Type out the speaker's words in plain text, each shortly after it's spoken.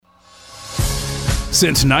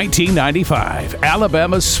Since 1995,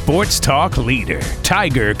 Alabama's sports talk leader,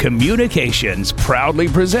 Tiger Communications, proudly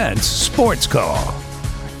presents SportsCall.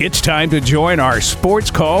 It's time to join our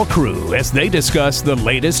SportsCall crew as they discuss the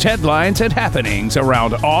latest headlines and happenings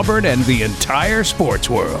around Auburn and the entire sports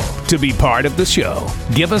world. To be part of the show,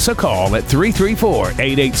 give us a call at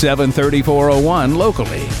 334-887-3401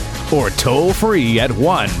 locally or toll free at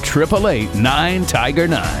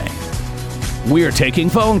 1-888-9-TIGER-9. We're taking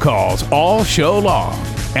phone calls all show long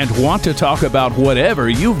and want to talk about whatever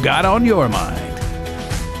you've got on your mind.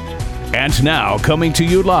 And now, coming to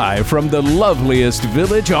you live from the loveliest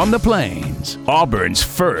village on the plains, Auburn's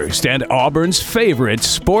first and Auburn's favorite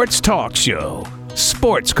sports talk show,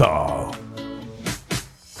 SportsCall.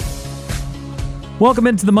 Welcome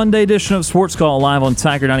into the Monday edition of SportsCall, live on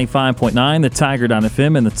Tiger 95.9, the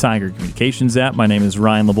Tiger.fm, and the Tiger Communications app. My name is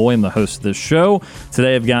Ryan Lavoie. I'm the host of this show.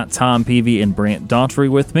 Today I've got Tom Peavy and Brant Daughtry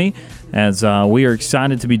with me, as we are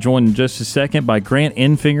excited to be joined in just a second by Grant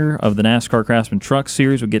Enfinger of the NASCAR Craftsman Truck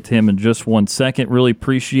Series. We'll get to him in just 1 second. Really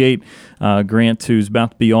appreciate Grant, who's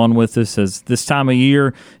about to be on with us, as this time of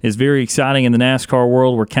year is very exciting in the NASCAR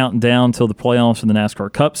world. We're counting down till the playoffs in the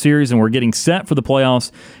NASCAR Cup Series, and we're getting set for the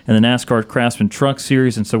playoffs in the NASCAR Craftsman Truck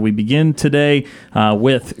Series. And so we begin today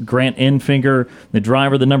with Grant Enfinger, the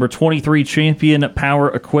driver, the number 23 champion at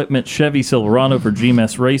Power Equipment Chevy Silverado for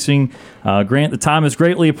GMS Racing. Grant, the time is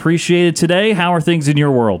greatly appreciated today. How are things in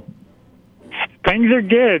your world? Things are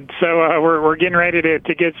good. So we're getting ready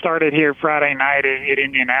to get started here Friday night at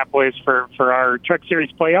Indianapolis for our Truck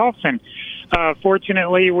Series playoffs, and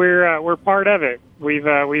fortunately we're part of it. We've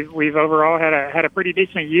overall had a pretty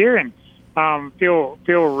decent year, and feel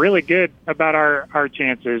really good about our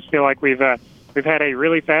chances. Feel like we've had a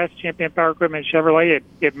really fast champion Power Equipment Chevrolet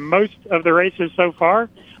at most of the races so far.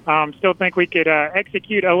 Still think we could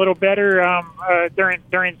execute a little better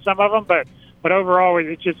during some of them, but overall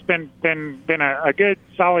it's just been a good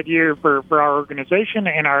solid year for our organization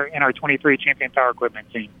and our 23 champion Power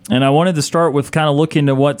Equipment team. And I wanted to start with kind of looking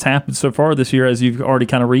at what's happened so far this year, as you've already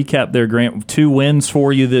kind of recapped there, Grant. 2 wins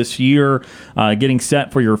for you this year, getting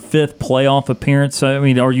set for your 5th playoff appearance. I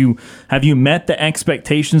mean, have you met the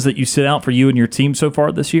expectations that you set out for you and your team so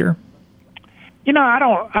far this year? You know, I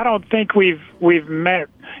don't think we've met,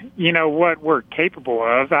 what we're capable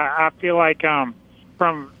of. I feel like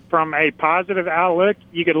from a positive outlook,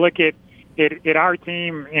 you could look at our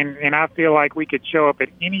team, and I feel like we could show up at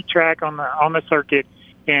any track on the circuit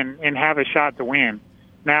and have a shot to win.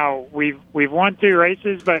 Now we've won 2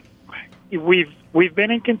 races, but we've been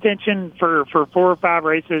in contention for 4 or 5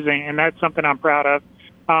 races, and that's something I'm proud of.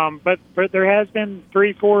 But there has been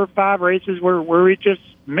 3, 4, 5 races where we just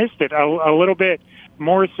missed it a little bit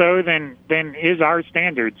more so than is our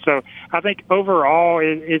standard. So I think overall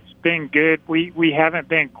it's been good. We haven't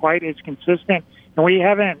been quite as consistent, and we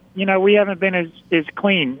haven't been as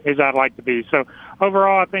clean as I'd like to be. So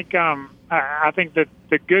overall, I think that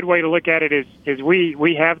the good way to look at it is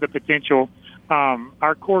we have the potential.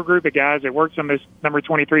 Our core group of guys that works on this number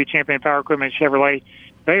 23 champion Power Equipment Chevrolet,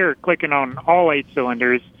 they are clicking on all 8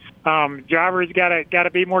 cylinders. Drivers got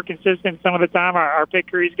to be more consistent some of the time. Our pit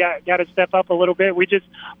crew's got to step up a little bit. We just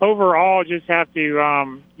overall just have to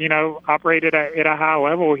operate at a high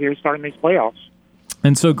level here starting these playoffs.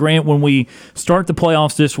 And so, Grant, when we start the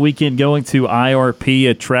playoffs this weekend, going to IRP,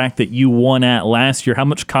 a track that you won at last year, how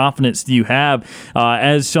much confidence do you have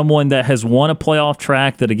as someone that has won a playoff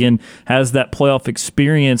track that, again, has that playoff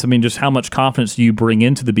experience? I mean, just how much confidence do you bring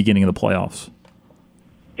into the beginning of the playoffs?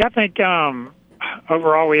 I think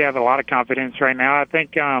overall we have a lot of confidence right now. I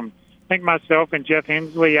think myself and Jeff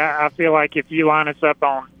Hensley, I feel like if you line us up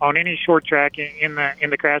on any short track in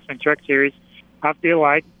the Craftsman Truck Series, I feel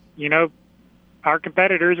like our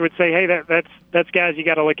competitors would say, hey, that's guys you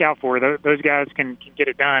got to look out for. Those guys can get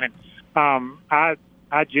it done. And I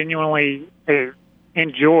genuinely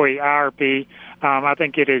enjoy IRP. I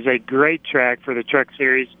think it is a great track for the Truck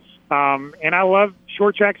Series. And I love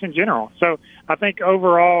short tracks in general. So I think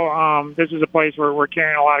overall, this is a place where we're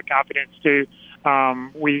carrying a lot of confidence too.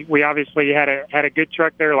 We obviously had a good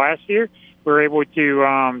truck there last year. We were able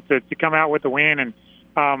to come out with a win, and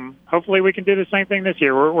hopefully we can do the same thing this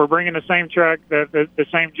year. We're bringing the same truck, the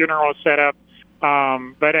same general setup,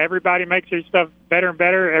 but everybody makes their stuff better and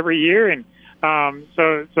better every year, and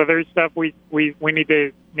so there's stuff we need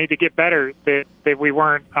to get better that we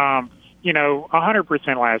weren't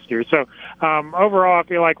 100% last year. So overall, I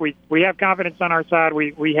feel like we have confidence on our side.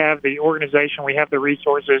 We have the organization, we have the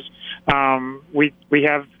resources. We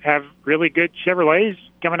have really good Chevrolets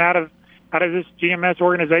coming out of this GMS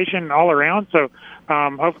organization all around. So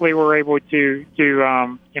hopefully we're able to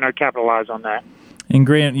capitalize on that. And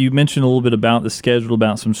Grant, you mentioned a little bit about the schedule,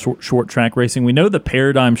 about some short track racing. We know the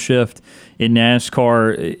paradigm shift in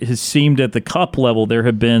NASCAR has seemed at the Cup level. There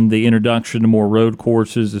have been the introduction to more road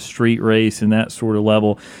courses, the street race, and that sort of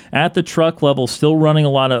level. At the truck level, still running a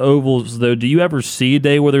lot of ovals, though. Do you ever see a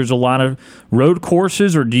day where there's a lot of road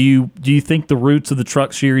courses, or do you think the roots of the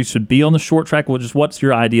Truck Series should be on the short track? Well, just what's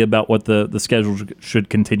your idea about what the schedule should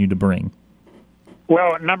continue to bring?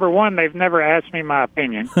 Well, number one, they've never asked me my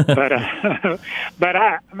opinion, but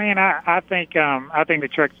I think the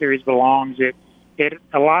Truck Series belongs at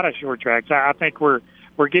a lot of short tracks. I think we're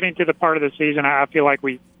getting to the part of the season. I feel like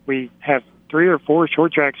we have 3 or 4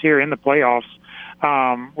 short tracks here in the playoffs,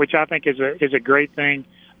 which I think is a great thing.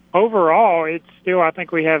 Overall, it's still, I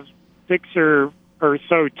think we have 6 or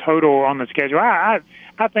so total on the schedule. I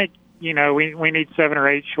think we need 7 or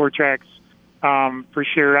 8 short tracks. For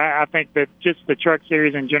sure. I think that just the Truck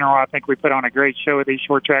Series in general, I think we put on a great show with these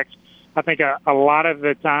short tracks. I think a lot of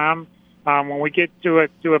the time when we get to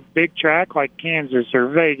a big track like Kansas or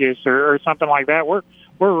Vegas or something like that, we're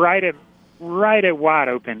right at wide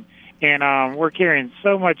open, and we're carrying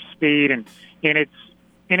so much speed, and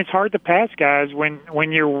it's hard to pass guys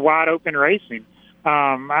when you're wide open racing.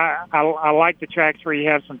 I like the tracks where you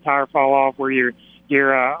have some tire fall off, where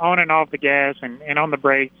you're on and off the gas and on the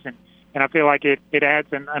brakes, and I feel like it adds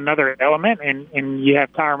another element, and you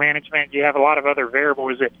have tire management. You have a lot of other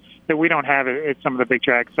variables that we don't have at some of the big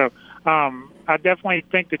tracks. So I definitely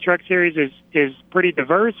think the Truck Series is pretty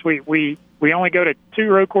diverse. We only go to 2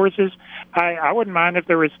 road courses. I wouldn't mind if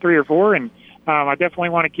there was 3 or 4, and I definitely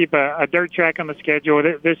want to keep a dirt track on the schedule.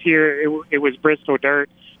 This year it was Bristol Dirt.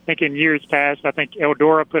 I think in years past, I think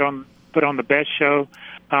Eldora put on the best show.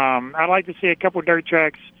 I'd like to see a couple dirt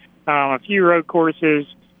tracks, a few road courses,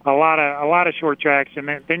 a lot of short tracks, and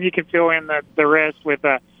then you can fill in the rest with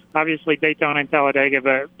obviously Daytona and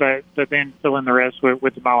Talladega, but then fill in the rest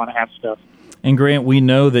with the mile and a half stuff. And Grant, we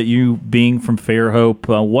know that you being from Fairhope,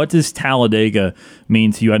 what does Talladega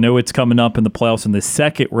mean to you? I know it's coming up in the playoffs in the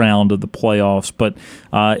second round of the playoffs, but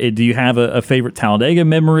do you have a favorite Talladega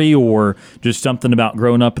memory, or just something about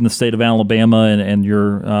growing up in the state of Alabama and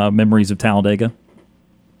your memories of Talladega?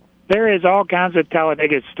 There is all kinds of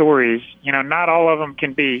Talladega stories. Not all of them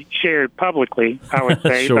can be shared publicly, I would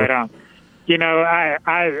say. Sure. But,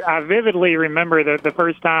 I vividly remember the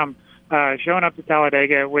first time showing up to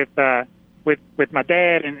Talladega with my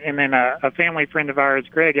dad and then a family friend of ours,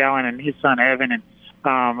 Greg Allen, and his son Evan, and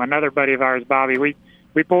another buddy of ours, Bobby.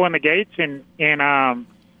 We pull in the gates, and I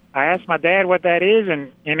asked my dad what that is,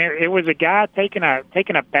 and it was a guy taking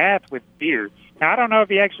a bath with beer. Now, I don't know if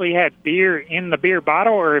he actually had beer in the beer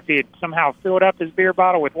bottle or if he had somehow filled up his beer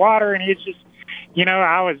bottle with water, and he's just,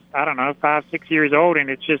 I was, 5, 6 years old, and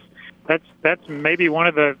it's just, that's maybe one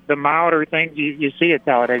of the milder things you see at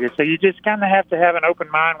Talladega. So you just kind of have to have an open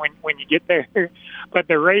mind when you get there. But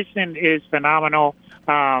the racing is phenomenal.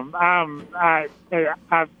 I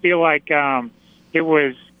feel like it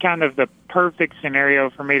was kind of the perfect scenario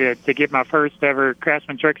for me to get my first ever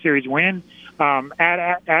Craftsman Truck Series win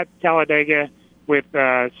at Talladega, with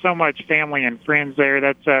so much family and friends there.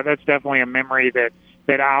 That's definitely a memory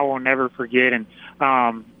that I will never forget. And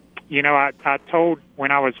I told,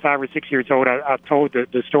 when I was 5 or 6 years old, I told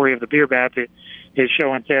the story of the beer bath at his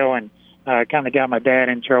show and tell, and kind of got my dad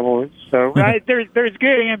in trouble. So there's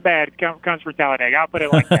good and bad comes from Talladega. I'll put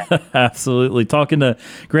it like that. Absolutely. Talking to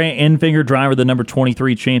Grant Enfinger, driver of the number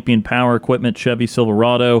 23 champion Power Equipment Chevy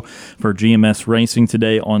Silverado for GMS Racing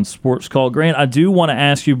today on Sports Call. Grant, I do want to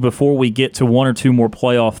ask you, before we get to 1 or 2 more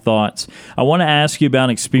playoff thoughts, I want to ask you about an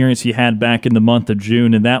experience you had back in the month of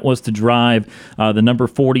June, and that was to drive the number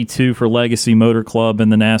 42 for Legacy Motor Club in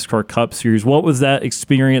the NASCAR Cup Series. What was that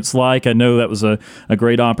experience like? I know that was a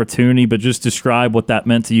great opportunity, but just describe what that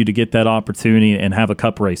meant to you to get that opportunity and have a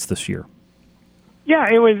Cup race this year. Yeah,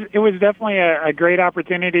 it was definitely a great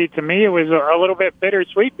opportunity. To me, it was a little bit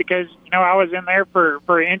bittersweet because I was in there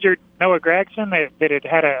for injured Noah Gregson that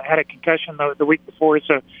had a concussion the week before.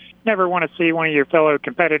 So never want to see one of your fellow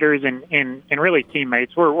competitors and really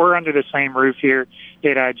teammates. We're under the same roof here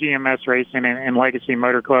at GMS Racing and Legacy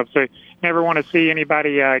Motor Club. So never want to see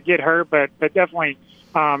anybody get hurt, but definitely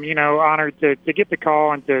honored to get the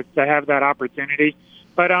call and to have that opportunity.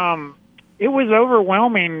 But it was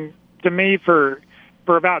overwhelming to me for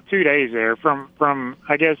about 2 days there, from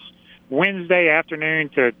I guess Wednesday afternoon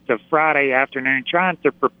to Friday afternoon, trying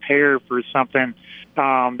to prepare for something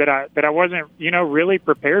that I wasn't really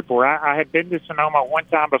prepared for. I had been to Sonoma one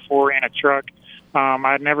time before in a truck.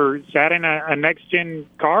 I'd never sat in a next-gen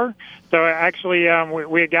car. So actually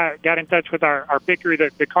we got in touch with our picker.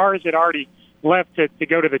 The cars had already left to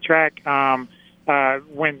go to the track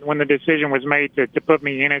when the decision was made to put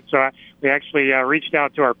me in it. So we actually reached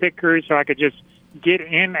out to our pit crew so I could just get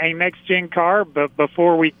in a next-gen car but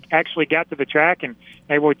before we actually got to the track, and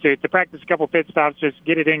able to practice a couple pit stops, just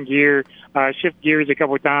get it in gear, shift gears a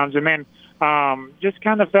couple of times, and then just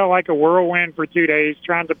kind of felt like a whirlwind for 2 days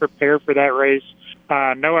trying to prepare for that race.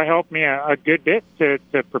 Noah helped me a good bit to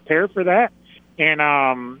prepare for that,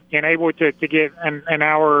 and able to get an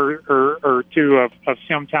hour or two of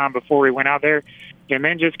sim time before we went out there, and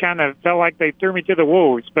then just kind of felt like they threw me to the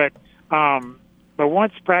wolves. But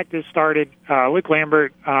once practice started, Luke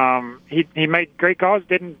Lambert, he made great calls,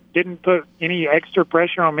 didn't put any extra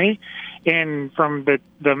pressure on me, and from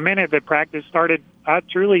the minute that practice started, I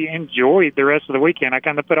truly enjoyed the rest of the weekend. I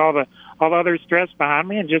kind of put all the other stress behind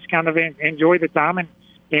me and just kind of enjoyed the time, and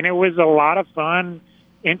it was a lot of fun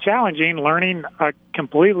and challenging learning a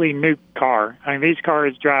completely new car. I mean, these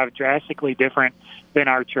cars drive drastically different than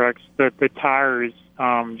our trucks. The tires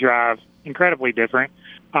drive incredibly different.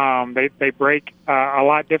 They brake a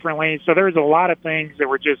lot differently. So there was a lot of things that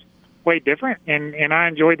were just way different, and I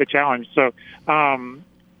enjoyed the challenge. So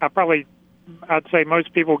I'd say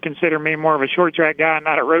most people consider me more of a short track guy,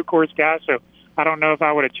 not a road course guy. So I don't know if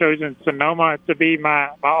I would have chosen Sonoma to be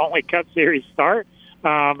my only Cup Series start.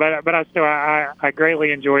 But I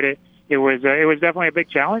greatly enjoyed it. It was definitely a big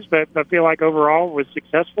challenge, but I feel like overall it was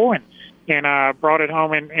successful and brought it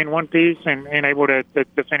home in one piece and able to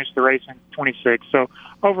finish the race in 26. So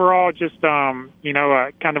overall, just kind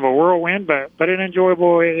of a whirlwind, but an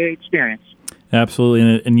enjoyable experience.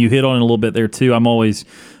 Absolutely, and you hit on it a little bit there too. I'm always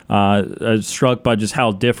struck by just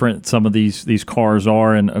how different some of these cars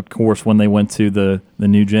are, and of course when they went to the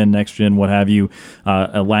new gen, next gen, what have you,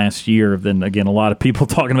 last year, then again a lot of people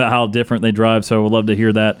talking about how different they drive. So I would love to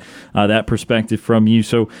hear that perspective from you.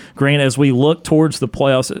 So Grant, as we look towards the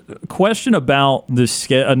playoffs, question about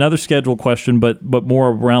another schedule question, but more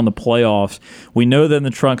around the playoffs. We know that in the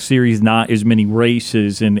Truck Series not as many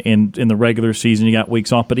races, in the regular season you got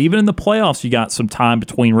weeks off, but even in the playoffs you got some time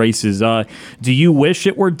between races. Do you wish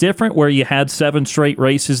it were different, where you had 7 straight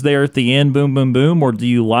races there at the end, boom, boom, boom, or do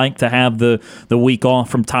you like to have the week off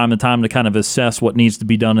from time to time to kind of assess what needs to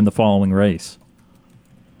be done in the following race?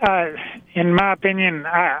 In my opinion,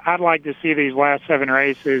 I'd like to see these last 7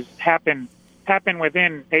 races happen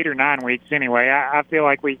within 8 or 9 weeks. Anyway, I feel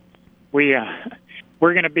like we're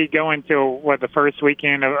going to be going to the first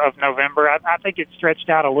weekend of November. I think it's stretched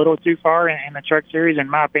out a little too far in the Truck Series, in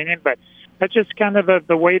my opinion, but that's just kind of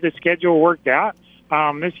the way the schedule worked out.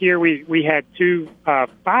 This year we had 2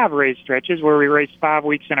 5-race stretches where we raced 5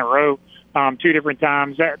 weeks in a row, 2 different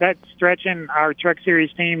times. That's stretching our Truck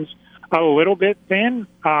Series teams a little bit thin,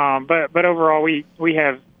 but overall we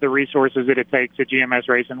have the resources that it takes at GMS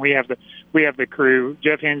Racing. We have the crew.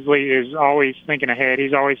 Jeff Hensley is always thinking ahead.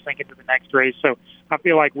 He's always thinking to the next race. So I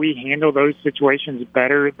feel like we handle those situations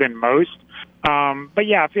better than most. But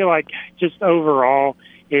yeah, I feel like just overall,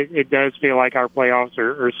 it does feel like our playoffs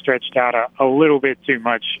are stretched out a little bit too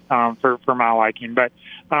much for my liking. But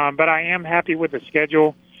I am happy with the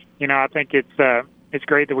schedule. I think it's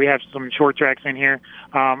great that we have some short tracks in here.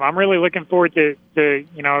 I'm really looking forward to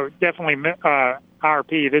definitely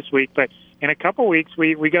IRP this week. But in a couple weeks,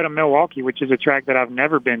 we go to Milwaukee, which is a track that I've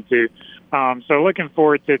never been to. So looking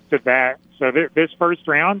forward to that. So this first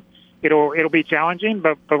round, it'll be challenging,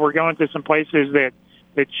 but we're going to some places that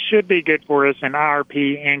should be good for us in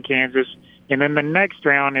IRP and Kansas. And then the next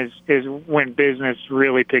round is when business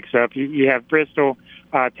really picks up. You have Bristol,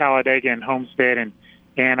 Talladega, and Homestead,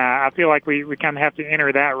 and I feel like we kind of have to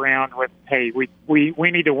enter that round with, hey, we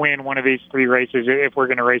need to win one of these 3 races if we're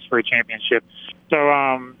going to race for a championship.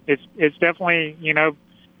 So it's definitely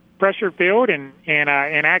pressure filled and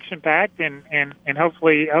action packed, and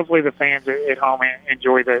hopefully the fans at home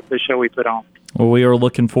enjoy the show we put on. Well, we are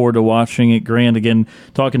looking forward to watching it. Grant, again,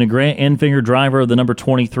 talking to Grant Enfinger, driver of the number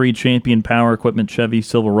 23 Champion Power Equipment Chevy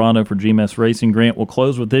Silverado for GMS Racing. Grant, we'll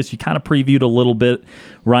close with this. You kind of previewed a little bit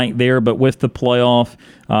right there, but with the playoff,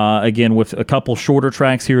 again, with a couple shorter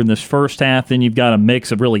tracks here in this first half, then you've got a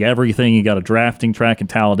mix of really everything. You got a drafting track in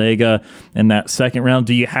Talladega in that second round.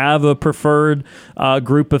 Do you have a preferred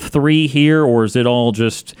group of 3 here, or is it all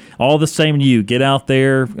the same to you? Get out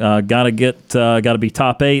there, got to be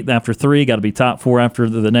top 8 after 3, got to be top 4 after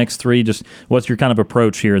the next 3. Just what's your kind of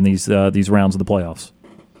approach here in these rounds of the playoffs?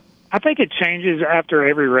 I think it changes after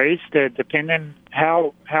every race, depending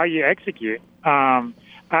how you execute.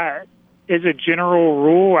 As a general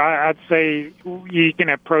rule, I'd say you can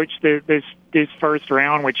approach this first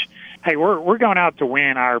round, which, hey, we're going out to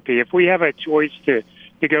win IRP. If we have a choice to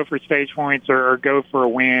go for stage points or go for a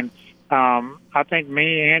win, I think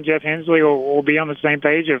me and Jeff Hensley will be on the same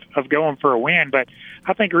page of going for a win. But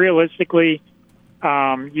I think realistically,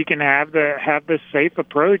 you can have the safe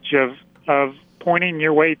approach of pointing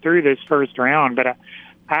your way through this first round. But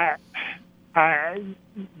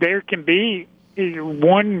there can be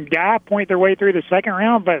one guy point their way through the second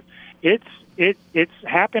round, but it's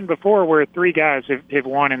happened before where three guys have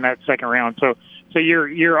won in that second round. So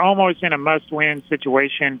you're almost in a must-win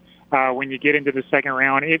situation when you get into the second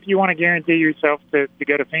round if you want to guarantee yourself to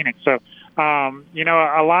go to Phoenix. So,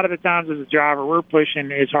 a lot of the times as a driver, we're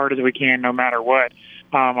pushing as hard as we can no matter what.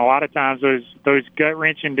 A lot of times those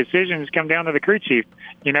gut-wrenching decisions come down to the crew chief,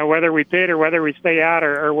 whether we pit or whether we stay out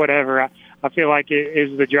or whatever. I feel like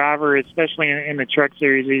as the driver, especially in the Truck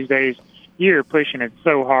Series these days, you're pushing it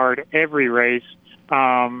so hard every race,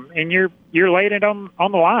 and you're laying it on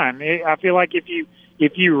the line. I feel like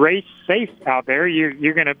if you race safe out there,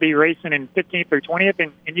 you're going to be racing in 15th or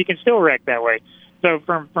 20th, and you can still wreck that way. So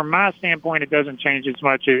from my standpoint, it doesn't change as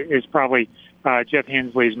much as probably Jeff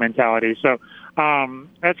Hensley's mentality. So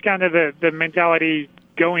that's kind of the mentality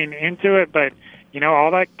going into it. But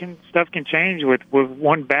all that stuff can change with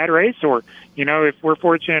one bad race, or if we're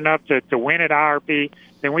fortunate enough to win at IRP,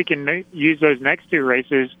 then we can use those next two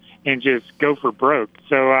races and just go for broke.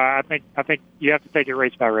 So I think you have to take it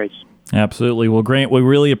race by race. Absolutely. Well, Grant, we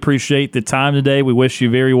really appreciate the time today. We wish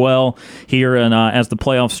you very well here and as the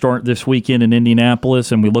playoffs start this weekend in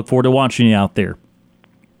Indianapolis, and we look forward to watching you out there.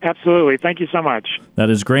 Absolutely. Thank you so much. That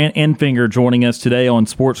is Grant Enfinger joining us today on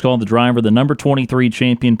Sports Call, the driver, the number 23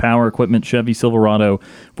 champion power equipment Chevy Silverado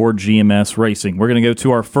for GMS Racing. We're going to go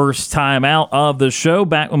to our first time out of the show.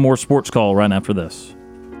 Back with more Sports Call right after this.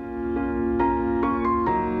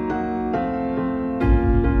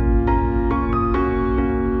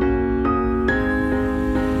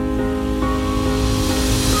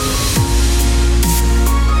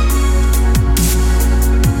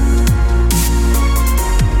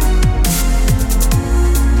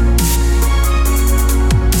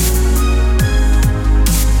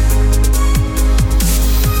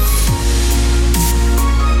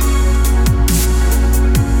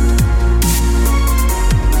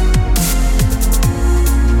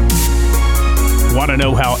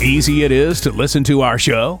 Know how easy it is to listen to our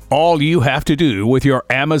show? All you have to do with your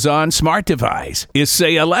Amazon smart device is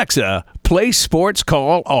say, Alexa, play Sports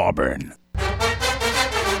Call Auburn.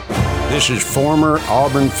 This is former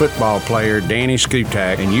Auburn football player Danny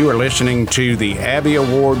Skutak, and you are listening to the Abby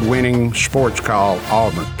Award-winning Sports Call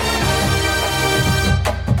Auburn.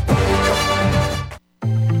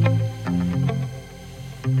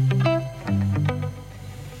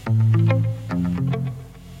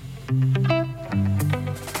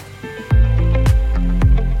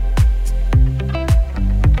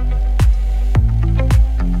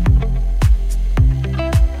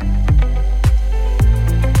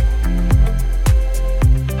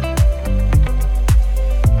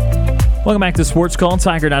 Welcome back to Sports Call,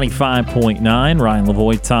 Tiger 95.9. Ryan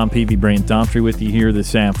Lavoie, Tom Peavy, Brant Daughtry with you here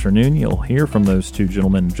this afternoon. You'll hear from those two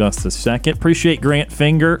gentlemen in just a second. Appreciate Grant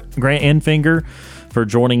Enfinger for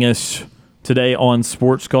joining us today on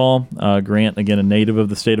Sports Call. Grant, again, a native of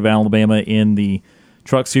the state of Alabama, in the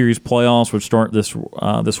Truck Series playoffs, which start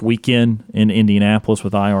this weekend in Indianapolis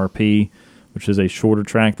with IRP, which is a shorter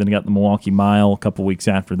track. Then got the Milwaukee Mile a couple weeks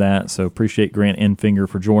after that. So appreciate Grant Enfinger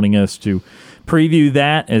for joining us to preview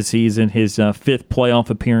that as he's in his fifth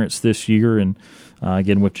playoff appearance this year, and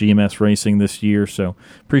again with GMS Racing this year. So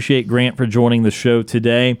appreciate Grant for joining the show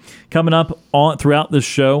today. Coming up throughout this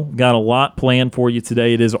show, got a lot planned for you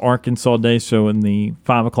today. It is Arkansas Day, so in the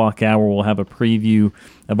 5 o'clock hour, we'll have a preview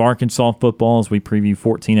of Arkansas football as we preview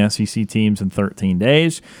 14 SEC teams in 13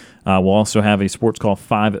 days. We'll also have a Sports Call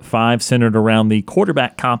 5 at 5 centered around the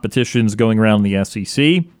quarterback competitions going around the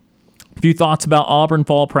SEC. A few thoughts about Auburn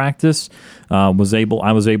fall practice. I was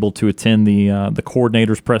able to attend the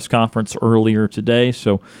coordinators press conference earlier today,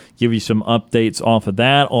 so give you some updates off of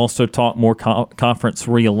that. Also talk more conference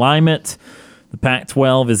realignment. The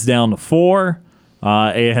Pac-12 is down to 4,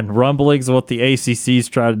 and rumblings of what the ACC's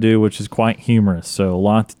try to do, which is quite humorous. So a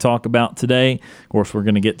lot to talk about today. Of course, we're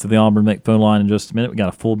going to get to the Auburn Mic phone line in just a minute. We got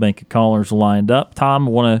a full bank of callers lined up. Tom,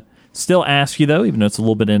 I want to still ask you though, even though it's a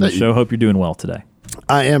little bit in the show. Hope you're doing well today.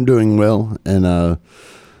 I am doing well, and I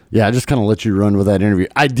just kind of let you run with that interview.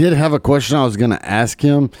 I did have a question I was going to ask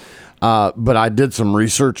him, but I did some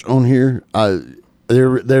research on here.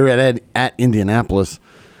 They're at Indianapolis,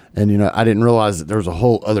 and I didn't realize that there was a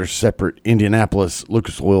whole other separate Indianapolis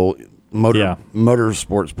Lucas Oil motor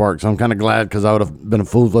sports park. So I'm kind of glad, because I would have been a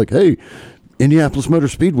fool like, hey, Indianapolis Motor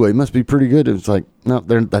Speedway must be pretty good. It's like, no,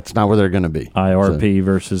 that's not where they're going to be. IRP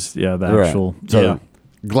versus the actual. So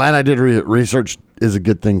glad I did research is a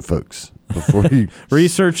good thing, folks. Before you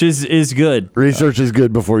research is good. Research is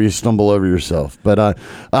good before you stumble over yourself. But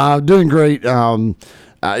doing great. Last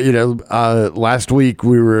week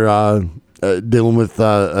we were dealing with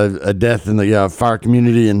a death in the fire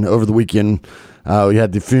community, and over the weekend we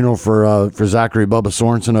had the funeral for Zachary Bubba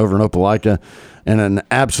Sorensen over in Opelika, and an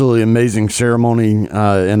absolutely amazing ceremony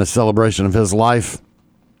and a celebration of his life.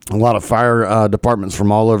 A lot of fire departments from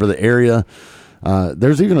all over the area.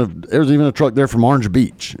 There's even a truck there from Orange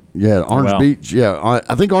Beach. Yeah, Orange Beach. Yeah,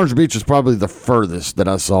 I think Orange Beach is probably the furthest that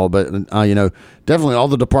I saw, but definitely all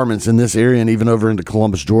the departments in this area and even over into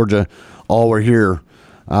Columbus, Georgia, all were here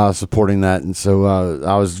supporting that. And so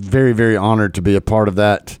I was very, very honored to be a part of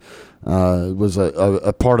that. Was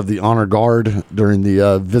a part of the honor guard during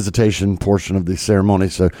the visitation portion of the ceremony.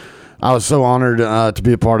 So I was so honored to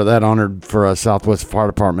be a part of that. Honored for Southwest Fire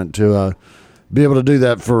Department to be able to do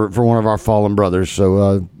that for one of our fallen brothers.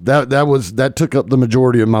 So that took up the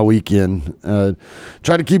majority of my weekend.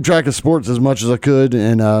 Tried to keep track of sports as much as I could,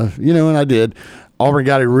 and I did. Auburn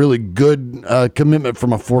got a really good commitment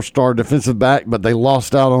from a 4-star defensive back, but they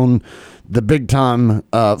lost out on the big-time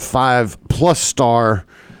 5+ star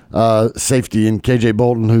safety in KJ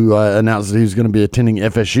Bolton, who announced that he was going to be attending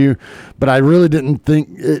FSU. But I really didn't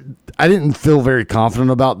I didn't feel very confident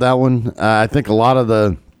about that one. I think a lot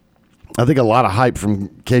of hype from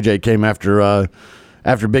KJ came after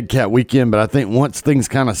Big Cat weekend, but I think once things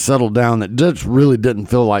kind of settled down, it just really didn't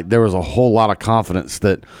feel like there was a whole lot of confidence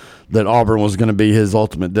that Auburn was going to be his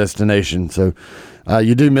ultimate destination. So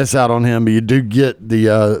you do miss out on him, but you do get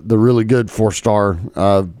the really good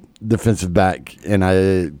 4-star defensive back, and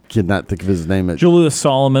I cannot think of his name. Julius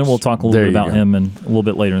Solomon. We'll talk a little bit about him a little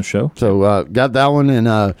bit later in the show. So got that one, and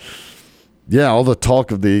all the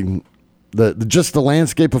talk of the just the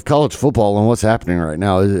landscape of college football and what's happening right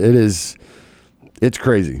now. It's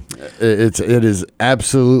crazy. It is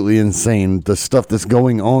absolutely insane. The stuff that's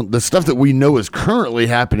going on, the stuff that we know is currently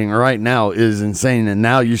happening right now is insane. And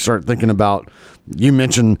now you start thinking about, you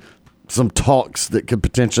mentioned some talks that could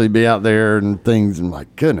potentially be out there and things, and my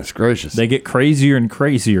goodness gracious. They get crazier and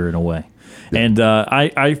crazier in a way. Yeah. And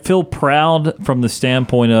I feel proud from the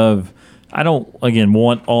standpoint of, I don't, again,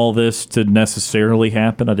 want all this to necessarily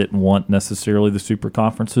happen. I didn't want necessarily the super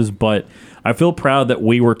conferences, but I feel proud that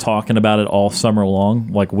we were talking about it all summer long.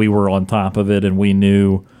 Like, we were on top of it, and we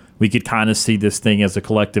knew we could kind of see this thing as a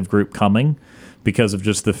collective group coming because of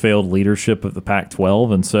just the failed leadership of the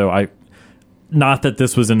Pac-12. And so not that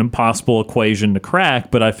this was an impossible equation to crack,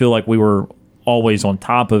 but I feel like we were always on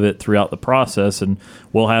top of it throughout the process, and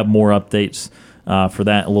we'll have more updates for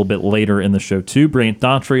that a little bit later in the show, too. Brant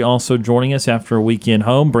Daughtry also joining us after a weekend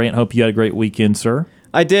home. Brant, hope you had a great weekend, sir.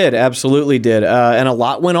 I did, absolutely did. And a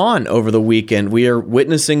lot went on over the weekend. We are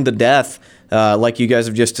witnessing the death, like you guys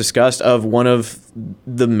have just discussed, of one of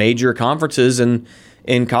the major conferences in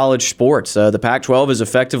college sports. The Pac-12 is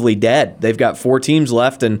effectively dead. They've got 4 teams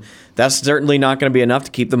left, and that's certainly not going to be enough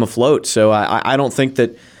to keep them afloat. So I don't think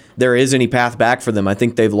that there is any path back for them. I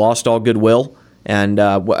think they've lost all goodwill. And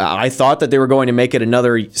I thought that they were going to make it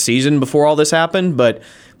another season before all this happened, but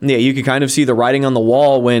yeah, you could kind of see the writing on the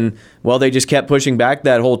wall when, they just kept pushing back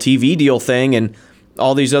that whole TV deal thing, and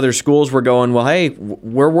all these other schools were going, well, hey,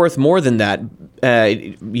 we're worth more than that.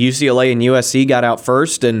 UCLA and USC got out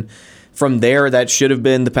first, and from there, that should have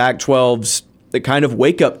been the Pac-12's the kind of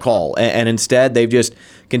wake-up call, and instead they've just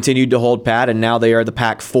continued to hold pat, and now they are the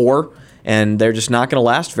Pac-4, and they're just not going to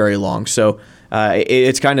last very long. So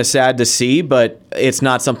it's kind of sad to see, but it's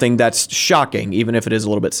not something that's shocking, even if it is a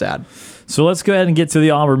little bit sad. So let's go ahead and get to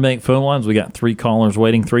the Auburn Bank phone lines. We got 3 callers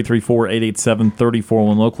waiting,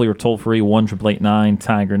 334-887-3401 locally, or toll-free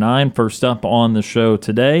 1-888-9-TIGER-9. First up on the show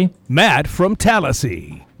today, Matt from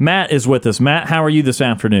Tallahassee. Matt is with us. Matt, how are you this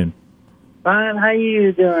afternoon? Fine. How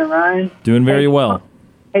you doing, Ryan? Doing very well.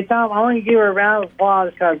 Hey, Tom, I want to give you a round of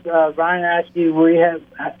applause because Ryan asked you where you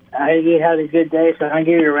had a good day, so I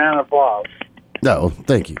give you a round of applause. No,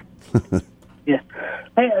 thank you. Yeah.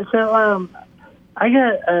 Hey, so I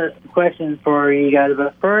got a question for you guys,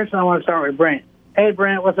 but first I want to start with Brent. Hey,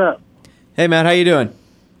 Brent, what's up? Hey, Matt, how you doing?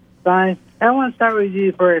 Fine. I want to start with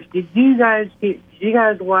you first. Did you guys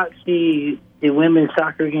watch the women's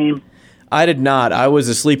soccer game? I did not. I was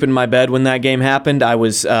asleep in my bed when that game happened.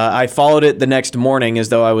 I followed it the next morning as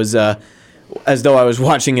though I was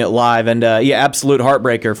watching it live, and absolute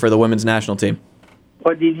heartbreaker for the women's national team.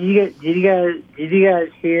 Well, did you guys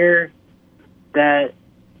hear that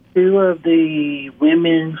 2 of the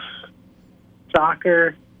women's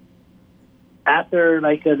soccer, after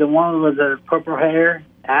the one with the purple hair,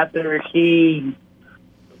 after she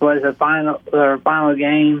was her final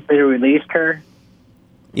game, they released her?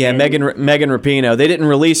 Yeah, Megan Rapinoe. They didn't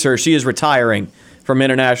release her. She is retiring from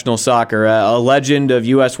international soccer. A legend of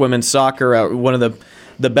U.S. women's soccer, one of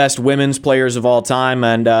the best women's players of all time,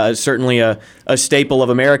 and certainly a staple of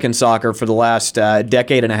American soccer for the last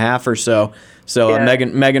decade and a half or so. So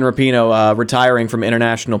Megan Rapinoe retiring from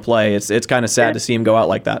international play. It's kind of sad to see him go out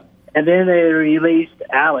like that. And then they released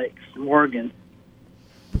Alex Morgan.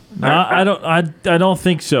 I don't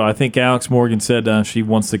think so. I think Alex Morgan said she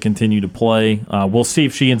wants to continue to play. We'll see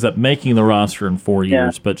if she ends up making the roster in 4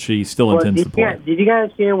 years, but she still intends to play. Did you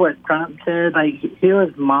guys hear what Trump said? Like, he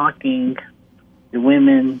was mocking the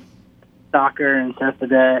women's soccer and stuff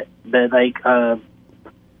like that. But, like, I'm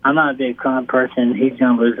not a big Trump person. He's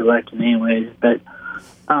going to lose the election anyways. But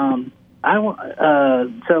so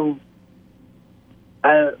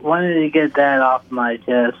I wanted to get that off my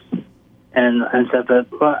chest and stuff.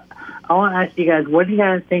 But I want to ask you guys, what do you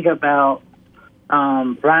guys think about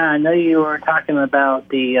Ryan? I know you were talking about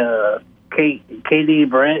the KD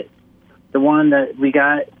Brett, the one that we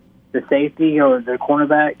got, the safety or the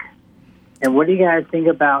cornerback. And what do you guys think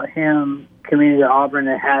about him coming to Auburn,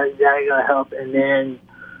 and how is that going to help? And then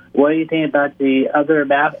what do you think about the other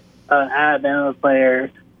Alabama players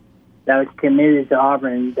that was committed to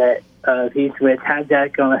Auburn that he switched? How's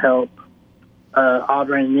that going to help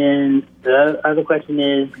Auburn? And then the other question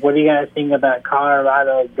is, what do you guys think about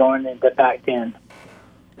Colorado going into Pac-10?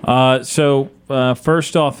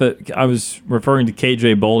 First off, I was referring to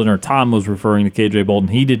KJ Bolden, or Tom was referring to KJ Bolden.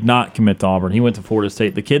 He did not commit to Auburn. He went to Florida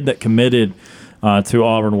State. The kid that committed to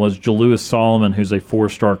Auburn was Jalewis Solomon, who's a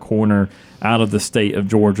 4-star corner out of the state of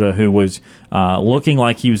Georgia, who was looking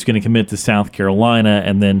like he was going to commit to South Carolina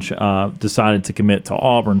and then decided to commit to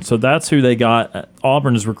Auburn. So that's who they got.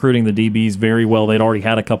 Auburn is recruiting the DBs very well. They'd already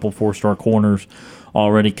had a couple 4-star corners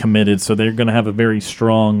already committed, so they're going to have a very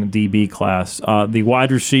strong DB class. The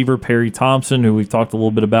wide receiver, Perry Thompson, who we've talked a little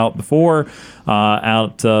bit about before,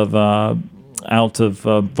 out of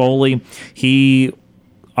Foley, he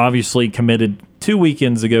obviously committed 2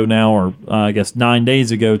 weekends ago now, or I guess 9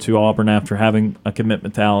 days ago, to Auburn after having a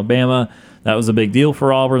commitment to Alabama. That was a big deal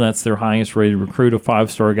for Auburn. That's their highest-rated recruit, a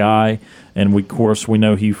 5-star guy. And we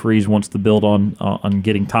know Hugh Freeze wants to build on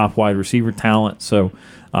getting top wide receiver talent. So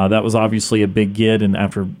that was obviously a big get. And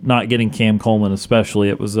after not getting Cam Coleman especially,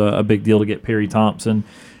 it was a big deal to get Perry Thompson.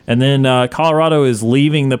 And then Colorado is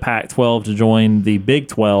leaving the Pac-12 to join the Big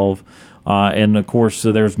 12. And, of course,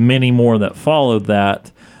 there's many more that followed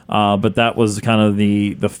that. But that was kind of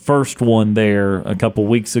the first one there a couple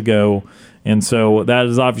weeks ago. And so that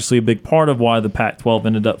is obviously a big part of why the Pac-12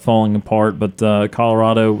 ended up falling apart. But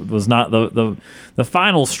Colorado was not the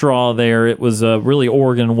final straw there. It was really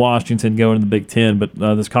Oregon and Washington going to the Big Ten. But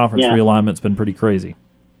this conference realignment's been pretty crazy.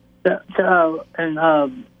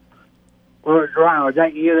 Ryan, was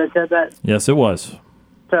that you that said that? Yes, it was.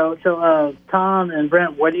 So Tom and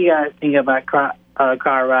Brent, what do you guys think about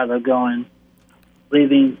Colorado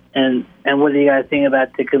leaving, and what do you guys think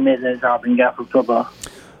about the commitment Auburn got for football?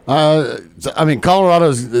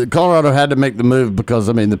 Colorado had to make the move because,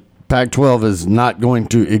 the Pac-12 is not going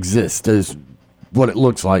to exist, is what it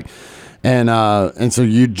looks like. And so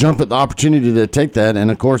you jump at the opportunity to take that. And,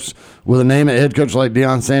 of course, with a name at head coach like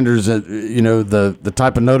Deion Sanders, the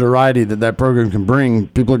type of notoriety that program can bring,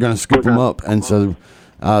 people are going to scoop them up. And so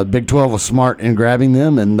Big 12 was smart in grabbing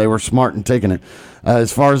them, and they were smart in taking it.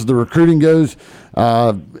 As far as the recruiting goes,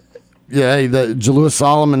 Jalewis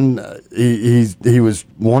Solomon, he was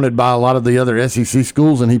wanted by a lot of the other SEC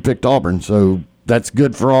schools, and he picked Auburn. So that's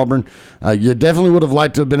good for Auburn. You definitely would have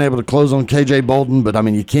liked to have been able to close on KJ Bolden, but,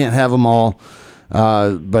 you can't have them all.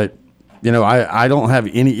 But, I don't have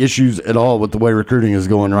any issues at all with the way recruiting is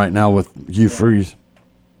going right now with Hugh Freeze.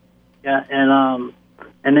 Yeah, and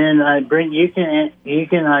then, Brent, you can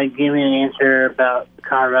give me an answer about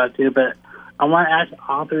Colorado, too, but I want to ask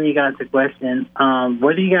all three of you guys a question.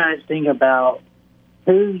 What do you guys think about,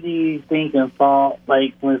 who do you think in fall,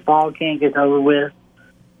 like when fall camp gets over with,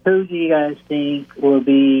 who do you guys think will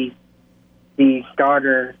be the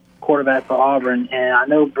starter quarterback for Auburn? And I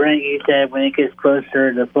know, Brent, you said when it gets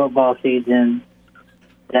closer to football season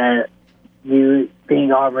that you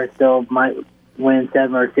think Auburn still might win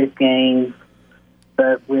 7 or 6 games.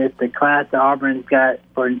 But with the class that Auburn's got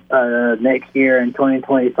for next year in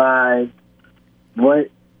 2025,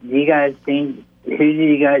 what do you guys think? Do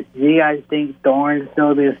you guys think Thorne's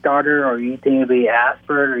still be a starter, or you think it'll be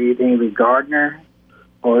Ashford, or you think it'll be Gardner,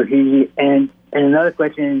 or and another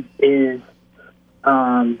question is,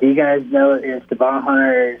 do you guys know if Devon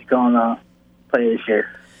Hunter is going to play this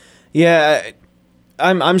year? Yeah,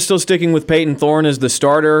 I'm still sticking with Peyton Thorne as the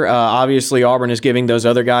starter. Obviously, Auburn is giving those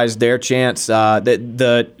other guys their chance.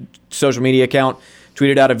 The social media account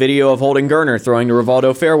tweeted out a video of Holden Geriner throwing to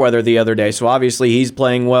Rivaldo Fairweather the other day. So obviously he's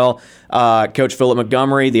playing well. Coach Philip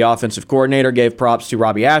Montgomery, the offensive coordinator, gave props to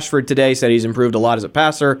Robbie Ashford today, said he's improved a lot as a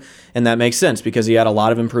passer, and that makes sense because he had a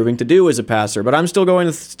lot of improving to do as a passer. But I'm still going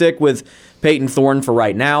to stick with Peyton Thorne for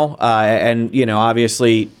right now. And,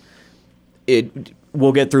 obviously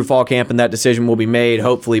we'll get through fall camp and that decision will be made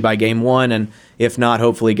hopefully by game 1, and if not,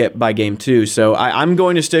 hopefully get by game 2. So I'm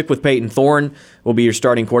going to stick with Peyton Thorne. Will be your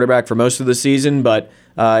starting quarterback for most of the season, but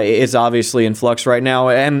it's obviously in flux right now.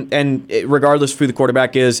 And regardless of who the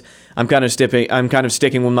quarterback is, I'm kind of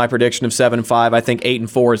sticking with my prediction of 7-5. I think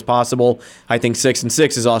 8-4 is possible. I think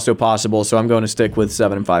 6-6 is also possible. So I'm going to stick with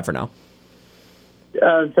 7-5 for now.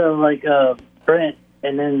 Brent,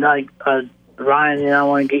 and then Ryan, I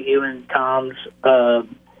want to get you and Tom's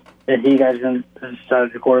if you guys are going to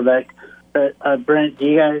start the quarterback. But Brent, do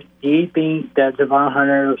you think that Javon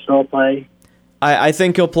Hunter will still play? I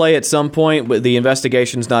think he'll play at some point, but the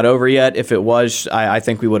investigation's not over yet. If it was, I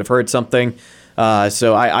think we would have heard something.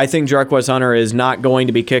 So I think Jarquez Hunter is not going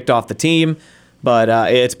to be kicked off the team, but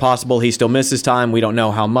it's possible he still misses time. We don't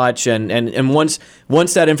know how much, and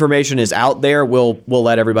once that information is out there, we'll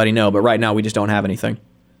let everybody know. But right now, we just don't have anything.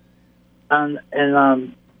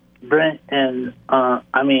 Brent and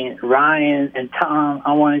Ryan and Tom,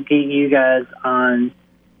 I want to get you guys on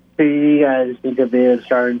who you guys think of be a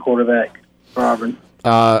starting quarterback for Auburn.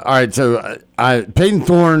 All right, so Peyton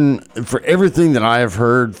Thorne, for everything that I have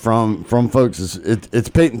heard from folks, it's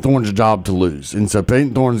Peyton Thorne's job to lose, and so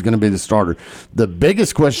Peyton Thorne is going to be the starter. The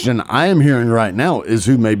biggest question I am hearing right now is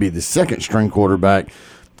who may be the second string quarterback,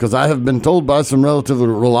 because I have been told by some relatively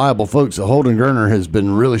reliable folks that Holden Geriner has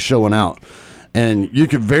been really showing out. And you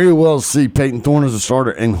could very well see Peyton Thorne as a starter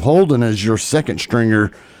and Holden as your second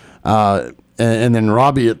stringer, and then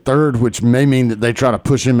Robbie at third, which may mean that they try to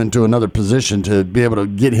push him into another position to be able to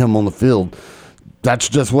get him on the field. That's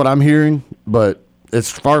just what I'm hearing. But as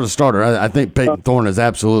far as a starter, I think Peyton Thorne is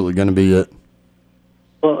absolutely going to be it.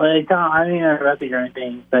 Well, Tom, I didn't interrupt you or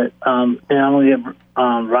anything, but and I'm going to give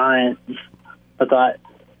Ryan a thought.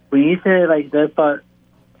 When you say they put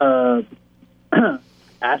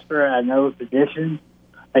Asper at another position,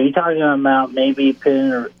 are you talking about maybe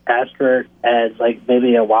putting Asper as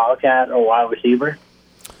maybe a wildcat or wide receiver?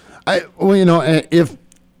 If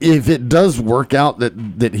it does work out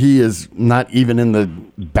that he is not even in the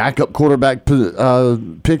backup quarterback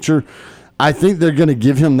picture, I think they're going to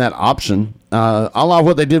give him that option. A la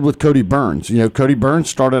what they did with Cody Burns. Cody Burns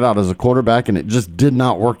started out as a quarterback and it just did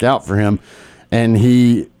not work out for him, and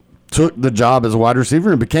he took the job as a wide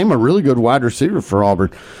receiver and became a really good wide receiver for Auburn.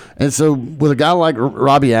 And so with a guy like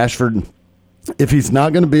Robbie Ashford, if he's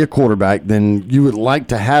not going to be a quarterback, then you would like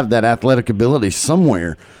to have that athletic ability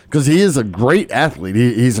somewhere, because he is a great athlete.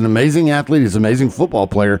 He's an amazing athlete. He's an amazing football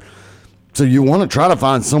player. So you want to try to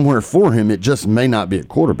find somewhere for him. It just may not be a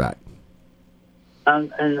quarterback.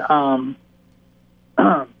 Brian,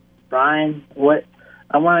 what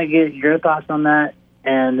I want to get your thoughts on that,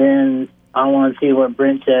 and then I want to see what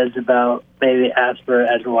Brent says about maybe Asper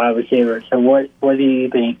as a wide receiver. So what do you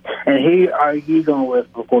think? And who are you going with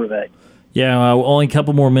for quarterback? Yeah, only a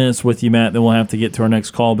couple more minutes with you, Matt, then we'll have to get to our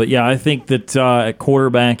next call. But, yeah, I think that at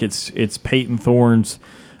quarterback it's Peyton Thorne's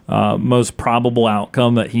most probable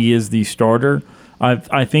outcome that he is the starter.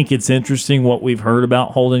 I think it's interesting what we've heard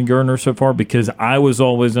about Holden Geriner so far, because I was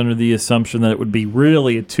always under the assumption that it would be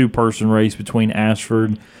really a two-person race between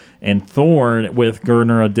Ashford and Thorne, with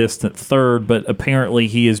Geriner a distant third, but apparently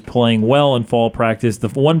he is playing well in fall practice. The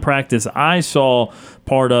one practice I saw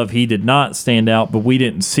part of, he did not stand out, but we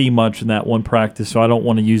didn't see much in that one practice, so I don't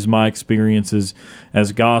want to use my experiences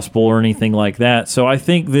as gospel or anything like that. So I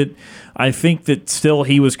think that still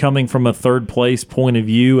he was coming from a third place point of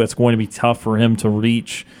view. It's going to be tough for him to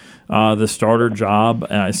reach the starter job.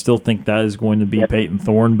 And I still think that is going to be Peyton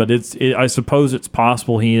Thorne, but I suppose it's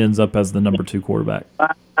possible he ends up as the number 2 quarterback.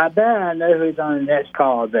 I bet I know who's on the next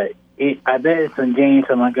call, but I bet it's from James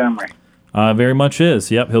from Montgomery. Very much is.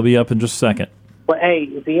 Yep, he'll be up in just a second. Well, hey,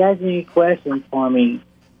 if he has any questions for me,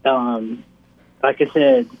 like I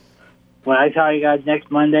said, when I tell you guys next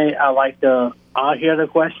Monday, I'll hear the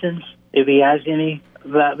questions. If he has any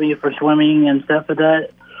about me for swimming and stuff like that,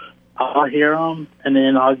 I'll hear them, and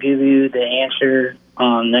then I'll give you the answer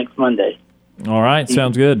next Monday. All right,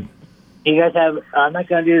 sounds good. You guys I'm not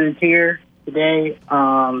going to do the tier today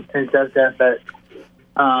and stuff, but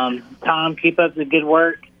Tom, keep up the good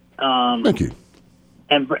work. Thank you.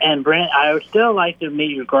 And Brent, I would still like to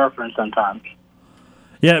meet your girlfriend sometimes.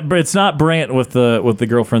 Yeah, but it's not Brant with the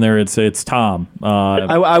girlfriend there. It's Tom.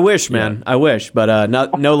 I wish, man. Yeah. I wish, but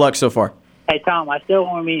no luck so far. Hey, Tom, I still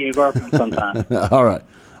want to meet your girlfriend sometime. All right.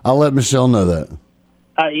 I'll let Michelle know that.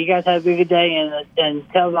 You guys have a good day, and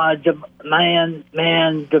tell my man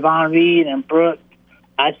Devon Reed and Brooke,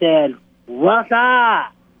 I said, what's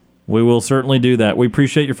up? We will certainly do that. We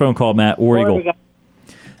appreciate your phone call, Matt. War Eagle.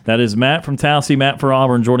 That is Matt from Tallahassee, Matt for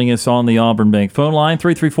Auburn, joining us on the Auburn Bank phone line,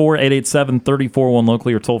 334-887-3401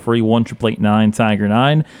 locally or toll-free,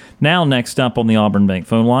 1-888-9-TIGER-9. Now, next up on the Auburn Bank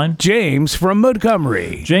phone line, James from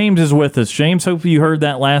Montgomery. James is with us. James, hope you heard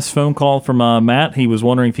that last phone call from Matt. He was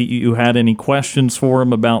wondering if you had any questions for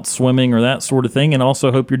him about swimming or that sort of thing, and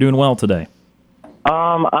also hope you're doing well today.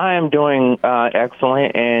 I am doing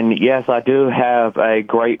excellent, and yes, I do have a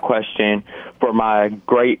great question for my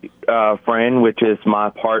great friend, which is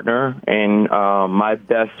my partner and my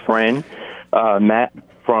best friend, Matt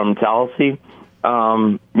from Tallahassee.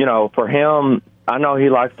 For him, I know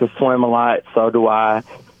he likes to swim a lot, so do I,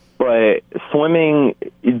 but swimming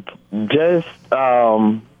just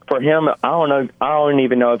for him, I don't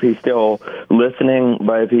even know if he's still listening,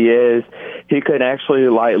 but if he is, he could actually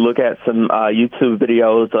look at some YouTube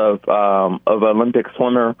videos of Olympic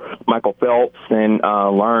swimmer Michael Phelps and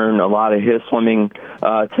learn a lot of his swimming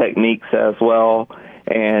techniques as well.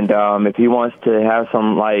 And if he wants to have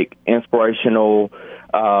some inspirational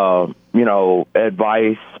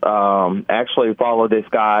advice, actually follow this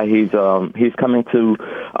guy. He's coming to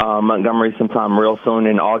Montgomery sometime real soon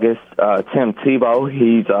in August. Tim Tebow.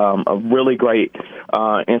 He's a really great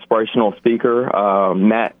inspirational speaker.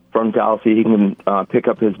 Matt from Tallahassee, he can pick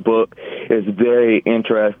up his book. It's very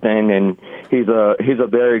interesting, and he's a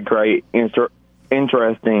very great,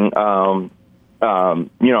 interesting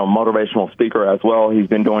motivational speaker as well. He's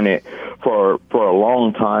been doing it for a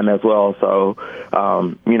long time as well. So,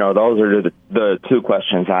 those are the two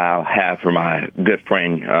questions I have for my good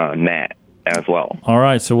friend Matt as well. All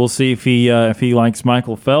right, so we'll see if he likes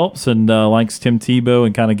Michael Phelps and likes Tim Tebow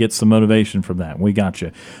and kind of gets some motivation from that. We got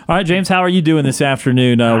you. All right, James, how are you doing this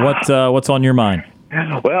afternoon? What's on your mind?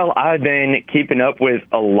 Well, I've been keeping up with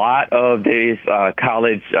a lot of these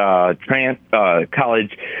college teams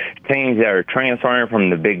that are transferring from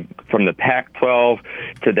the Pac-12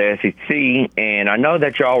 to the SEC, and I know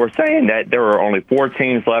that y'all were saying that there were only 4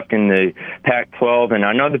 teams left in the Pac-12, and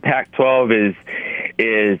I know the Pac-12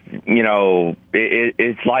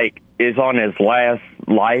 is on its last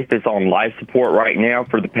life. It's on life support right now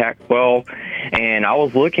for the Pac-12. And I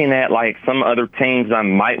was looking at some other teams I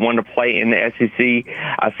might want to play in the SEC.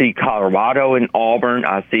 I see Colorado and Auburn.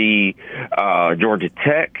 I see Georgia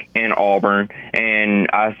Tech and Auburn. And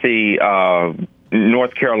I see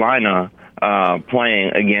North Carolina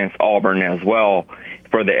playing against Auburn as well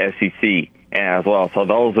for the SEC as well. So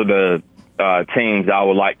those are the teams I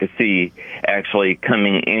would like to see actually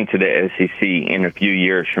coming into the SEC in a few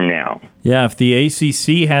years from now. Yeah, if the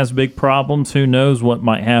ACC has big problems, who knows what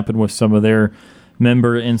might happen with some of their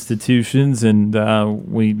member institutions. And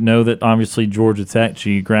we know that obviously Georgia Tech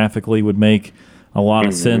geographically would make a lot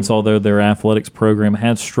of sense, although their athletics program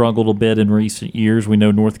has struggled a bit in recent years. We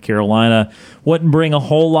know North Carolina wouldn't bring a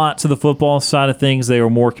whole lot to the football side of things. They are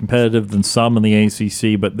more competitive than some in the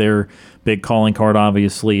ACC, but their big calling card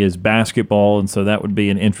obviously is basketball, and so that would be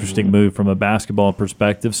an interesting move from a basketball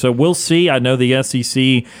perspective. So we'll see. I know the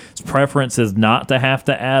SEC's preference is not to have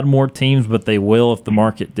to add more teams, but they will if the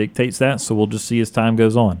market dictates that, so we'll just see as time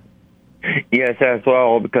goes on. Yes, as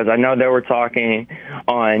well, because I know they were talking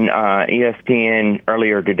on ESPN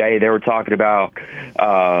earlier today. They were talking about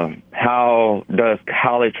how does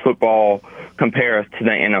college football compare to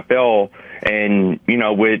the NFL. And,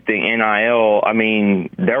 with the NIL, I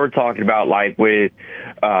mean, they were talking about with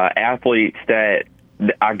athletes that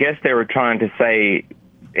I guess they were trying to say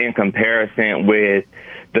in comparison with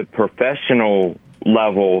the professional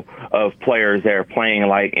level of players that are playing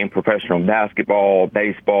in professional basketball,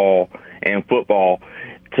 baseball, and football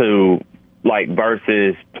to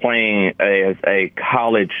versus playing as a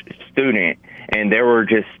college student. And they were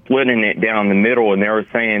just splitting it down the middle, and they were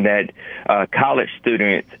saying that college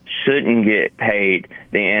students shouldn't get paid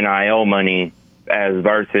the NIL money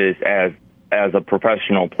versus as a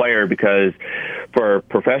professional player, because for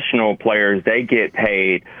professional players, they get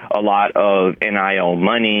paid a lot of NIL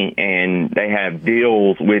money, and they have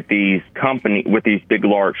deals with these big,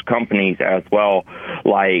 large companies as well.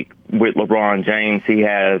 Like with LeBron James, he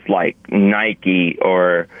has Nike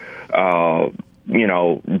or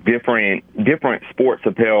different sports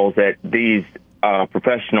apparels that these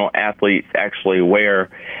professional athletes actually wear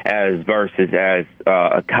versus a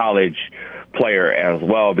college player as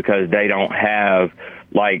well, because they don't have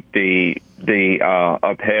the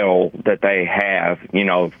apparel that they have,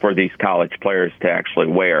 for these college players to actually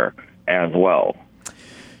wear as well.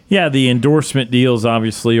 Yeah, the endorsement deals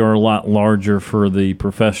obviously are a lot larger for the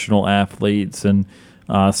professional athletes, and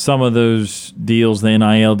Some of those deals, the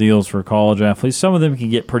NIL deals for college athletes, some of them can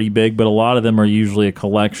get pretty big, but a lot of them are usually a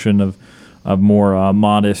collection of more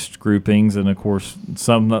modest groupings. And, of course,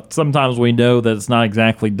 sometimes we know that it's not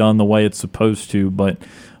exactly done the way it's supposed to, but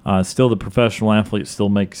still the professional athlete still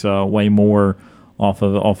makes way more off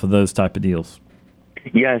of those type of deals.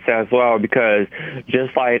 Yes, as well, because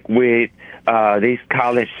just like with these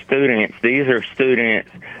college students, these are students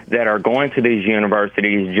that are going to these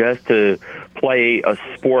universities just to play a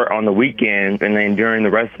sport on the weekends, and then during the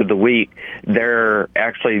rest of the week, they're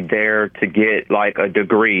actually there to get like a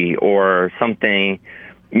degree or something,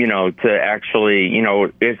 to actually,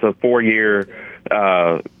 it's a 4-year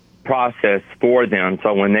process for them.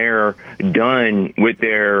 So when they're done with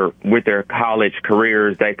their college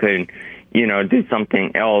careers, they can do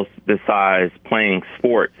something else besides playing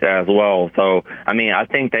sports as well. So, I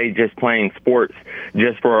think they just playing sports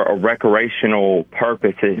just for a recreational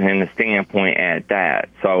purposes and the standpoint at that.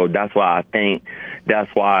 So that's why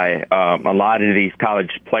a lot of these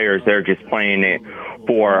college players, they're just playing it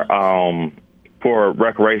for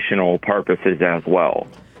recreational purposes as well.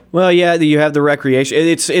 Well, yeah, you have the recreation.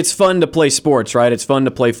 It's fun to play sports, right? It's fun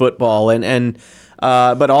to play football, and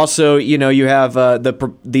but also, you have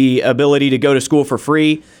the ability to go to school for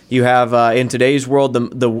free. You have in today's world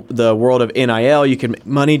the world of NIL. You can make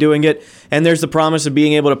money doing it, and there's the promise of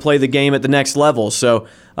being able to play the game at the next level. So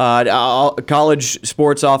college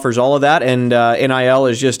sports offers all of that, and NIL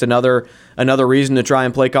is just another reason to try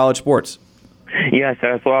and play college sports. Yes,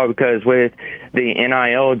 as well, because with the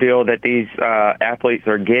NIL deal that these athletes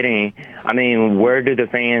are getting, where do the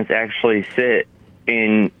fans actually sit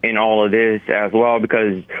in all of this as well?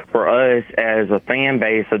 Because for us as a fan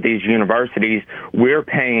base of these universities, we're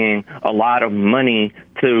paying a lot of money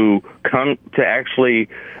to come to actually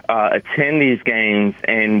attend these games,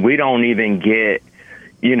 and we don't even get,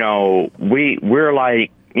 we're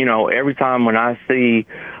like, every time when I see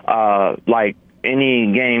like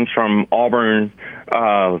any games from Auburn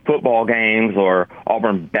football games or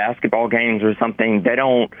Auburn basketball games or something, they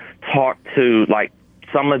don't talk to like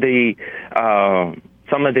some of the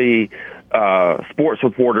sports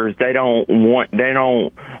reporters. They don't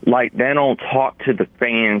talk to the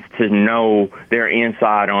fans to know their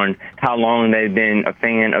inside on how long they've been a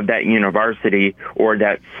fan of that university or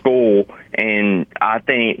that school. And I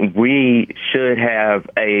think we should have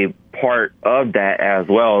a part of that as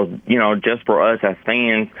well. Just for us as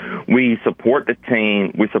fans, we support the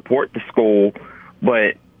team, we support the school,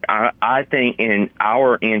 but I think in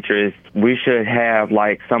our interest, we should have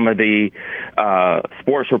like some of the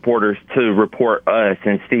sports reporters to report us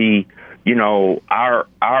and see, our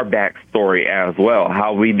backstory as well,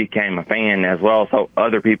 how we became a fan as well, so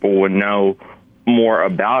other people would know more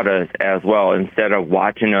about us as well, instead of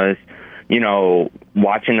watching us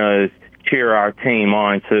cheer our team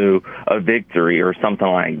on to a victory or something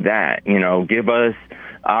like that.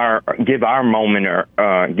 Give our moment or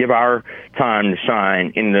give our time to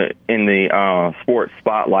shine in the sports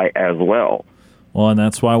spotlight as well. Well, and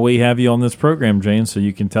that's why we have you on this program, James, so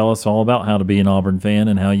you can tell us all about how to be an Auburn fan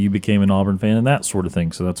and how you became an Auburn fan and that sort of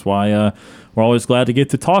thing. So that's why we're always glad to get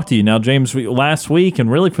to talk to you. Now, James, last week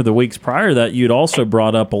and really for the weeks prior to that, you'd also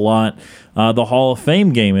brought up a lot the Hall of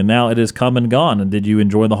Fame game, and now it has come and gone. And did you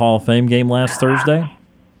enjoy the Hall of Fame game last Thursday?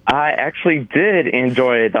 I actually did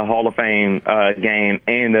enjoy the Hall of Fame game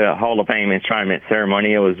and the Hall of Fame enshrinement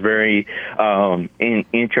ceremony. It was very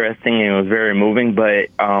interesting and it was very moving, but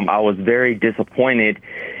I was very disappointed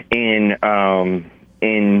in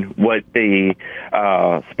what the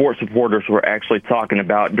sports reporters were actually talking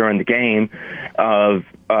about during the game of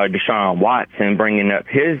Deshaun Watson bringing up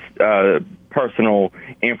his personal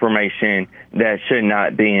information that should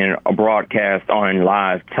not be in a broadcast on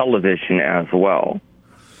live television as well.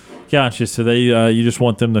 Gotcha. So you just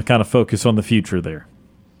want them to kind of focus on the future there.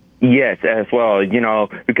 Yes, as well.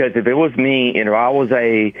 Because if it was me, if I was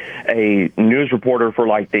a news reporter for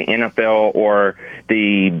like the NFL or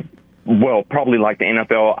probably like the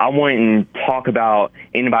NFL, I wouldn't talk about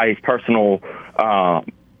anybody's personal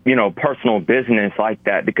business like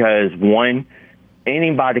that, because one,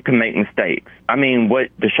 anybody can make mistakes.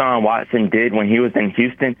 What Deshaun Watson did when he was in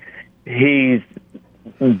Houston,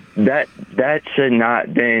 that should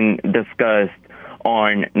not been discussed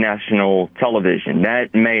on national television.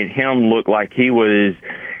 That made him look like he was,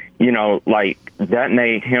 that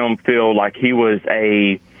made him feel like he was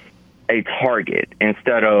a target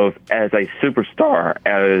instead of as a superstar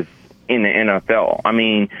as in the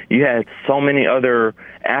NFL. You had so many other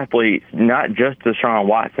athletes, not just Deshaun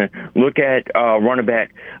Watson. Look at running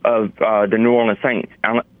back of the New Orleans Saints,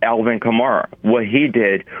 Alvin Kamara, what he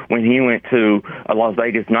did when he went to a Las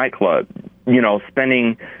Vegas nightclub.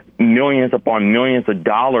 spending millions upon millions of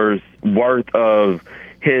dollars worth of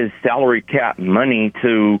his salary cap money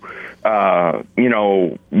to,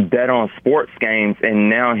 bet on sports games, and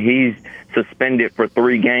now he's suspended for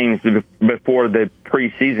 3 games before the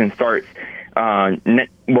preseason starts.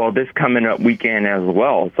 This coming up weekend as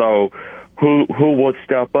well. So, who will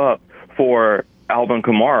step up for Alvin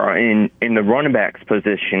Kamara in the running backs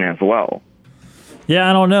position as well? Yeah,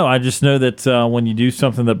 I don't know. I just know that when you do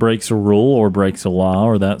something that breaks a rule or breaks a law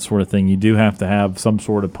or that sort of thing, you do have to have some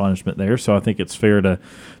sort of punishment there. So I think it's fair to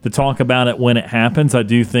talk about it when it happens. I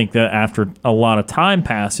do think that after a lot of time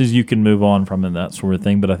passes, you can move on from it, that sort of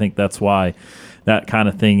thing. But I think that's why that kind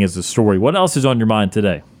of thing is a story. What else is on your mind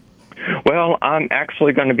today? Well, I'm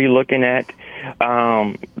actually going to be looking at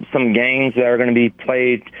some games that are going to be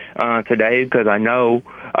played today, because I know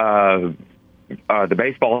the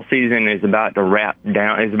baseball season is about to wrap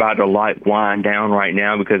down. It's about to wind down right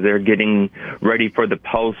now because they're getting ready for the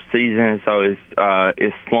postseason. So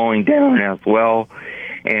it's slowing down as well.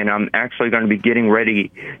 And I'm actually going to be getting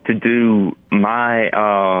ready to do my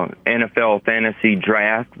NFL fantasy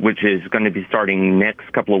draft, which is going to be starting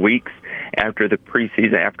next couple of weeks after the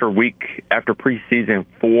preseason. After preseason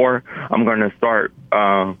 4, I'm going to start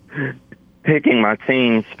picking my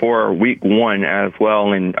teams for week 1 as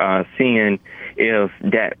well, and seeing if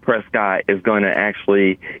Dak Prescott is going to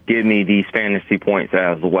actually give me these fantasy points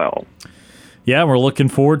as well. Yeah, we're looking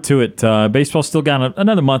forward to it. Baseball's still got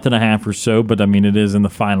another month and a half or so, but, I mean, it is in the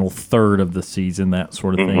final third of the season, that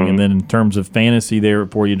sort of thing. Mm-hmm. And then in terms of fantasy there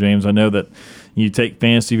for you, James, I know that you take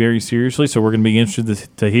fantasy very seriously, so we're going to be interested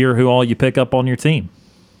to hear who all you pick up on your team.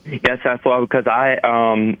 Yes, that's well, because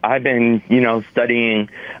I've been, studying,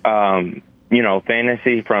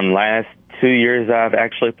 fantasy from last 2 years I've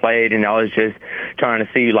actually played, and I was just trying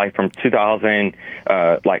to see, from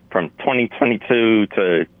 2022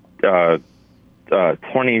 to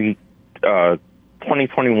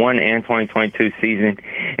 2021 and 2022 season,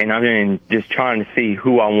 and I've been just trying to see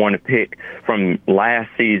who I want to pick from last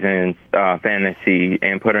season's fantasy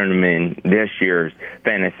and putting them in this year's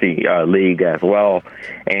fantasy league as well.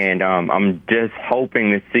 And I'm just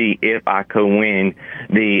hoping to see if I could win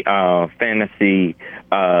the fantasy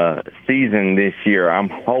season this year. I'm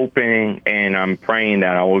hoping and I'm praying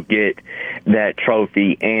that I will get that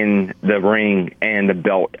trophy and the ring and the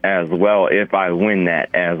belt as well if I win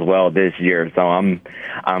that as well this year. So I'm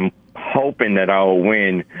hoping that I will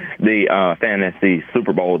win the fantasy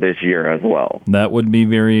Super Bowl this year as well. That would be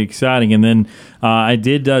very exciting. And then I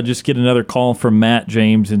did just get another call from Matt,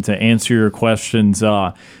 James, and to answer your questions,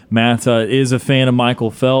 Matt is a fan of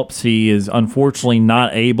Michael Phelps. He is unfortunately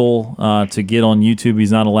not able to get on YouTube.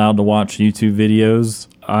 He's not allowed to watch YouTube videos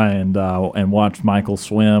and watch Michael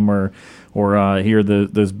swim or hear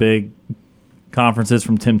those big conferences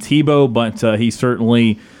from Tim Tebow, but he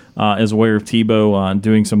certainly is aware of Tebow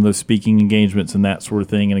doing some of those speaking engagements and that sort of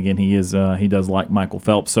thing. And again, he does like Michael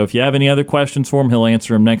Phelps. So if you have any other questions for him, he'll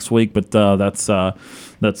answer them next week. But that's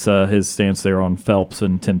his stance there on Phelps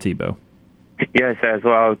and Tim Tebow. Yes, as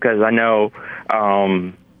well, because I know,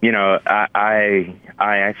 I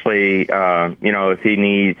actually, if he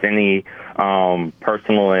needs any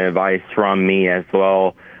personal advice from me as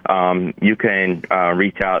well, you can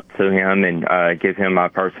reach out to him and give him my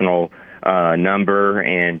personal number.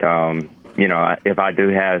 And, if I do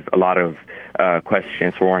have a lot of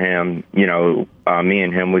questions for him, me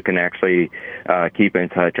and him, we can actually keep in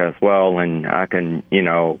touch as well. And I can,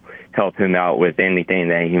 help him out with anything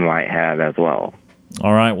that he might have as well.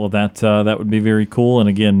 All right. Well, that would be very cool. And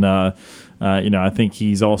again, I think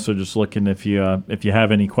he's also just looking if you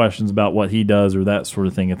have any questions about what he does or that sort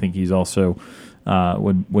of thing. I think he's also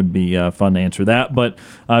would be fun to answer that. But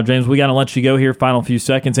James, we got to let you go here. Final few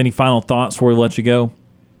seconds. Any final thoughts before we let you go?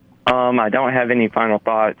 I don't have any final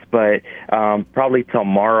thoughts, but probably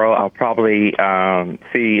tomorrow I'll probably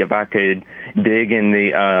see if I could dig in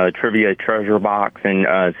the trivia treasure box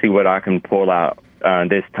and see what I can pull out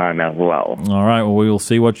this time as well. All right. Well, we will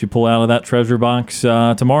see what you pull out of that treasure box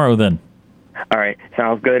tomorrow then. All right.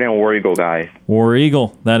 Sounds good. And War Eagle, guys. War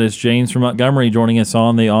Eagle. That is James from Montgomery joining us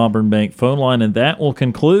on the Auburn Bank phone line. And that will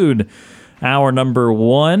conclude hour number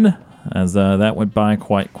 1. As that went by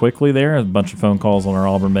quite quickly there. A bunch of phone calls on our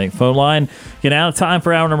Auburn Bank phone line. Get out of time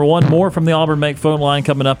for hour number 1. More from the Auburn Bank phone line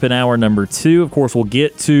coming up in hour number 2. Of course, we'll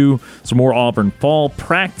get to some more Auburn fall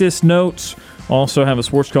practice notes. Also have a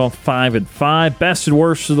Sports Call 5 at 5. Best and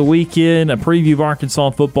worst of the weekend. A preview of Arkansas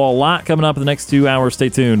football. A lot coming up in the next 2 hours. Stay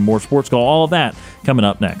tuned. More Sports Call. All of that coming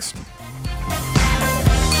up next.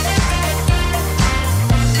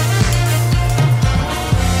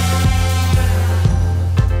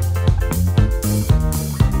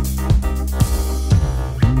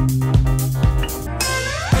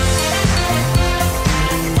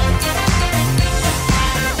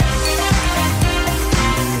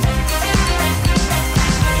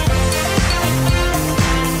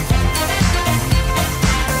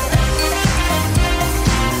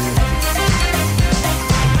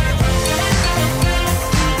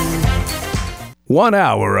 1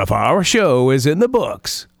 hour of our show is in the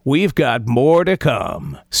books. We've got more to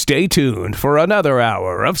come. Stay tuned for another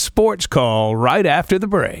hour of Sports Call right after the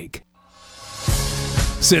break.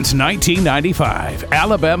 Since 1995,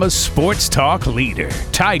 Alabama's sports talk leader,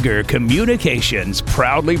 Tiger Communications,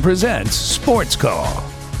 proudly presents Sports Call.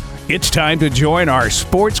 It's time to join our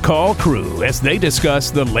Sports Call crew as they discuss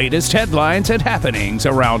the latest headlines and happenings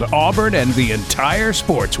around Auburn and the entire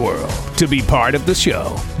sports world. To be part of the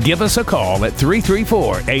show, give us a call at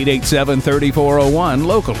 334-887-3401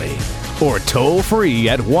 locally or toll free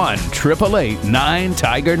at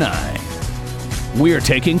 1-888-9-TIGER-9. We're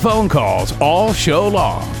taking phone calls all show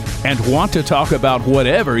long and want to talk about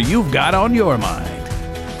whatever you've got on your mind.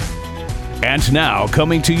 And now,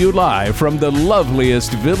 coming to you live from the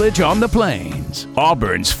loveliest village on the plains,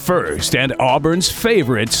 Auburn's first and Auburn's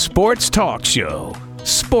favorite sports talk show,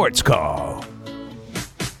 Sports Call.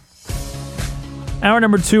 Hour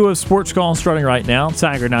number 2 of Sports Call starting right now,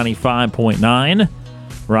 Tiger 95.9.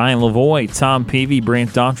 Ryan Lavoie, Tom Peavy, Brant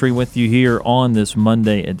Daughtry with you here on this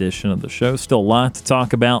Monday edition of the show. Still a lot to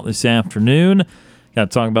talk about this afternoon. Got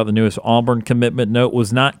to talk about the newest Auburn commitment. Note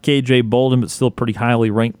was not KJ Bolden, but still pretty highly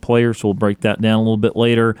ranked player, so we'll break that down a little bit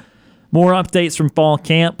later. More updates from fall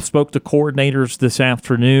camp. Spoke to coordinators this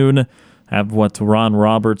afternoon. Have what Ron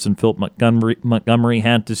Roberts and Philip Montgomery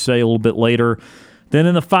had to say a little bit later. Then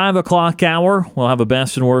in the 5 o'clock hour, we'll have a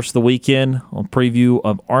best and worst of the weekend, a preview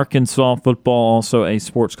of Arkansas football, also a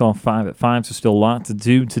Sports Call 5 at 5, so still a lot to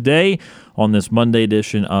do today on this Monday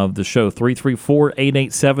edition of the show.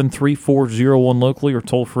 334-887-3401 locally or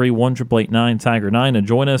toll-free 1-888-9-TIGER-9 to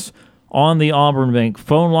join us on the Auburn Bank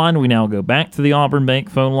phone line. We now go back to the Auburn Bank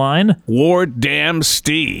phone line. Ward Dam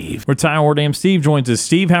Steve. Retired Ward Dam Steve joins us.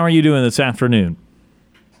 Steve, how are you doing this afternoon?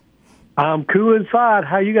 I'm cool inside.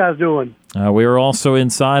 How you guys doing? We are also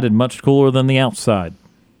inside and much cooler than the outside.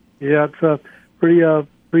 Yeah, it's pretty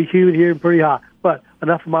humid here and pretty hot. But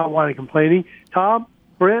enough of my whining and complaining. Tom,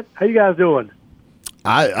 Brent, how you guys doing?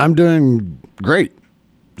 I'm doing great.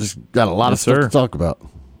 Just got a lot of stuff to talk about.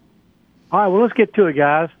 All right, well, let's get to it,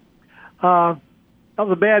 guys. That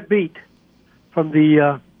was a bad beat from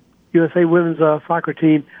the USA women's soccer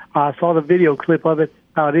team. I saw the video clip of it,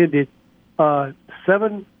 how it ended.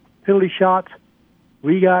 7 penalty shots.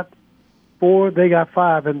 We got 4, they got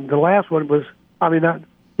 5, and the last one was, was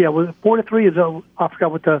 4-3. I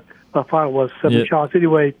forgot what the final was. 7 shots.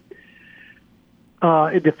 Anyway,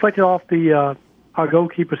 it deflected off our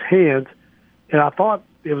goalkeeper's hands, and I thought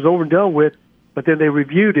it was over and done with. But then they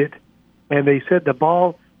reviewed it, and they said the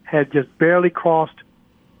ball had just barely crossed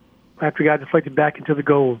after it got deflected back into the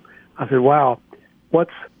goal. I said, "Wow, what's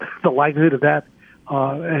the likelihood of that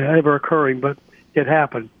ever occurring?" But it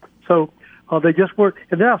happened. So they just weren't.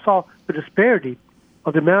 And then I saw the disparity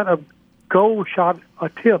of the amount of goal shot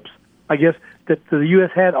attempts, I guess, that the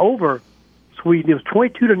U.S. had over Sweden. It was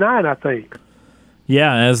 22-9, I think.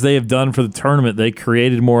 Yeah, as they have done for the tournament, they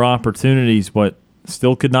created more opportunities, but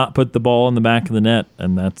still could not put the ball in the back of the net,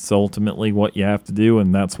 and that's ultimately what you have to do,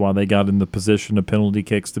 and that's why they got in the position of penalty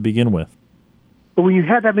kicks to begin with. But when you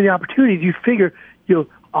have that many opportunities, you figure,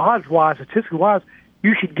 odds-wise, statistically-wise,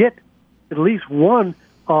 you should get at least one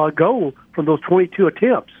goal from those 22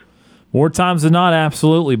 attempts. More times than not,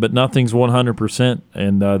 absolutely, but nothing's 100%,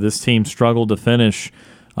 and this team struggled to finish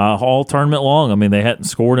all tournament long. I mean, they hadn't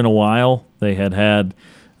scored in a while. They had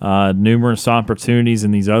numerous opportunities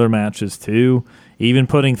in these other matches, too. Even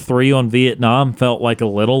putting 3 on Vietnam felt like a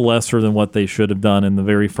little lesser than what they should have done in the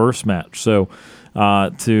very first match. So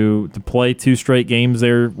to play 2 straight games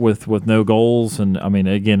there with no goals, and, I mean,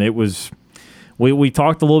 again, it was – We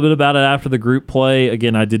talked a little bit about it after the group play.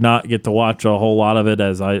 Again, I did not get to watch a whole lot of it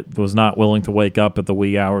as I was not willing to wake up at the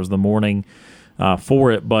wee hours of the morning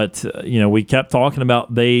for it. But, we kept talking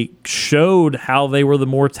about they showed how they were the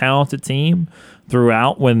more talented team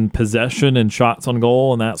throughout when possession and shots on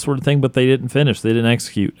goal and that sort of thing, but they didn't finish. They didn't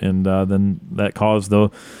execute. And then that caused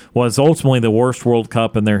was ultimately the worst World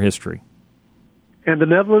Cup in their history. And the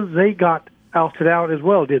Netherlands, they got ousted out as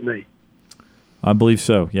well, didn't they? I believe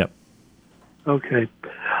so, yep. Okay.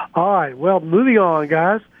 All right. Well, moving on,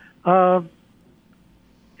 guys.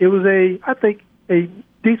 It was I think, a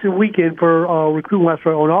decent weekend for recruiting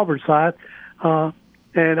on Auburn's side.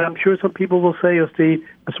 And I'm sure some people will say, Steve,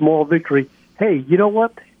 a small victory. Hey, you know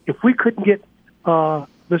what? If we couldn't get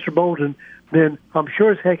Mr. Bolden, then I'm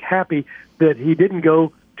sure as heck happy that he didn't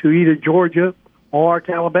go to either Georgia or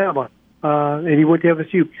to Alabama, and he went to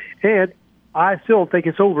FSU. And I still don't think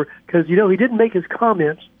it's over because, he didn't make his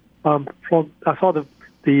comments. I saw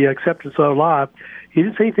the acceptance live. He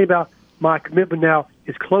didn't say anything about my commitment now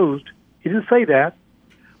is closed. He didn't say that.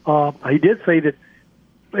 He did say that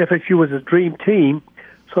FSU was his dream team.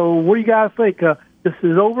 So what do you guys think? This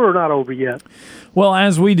is over or not over yet? Well,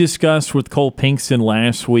 as we discussed with Cole Pinkston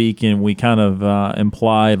last week, and we kind of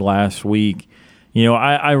implied last week,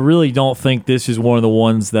 I really don't think this is one of the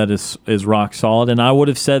ones that is rock solid. And I would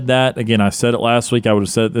have said that, again, I said it last week, I would have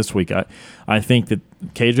said it this week. I think that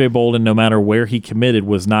KJ Bolden, no matter where he committed,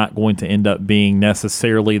 was not going to end up being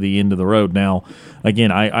necessarily the end of the road. Now,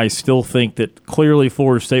 again, I still think that clearly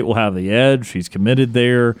Florida State will have the edge. He's committed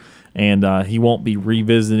there, and he won't be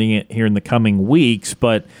revisiting it here in the coming weeks.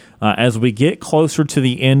 But as we get closer to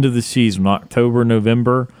the end of the season, October,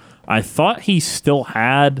 November, I thought he still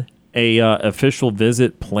had a official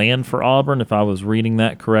visit planned for Auburn, if I was reading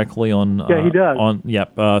that correctly. Yeah, he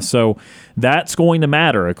does. So that's going to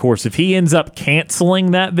matter. Of course, if he ends up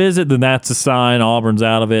canceling that visit, then that's a sign Auburn's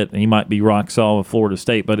out of it, and he might be rock solid with Florida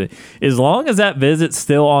State. But as long as that visit's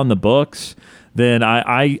still on the books, then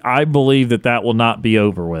I believe that will not be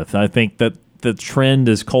over with. I think that the trend,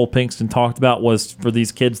 as Cole Pinkston talked about, was for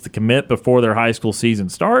these kids to commit before their high school season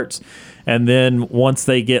starts. And then once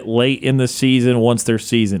they get late in the season, once their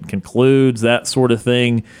season concludes, that sort of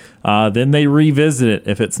thing, then they revisit it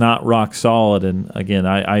if it's not rock solid. And, again,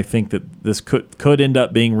 I think that this could end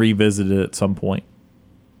up being revisited at some point.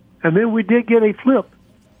 And then we did get a flip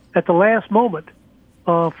at the last moment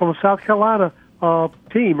from a South Carolina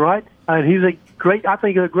team, right? And he's a great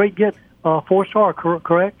get. 4-star,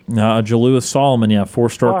 correct? Jalewis Solomon,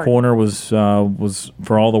 4-star right. Corner was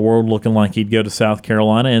for all the world looking like he'd go to South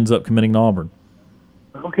Carolina, ends up committing to Auburn.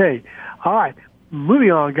 Okay. All right.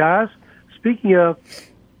 Moving on, guys. Speaking of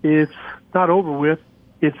it's not over with,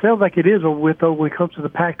 it sounds like it is over with, though, when it comes to the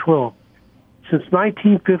Pac-12. Since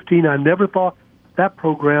 1915, I never thought that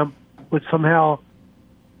program would somehow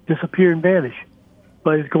disappear and vanish.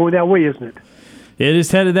 But it's going that way, isn't it? It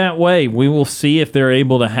is headed that way. We will see if they're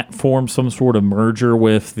able to form some sort of merger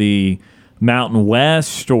with the Mountain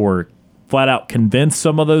West, or flat out convince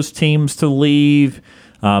some of those teams to leave.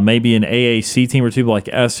 Maybe an AAC team or two like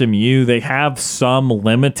SMU. They have some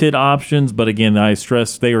limited options, but again, I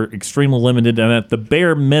stress they are extremely limited. And at the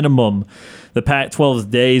bare minimum, the Pac-12's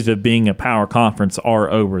days of being a power conference are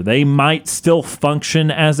over. They might still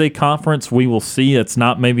function as a conference. We will see. It's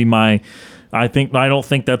not maybe I don't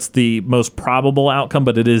think that's the most probable outcome,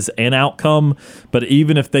 but it is an outcome. But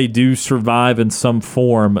even if they do survive in some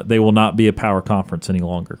form, they will not be a power conference any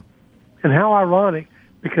longer. And how ironic,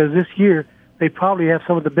 because this year they probably have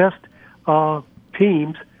some of the best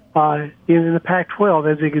teams in the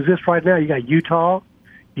Pac-12 as it exists right now. You got Utah,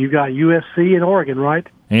 you got USC, and Oregon, right?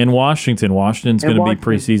 And Washington. Washington's going to be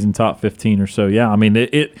preseason top 15 or so. Yeah, I mean,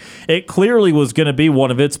 it clearly was going to be one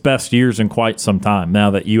of its best years in quite some time.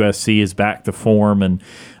 Now that USC is back to form, and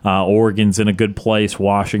Oregon's in a good place,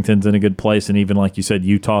 Washington's in a good place, and even, like you said,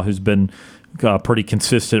 Utah, who's been pretty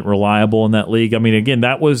consistent, reliable in that league. I mean, again,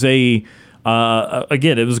 that was this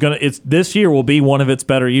year will be one of its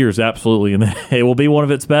better years, absolutely, and then it will be one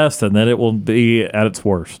of its best, and then it will be at its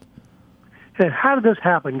worst. And how did this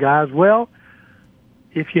happen, guys? Well,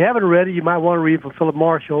 if you haven't read it, you might want to read from Philip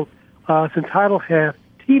Marshall. It's entitled, "Have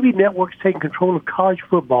TV Networks Taken Control of College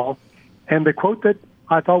Football?" And the quote that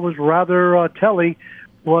I thought was rather telling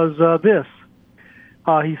was this.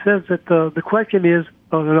 He says that the question is,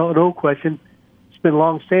 an old question, it's been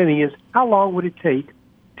long-standing, is how long would it take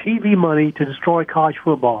TV money to destroy college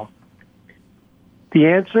football? The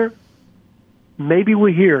answer, maybe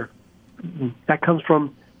we're here. That comes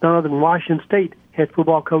from none other than Washington State head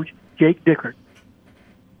football coach Jake Dickert.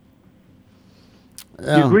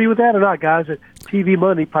 Do you agree with that or not, guys? That TV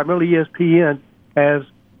money, primarily ESPN, has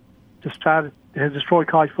destroyed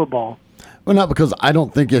college football. Well, not because I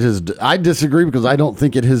don't think it has. I disagree because I don't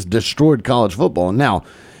think it has destroyed college football. Now,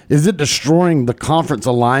 is it destroying the conference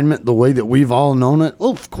alignment the way that we've all known it? Well,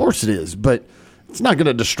 of course it is, but it's not going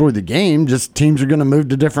to destroy the game. Just teams are going to move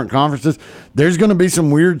to different conferences. There's going to be some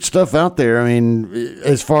weird stuff out there. I mean,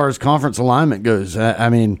 as far as conference alignment goes, I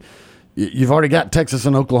mean, you've already got Texas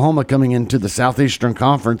and Oklahoma coming into the Southeastern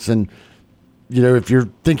Conference, and if you're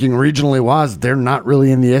thinking regionally wise, they're not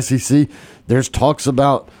really in the SEC. There's talks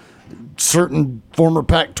about certain former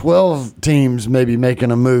Pac-12 teams maybe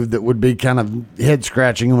making a move that would be kind of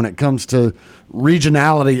head-scratching when it comes to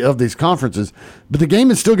regionality of these conferences. But the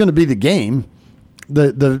game is still going to be the game.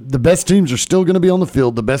 The best teams are still going to be on the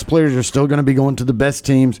field. The best players are still going to be going to the best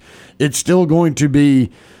teams. It's still going to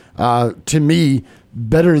be, to me,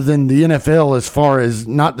 better than the NFL as far as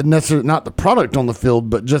not the product on the field,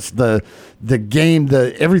 but just the game,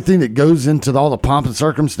 everything that goes into all the pomp and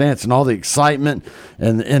circumstance and all the excitement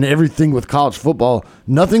and everything with college football.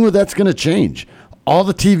 Nothing with that's going to change. All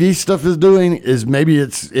the TV stuff is doing is maybe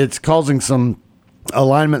it's causing some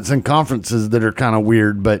alignments and conferences that are kind of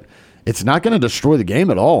weird, but it's not going to destroy the game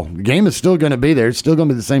at all. The game is still going to be there. It's still going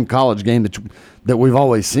to be the same college game that we've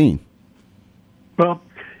always seen. Well,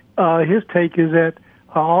 his take is that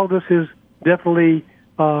all this is definitely,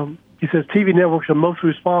 he says TV networks are mostly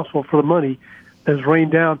responsible for the money that's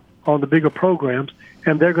rained down on the bigger programs,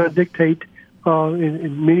 and they're going to dictate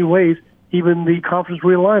in many ways even the conference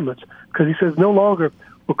realignments, because he says no longer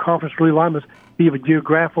will conference realignments be a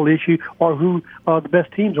geographical issue or who the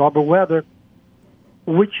best teams are, but rather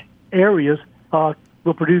which areas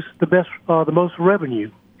will produce the most revenue.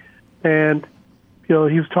 And he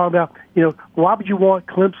was talking about, why would you want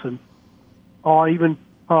Clemson or even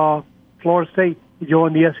Florida State to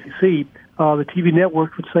join the SEC? The TV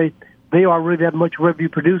networks would say they are really that much revenue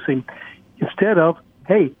producing, instead of,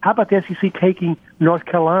 hey, how about the SEC taking North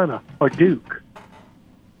Carolina or Duke?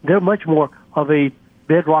 They're much more of a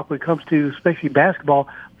bedrock when it comes to especially basketball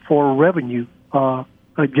for revenue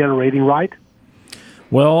generating, right?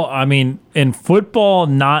 Well, I mean, in football,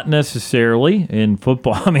 not necessarily. In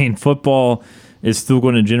football, football is still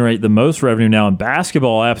going to generate the most revenue now. In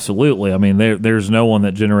basketball, absolutely. I mean, there's no one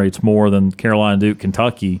that generates more than Carolina, Duke,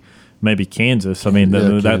 Kentucky, maybe Kansas. I mean,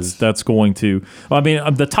 that's going to. I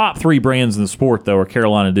mean, the top three brands in the sport though are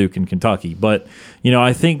Carolina, Duke, and Kentucky. But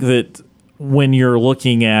I think that when you're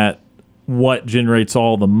looking at what generates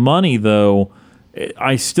all the money, though,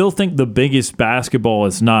 I still think the biggest basketball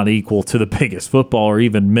is not equal to the biggest football or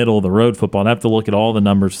even middle of the road football. I'd have to look at all the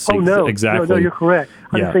numbers to see exactly. No, you're correct.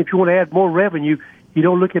 I just think if you want to add more revenue, you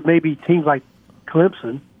don't look at maybe teams like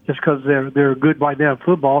Clemson just because they're good right now in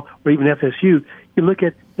football, or even FSU. You look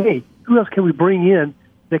at, hey, who else can we bring in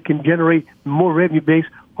that can generate more revenue based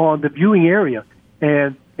on the viewing area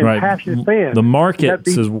and passionate fans? The market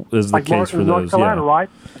is the case for those. North Carolina, right?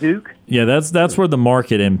 Duke. Yeah, that's where the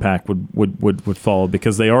market impact would follow,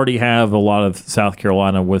 because they already have a lot of South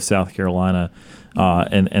Carolina with South Carolina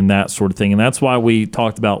and that sort of thing. And that's why we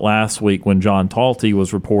talked about last week when John Talty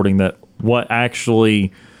was reporting that what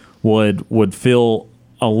actually would feel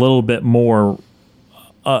a little bit more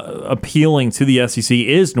appealing to the SEC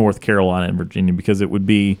is North Carolina and Virginia, because it would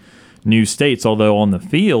be new states. Although on the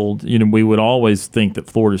field, we would always think that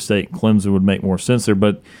Florida State and Clemson would make more sense there.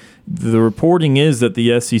 But the reporting is that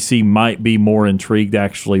the SEC might be more intrigued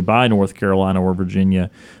actually by North Carolina or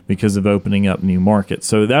Virginia because of opening up new markets.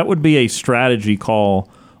 So that would be a strategy call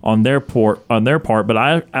on their part. But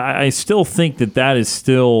I still think that is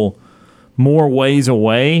still more ways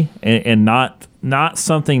away and not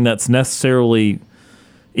something that's necessarily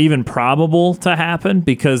even probable to happen,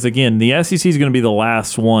 because again, the SEC is going to be the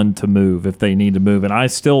last one to move if they need to move. And I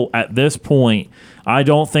still, at this point, I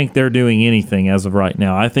don't think they're doing anything as of right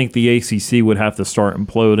now. I think the ACC would have to start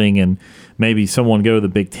imploding and maybe someone go to the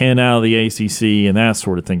Big Ten out of the ACC and that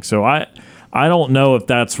sort of thing. So I don't know if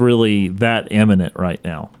that's really that imminent right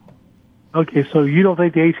now. Okay, so you don't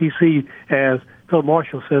think the ACC, as Phil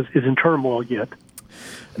Marshall says, is in turmoil yet?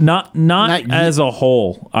 Not as a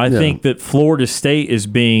whole. I think that Florida State is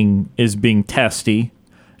being testy,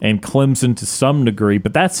 and Clemson to some degree,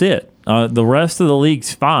 but that's it. The rest of the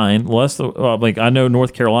league's fine. I know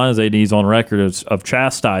North Carolina's AD is on record of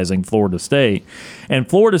chastising Florida State, and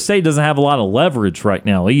Florida State doesn't have a lot of leverage right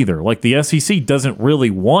now either. Like the SEC doesn't really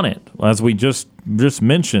want it, as we just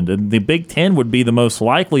mentioned, and the Big Ten would be the most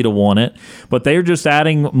likely to want it, but they're just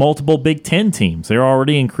adding multiple Big Ten teams. They're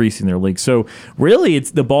already increasing their league, so really, it's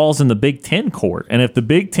the ball's in the Big Ten court, and if the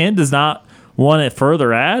Big Ten does not want to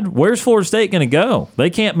further add, where's Florida State going to go? They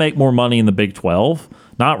can't make more money in the Big 12.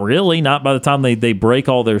 Not really. Not by the time they break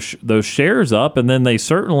all those shares up, and then they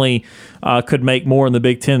certainly could make more in the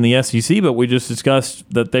Big Ten and the SEC, but we just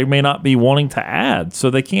discussed that they may not be wanting to add,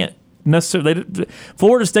 so they can't necessarily.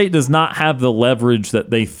 Florida State does not have the leverage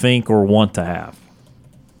that they think or want to have.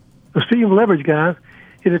 So speaking of leverage, guys,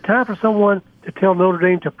 is it time for someone to tell Notre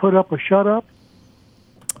Dame to put up or shut up?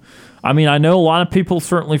 I mean, I know a lot of people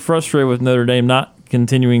certainly frustrated with Notre Dame not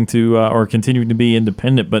continuing to be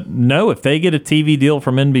independent, but no, if they get a TV deal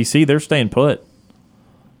from NBC, they're staying put.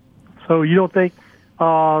 So you don't think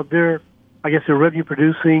their revenue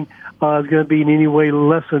producing is going to be in any way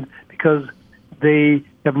lessened because they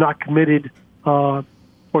have not committed for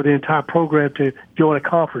the entire program to join a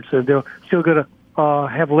conference, and they're still going to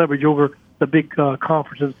have leverage over the big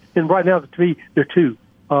conferences. And right now, they're two.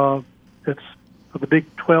 It's the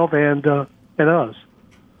Big 12 and us.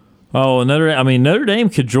 Oh, Notre Dame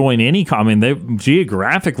could join any. They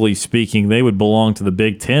geographically speaking, they would belong to the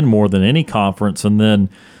Big Ten more than any conference, and then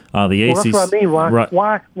the ACC. That's what I mean.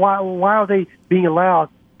 Why are they being allowed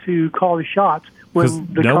to call the shots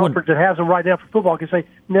when the conference that has them right now for football can say,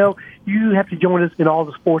 no, you have to join us in all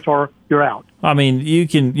the sports or you're out. I mean, you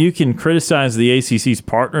can criticize the ACC's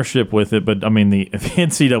partnership with it, but I mean, the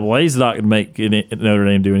NCAA is not going to make Notre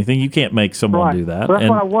Dame do anything. You can't make someone do that. Well, that's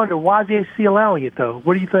what I wonder. Why is the ACC allowing it, though?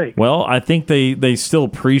 What do you think? Well, I think they still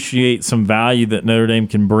appreciate some value that Notre Dame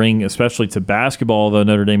can bring, especially to basketball, although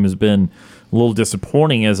Notre Dame has been a little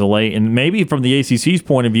disappointing as of late. And maybe from the ACC's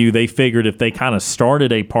point of view, they figured if they kind of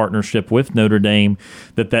started a partnership with Notre Dame,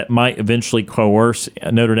 that might eventually coerce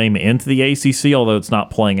Notre Dame into the ACC, although it's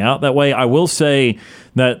not playing out that way. I will say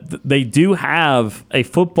that they do have a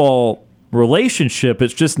football relationship.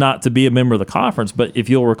 It's just not to be a member of the conference. But if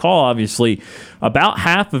you'll recall, obviously, about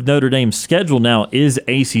half of Notre Dame's schedule now is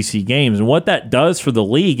ACC games. And what that does for the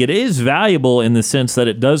league, it is valuable in the sense that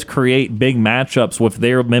it does create big matchups with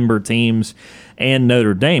their member teams and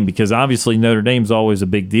Notre Dame, because obviously Notre Dame's always a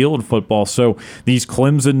big deal in football. So these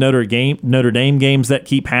Clemson Notre Dame games that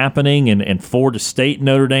keep happening, and Florida State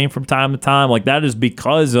Notre Dame from time to time, like that is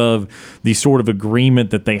because of the sort of agreement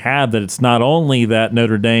that they have, that it's not only that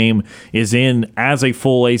Notre Dame is in as a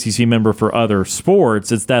full ACC member for other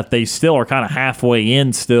sports, it's that they still are kind of halfway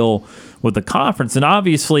in still with the conference. And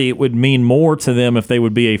obviously it would mean more to them if they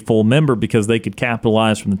would be a full member, because they could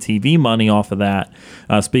capitalize from the TV money off of that.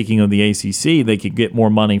 Speaking of the ACC, they could get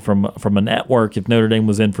more money from a network if Notre Dame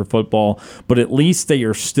was in for football. But at least they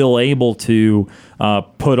are still able to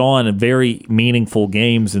put on very meaningful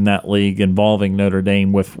games in that league involving Notre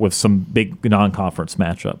Dame with some big non-conference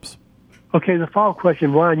matchups. Okay, the follow-up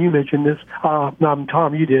question, Ryan, you mentioned this. No,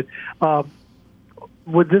 Tom, you did.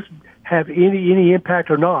 Would this have any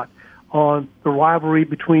impact or not on the rivalry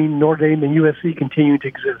between Notre Dame and USC continuing to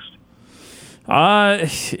exist? I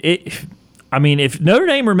mean, if Notre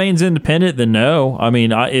Dame remains independent, then no. I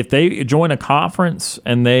mean, if they join a conference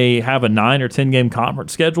and they have a 9 or 10 game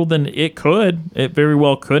conference schedule, then it very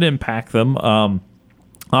well could impact them.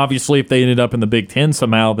 Obviously, if they ended up in the Big Ten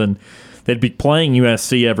somehow, then they'd be playing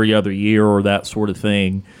USC every other year or that sort of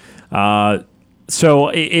thing. So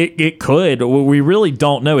it could. We really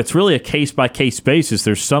don't know. It's really a case-by-case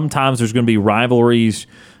basis. Sometimes there's going to be rivalries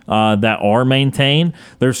that are maintained.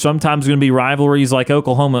 There's sometimes going to be rivalries like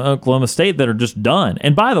Oklahoma State that are just done.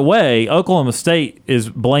 And by the way, Oklahoma State is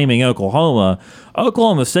blaming Oklahoma.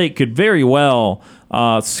 Oklahoma State could very well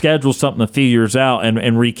schedule something a few years out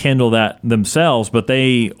and rekindle that themselves, but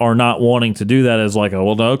they are not wanting to do that as like,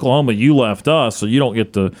 Oklahoma, you left us, so you don't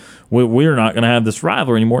get to, we're not going to have this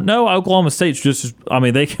rivalry anymore. No, Oklahoma State's just,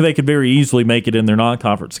 they could very easily make it in their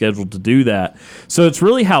non-conference schedule to do that. So it's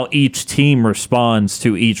really how each team responds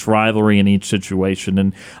to each rivalry in each situation.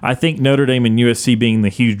 And I think Notre Dame and USC being the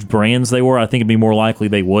huge brands they were, I think it'd be more likely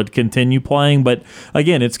they would continue playing. But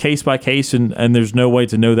again, it's case by case, and there's no way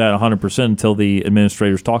to know that 100% until the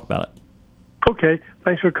administrators talk about it. Okay,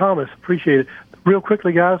 thanks for your comments. Appreciate it. Real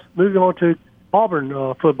quickly, guys, moving on to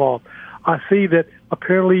Auburn football. I see that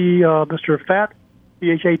apparently Mr. Fat,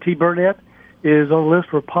 Phat Burnett, is on the list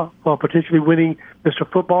for potentially winning Mr.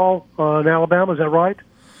 Football in Alabama. Is that right?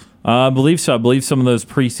 I believe so. I believe some of those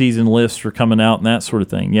preseason lists are coming out and that sort of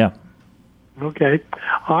thing, yeah. Okay.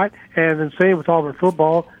 All right. And then same with Auburn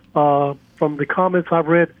football, from the comments I've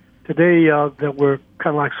read today that were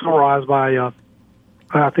kind of like summarized by,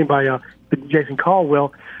 Jason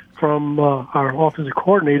Caldwell from our offensive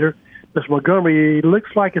coordinator, Mr. Montgomery. It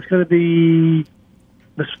looks like it's going to be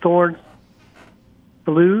Mr. Thorne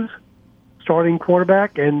Toulouse, starting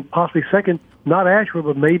quarterback, and possibly second, not Ashford,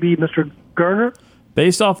 but maybe Mr. Garner.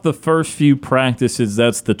 Based off the first few practices,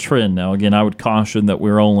 that's the trend. Now, again, I would caution that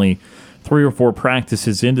we're only 3 or 4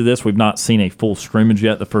 practices into this. We've not seen a full scrimmage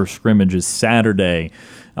yet. The first scrimmage is Saturday.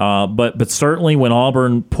 But certainly when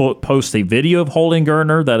Auburn posts a video of Holden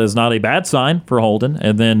Geriner, that is not a bad sign for Holden.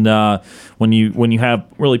 And then when you have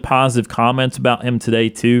really positive comments about him today,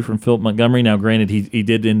 too, from Philip Montgomery. Now, granted, he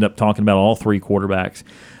did end up talking about all 3 quarterbacks.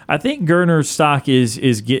 I think Geriner's stock is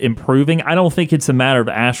improving. I don't think it's a matter of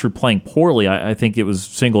Ashford playing poorly. I think it was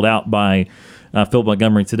singled out by Philip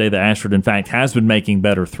Montgomery today that Ashford, in fact, has been making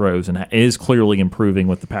better throws and is clearly improving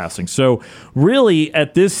with the passing. So really,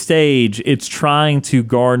 at this stage, it's trying to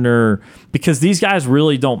garner, because these guys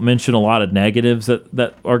really don't mention a lot of negatives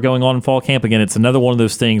that are going on in fall camp. Again, it's another one of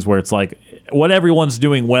those things where it's like what everyone's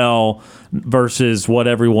doing well versus what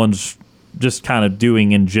everyone's just kind of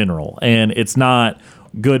doing in general. And it's not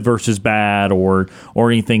good versus bad or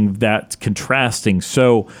anything that's contrasting.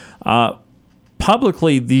 So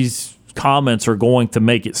publicly, these comments are going to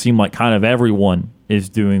make it seem like kind of everyone is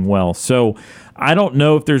doing well. So I don't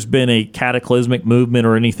know if there's been a cataclysmic movement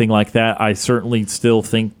or anything like that. I certainly still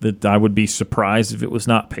think that I would be surprised if it was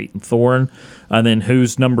not Peyton Thorne. And then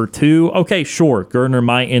who's number 2? Okay, sure, Gardner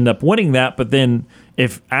might end up winning that, but then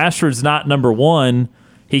if Ashford's not number 1,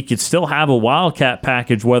 he could still have a Wildcat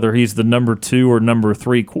package whether he's the number 2 or number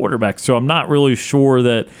 3 quarterback. So I'm not really sure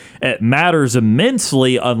that it matters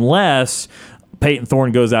immensely unless Peyton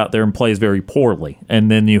Thorne goes out there and plays very poorly, and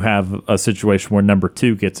then you have a situation where number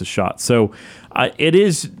 2 gets a shot. So it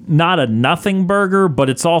is not a nothing burger, but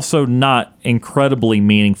it's also not incredibly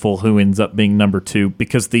meaningful who ends up being number 2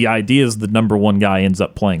 because the idea is the number 1 guy ends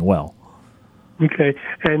up playing well. Okay,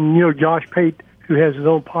 and Josh Pate, who has his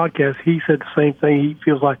own podcast, he said the same thing. He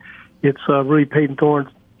feels like it's really Peyton Thorne's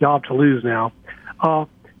job to lose now.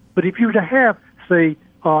 But if you were to have, say,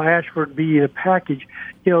 Ashford be in a package,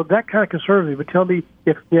 that kind of concerns me. But tell me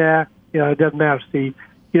if, it doesn't matter, Steve.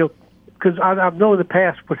 Because I've known in the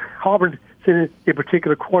past when Auburn sent a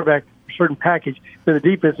particular quarterback for a certain package, then the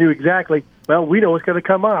defense knew exactly, well, we know what's going to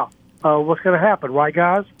come out, what's going to happen, right,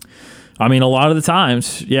 guys? I mean, a lot of the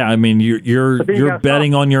times, yeah. I mean, you're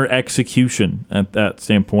betting on your execution at that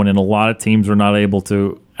standpoint, and a lot of teams are not able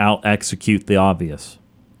to out-execute the obvious.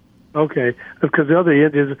 Okay, because the other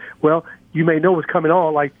end is, well, you may know what's coming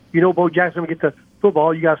on. Like, Bo Jackson will get the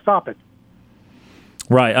football, you got to stop it.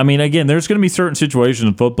 Right. I mean, again, there's going to be certain situations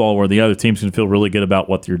in football where the other team's going to feel really good about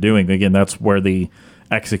what you're doing. Again, that's where the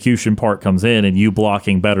execution part comes in, and you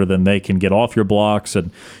blocking better than they can get off your blocks,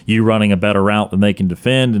 and you running a better route than they can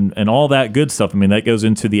defend, and all that good stuff. I mean, that goes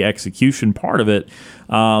into the execution part of it.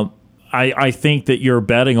 I think that you're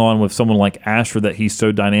betting on with someone like Ashford that he's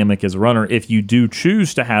so dynamic as a runner. If you do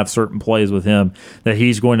choose to have certain plays with him, that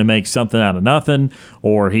he's going to make something out of nothing,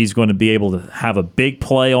 or he's going to be able to have a big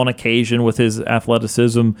play on occasion with his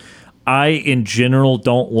athleticism. I, in general,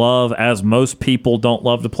 don't love, as most people don't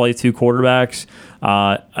love to play 2 quarterbacks.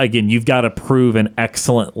 Again, you've got to prove an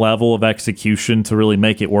excellent level of execution to really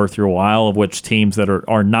make it worth your while, of which teams that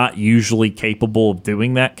are not usually capable of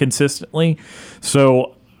doing that consistently.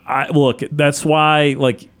 So, look, that's why,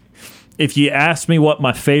 if you ask me what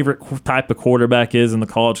my favorite type of quarterback is in the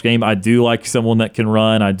college game, I do like someone that can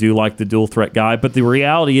run. I do like the dual threat guy. But the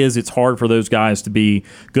reality is it's hard for those guys to be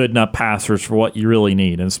good enough passers for what you really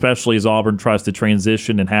need. And especially as Auburn tries to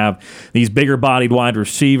transition and have these bigger-bodied wide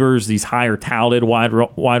receivers, these higher-touted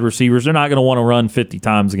wide receivers, they're not going to want to run 50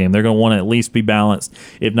 times a game. They're going to want to at least be balanced,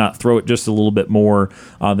 if not throw it just a little bit more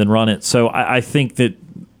than run it. So I think that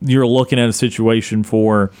you're looking at a situation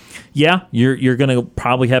for, you're going to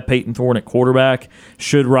probably have Peyton Thorne at quarterback.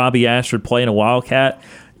 Should Robbie Ashford play in a Wildcat?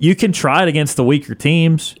 You can try it against the weaker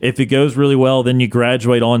teams. If it goes really well, then you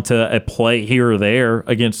graduate onto a play here or there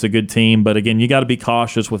against a good team. But again, you got to be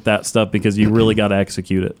cautious with that stuff because you really got to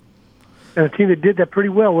execute it. And a team that did that pretty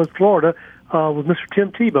well was Florida with Mr.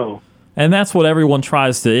 Tim Tebow. And that's what everyone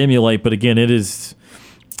tries to emulate. But again, it is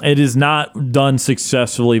not done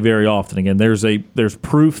successfully very often. Again, there's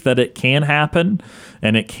proof that it can happen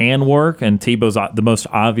and it can work, and Tebow's the most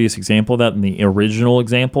obvious example of that and the original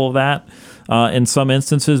example of that in some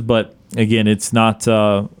instances. But again, it's not.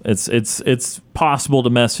 It's possible to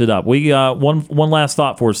mess it up. We one last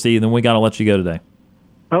thought for Steve, then we got to let you go today.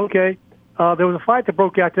 Okay, there was a fight that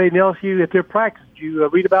broke out today in LSU at their practice. Did you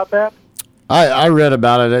read about that? I read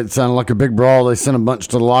about it. It sounded like a big brawl. They sent a bunch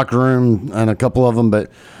to the locker room, and a couple of them,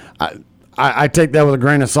 but I take that with a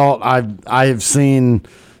grain of salt. I have seen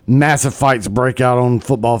massive fights break out on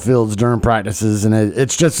football fields during practices, and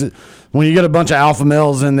it's just when you get a bunch of alpha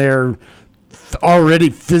males in there already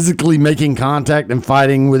physically making contact and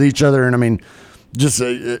fighting with each other, and I mean, just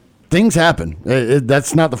things happen.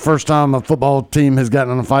 That's not the first time a football team has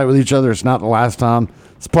gotten in a fight with each other. It's not the last time.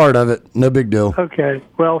 It's part of it. No big deal. Okay.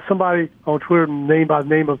 Well, somebody on Twitter named by the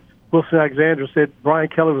name of Wilson Alexander said Brian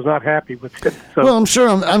Kelly was not happy with it. So. Well, I'm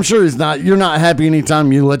sure he's not. You're not happy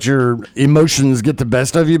anytime you let your emotions get the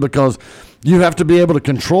best of you, because you have to be able to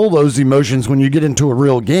control those emotions when you get into a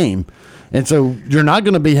real game. And so you're not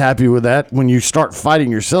going to be happy with that when you start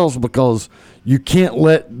fighting yourselves, because you can't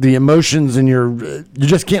let the emotions you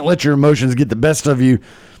just can't let your emotions get the best of you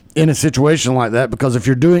in a situation like that, because if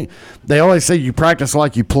you're they always say you practice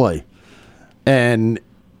like you play. And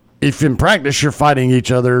if in practice you're fighting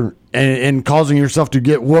each other and causing yourself to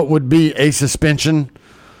get what would be a suspension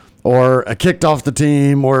or a kicked off the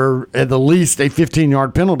team or at the least a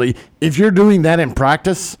 15-yard penalty, if you're doing that in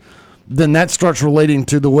practice, then that starts relating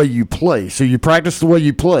to the way you play. So you practice the way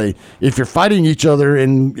you play. If you're fighting each other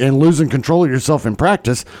and losing control of yourself in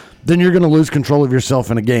practice, then you're going to lose control of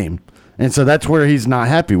yourself in a game. And so that's where he's not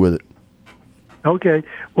happy with it. Okay.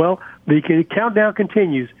 Well, the countdown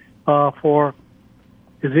continues for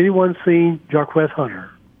has anyone seen Jarquez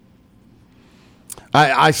Hunter?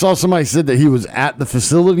 I saw somebody said that he was at the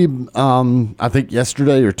facility, I think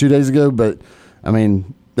yesterday or 2 days ago, but, I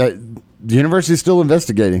mean, the university is still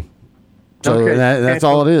investigating. So Okay. that's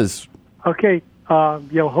all it is. Okay,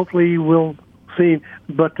 hopefully we'll see him.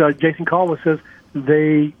 But Jason Caldwell says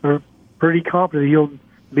they are pretty confident he'll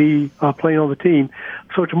be playing on the team.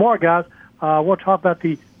 So tomorrow, guys, I want to talk about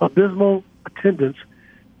the abysmal attendance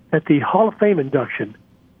at the Hall of Fame induction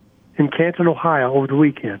in Canton, Ohio over the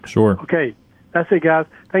weekend. Sure. Okay, that's it, guys.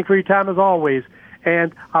 Thanks for your time as always.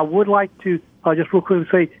 And I would like to just real quickly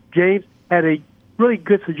say James had a really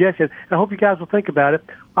good suggestion, and I hope you guys will think about it.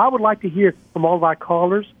 I would like to hear from all of our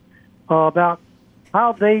callers about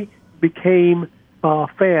how they became a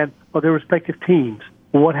fan of their respective teams,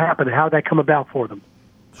 what happened, how that come about for them.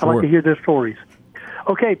 I'd like to hear their stories.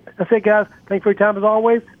 Okay, that's it, guys. Thanks for your time as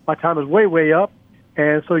always. My time is way, way up.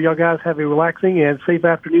 And so y'all guys have a relaxing and safe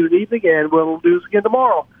afternoon and evening, and we'll do this again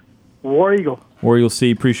tomorrow. War Eagle. War Eagle C,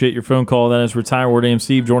 appreciate your phone call. That is Retired Ward AM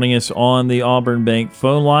Steve joining us on the Auburn Bank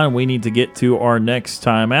phone line. We need to get to our next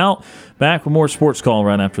time out. Back with more Sports Call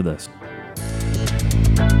right after this.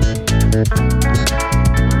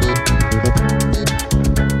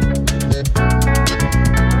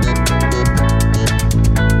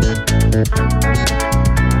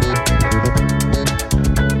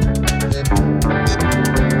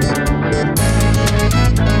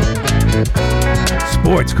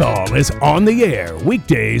 Sports Call is on the air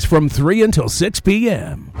weekdays from 3 until 6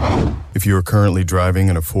 p.m. If you are currently driving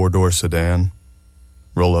in a four-door sedan,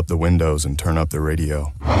 roll up the windows and turn up the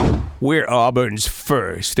radio. We're Auburn's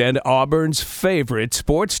first and Auburn's favorite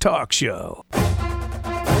sports talk show.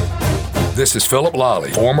 This is Philip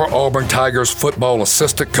Lally, former Auburn Tigers football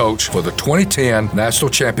assistant coach for the 2010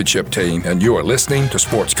 National Championship team, and you are listening to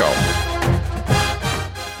Sports Call.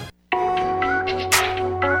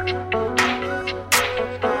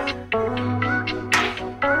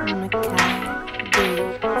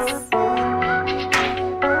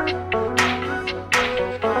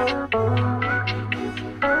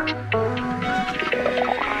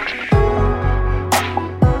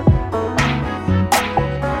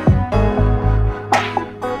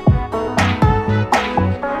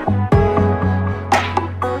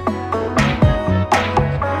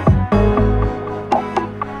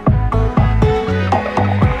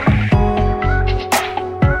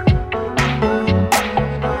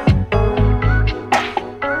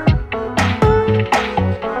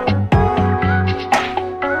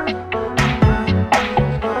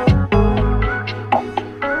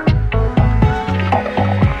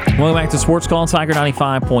 Welcome back to Sports Call, Tiger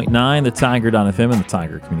 95.9, the Tiger.fm, and the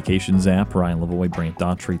Tiger Communications app. Ryan Lavoie, Brant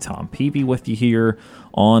Daughtry, Tom Peavy with you here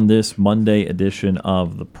on this Monday edition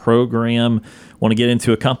of the program. Want to get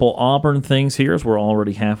into a couple Auburn things here as we're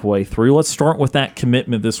already halfway through. Let's start with that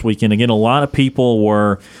commitment this weekend. Again, a lot of people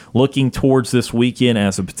were looking towards this weekend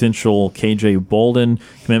as a potential KJ Bolden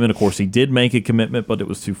commitment. Of course, he did make a commitment, but it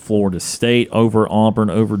was to Florida State over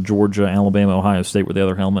Auburn, over Georgia, Alabama, Ohio State were the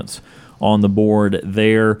other helmets on the board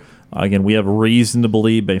there. Again, we have reason to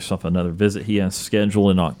believe, based off another visit he has scheduled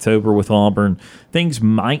in October with Auburn, things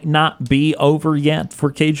might not be over yet for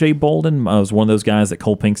KJ Bolden. I was one of those guys that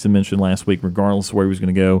Cole Pinkston mentioned last week, regardless of where he was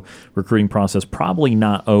going to go, recruiting process probably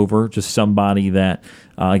not over, just somebody that,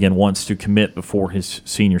 again, wants to commit before his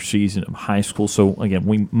senior season of high school. So, again,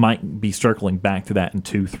 we might be circling back to that in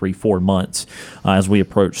 2, 3, 4 months as we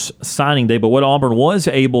approach signing day. But what Auburn was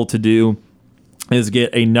able to do is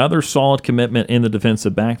get another solid commitment in the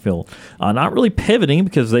defensive backfield. Not really pivoting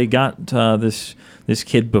because they got this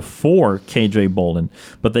kid before KJ Bolden,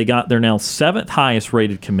 but they got their now 7th highest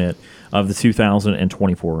rated commit of the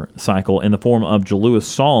 2024 cycle in the form of Jalewis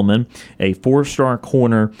Solomon, a 4-star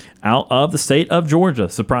corner out of the state of Georgia.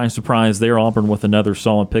 Surprise, surprise, there Auburn with another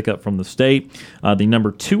solid pickup from the state. The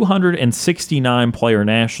number 269 player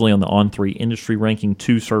nationally on the On3 industry ranking.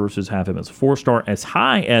 2 services have him as a 4-star, as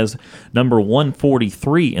high as number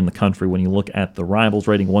 143 in the country when you look at the rivals,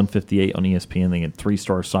 rating 158 on ESPN. They get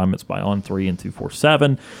 3-star assignments by On3 and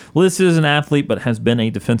 247. Listed as an athlete, but has been a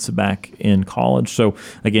defensive back in college. So,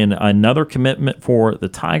 again, another commitment for the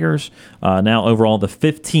Tigers. Now overall the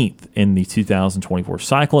 15th in the 2024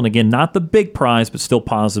 cycle. And again, not the big prize, but still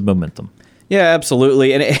positive momentum. Yeah,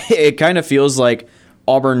 absolutely. And it kind of feels like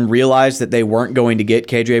Auburn realized that they weren't going to get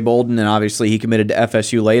KJ Bolden, and obviously he committed to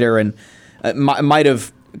FSU later, and might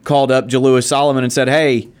have called up Jalewis Solomon and said,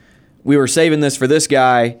 hey, we were saving this for this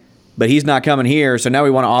guy, but he's not coming here, so now we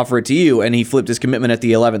want to offer it to you. And he flipped his commitment at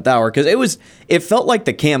the 11th hour, because it felt like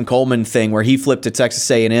the Cam Coleman thing where he flipped to Texas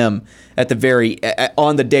A&M at the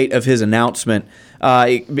on the date of his announcement.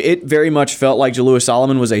 It very much felt like Jalewis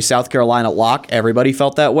Solomon was a South Carolina lock. Everybody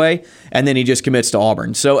felt that way. And then he just commits to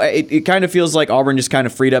Auburn. So it kind of feels like Auburn just kind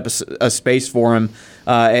of freed up a space for him.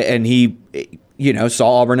 And he,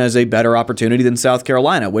 saw Auburn as a better opportunity than South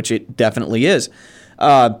Carolina, which it definitely is.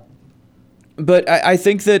 But I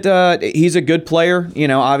think that he's a good player.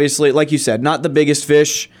 Obviously, like you said, not the biggest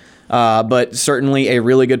fish, but certainly a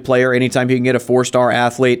really good player anytime you can get a 4-star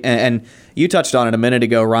athlete. And you touched on it a minute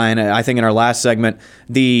ago, Ryan. I think in our last segment,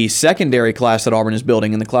 the secondary class that Auburn is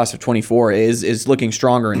building in the class of 24 is looking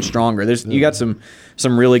stronger and stronger. You got some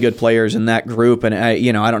really good players in that group, and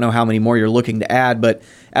I don't know how many more you're looking to add, but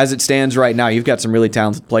as it stands right now, you've got some really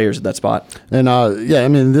talented players at that spot. And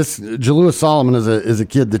this Jalewis Solomon is a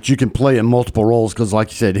kid that you can play in multiple roles because,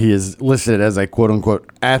 like you said, he is listed as a quote unquote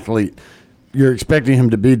athlete. You're expecting him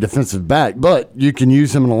to be defensive back, but you can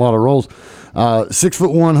use him in a lot of roles.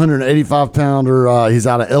 6'1", 185-pounder. He's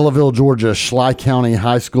out of Ellaville, Georgia, Schley County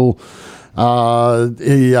High School.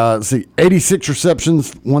 86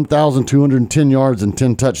 receptions, 1,210 yards, and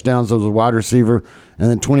 10 touchdowns as a wide receiver, and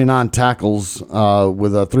then 29 tackles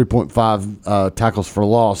with 3.5 tackles for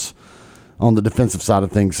loss on the defensive side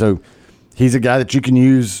of things. So he's a guy that you can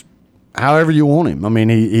use however you want him. I mean,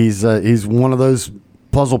 he's one of those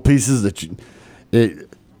puzzle pieces that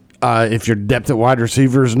if your depth at wide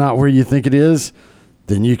receiver is not where you think it is,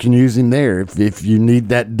 then you can use him there. If you need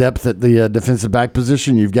that depth at the defensive back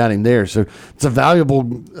position, you've got him there. So it's a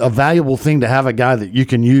valuable thing to have a guy that you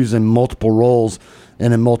can use in multiple roles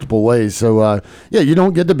and in multiple ways. So you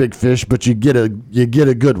don't get the big fish, but you get a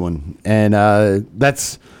good one, and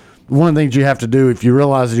that's one of the things you have to do if you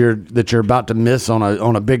realize that you're about to miss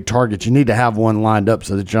on a big target. You need to have one lined up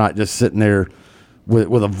so that you're not just sitting there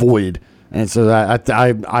with a void. And so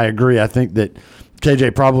I agree. I think that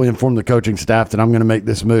KJ probably informed the coaching staff that I'm going to make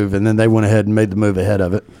this move, and then they went ahead and made the move ahead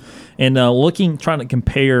of it. And trying to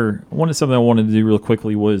compare, something I wanted to do real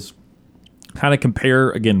quickly was kind of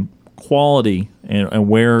compare, again, quality and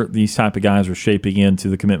where these type of guys are shaping into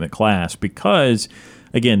the commitment class, because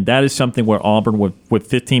again, that is something where Auburn with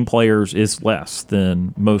 15 players is less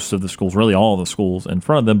than most of the schools, really all of the schools in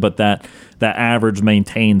front of them, but that average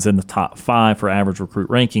maintains in the top 5 for average recruit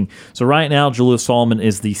ranking. So right now, Jalewis Solomon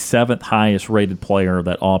is the 7th highest rated player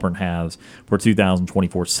that Auburn has for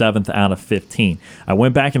 2024, 7th out of 15. I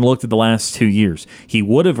went back and looked at the last 2 years. He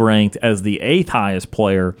would have ranked as the 8th highest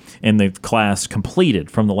player in the class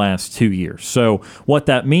completed from the last 2 years. So what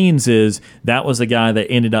that means is that was a guy that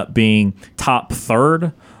ended up being top 3rd,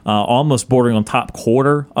 almost bordering on top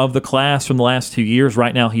quarter of the class from the last 2 years.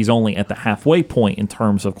 Right now, he's only at the halfway point in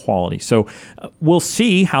terms of quality. So we'll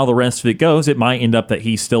see how the rest of it goes. It might end up that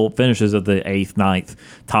he still finishes at the 8th, 9th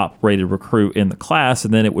top-rated recruit in the class,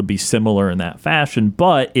 and then it would be similar in that fashion.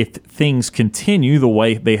 But if things continue the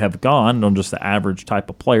way they have gone on just the average type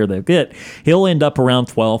of player they get, he'll end up around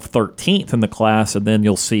 12th, 13th in the class, and then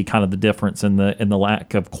you'll see kind of the difference in the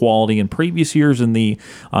lack of quality in previous years and the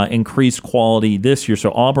increased quality this year.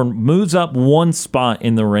 So Auburn moves up one spot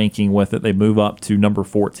in the ranking with it. They move up to number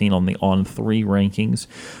 14 on the On3 rankings,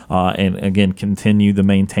 and again continue to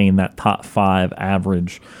maintain that top 5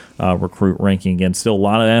 average recruit ranking. Again, still a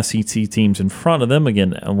lot of SEC teams in front of them.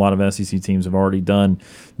 Again, a lot of SEC teams have already done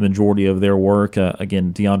the majority of their work.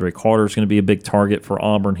 Again, DeAndre Carter is going to be a big target for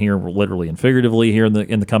Auburn here, literally and figuratively, here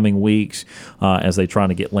in the coming weeks as they try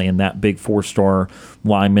to land that big 4-star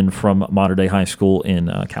lineman from Mater Dei High School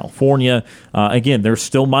in California. Again, there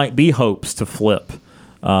still might be hopes to flip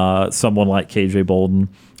someone like KJ Bolden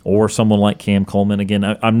or someone like Cam Coleman. Again,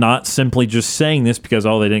 I'm not simply just saying this because,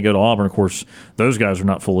 they didn't go to Auburn. Of course, those guys are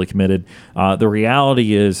not fully committed. The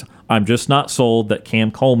reality is I'm just not sold that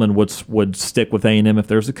Cam Coleman would stick with A&M if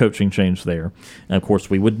there's a coaching change there. And, of course,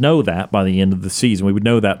 we would know that by the end of the season. We would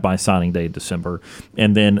know that by signing day December.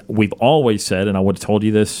 And then we've always said, and I would have told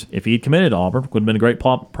you this if he had committed to Auburn, would have been a great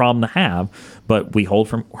problem to have, but we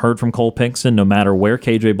heard from Cole Pinkston, no matter where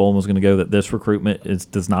KJ Bolden was going to go, that this recruitment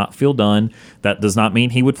does not feel done. That does not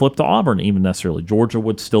mean he would flip to Auburn even necessarily. Georgia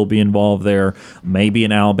would still be involved there. Maybe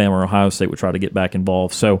in Alabama or Ohio State would try to get back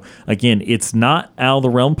involved. So, again, it's not out of the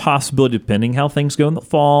realm possibility, depending how things go in the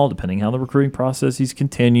fall, depending how the recruiting processes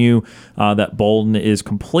continue, that Bolden is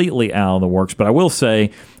completely out of the works. But I will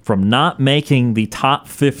say, from not making the top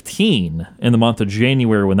 15 in the month of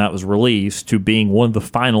January when that was released to being one of the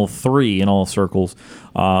final 3 in all circles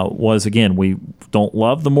was, again, we don't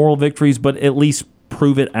love the moral victories, but at least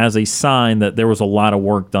prove it as a sign that there was a lot of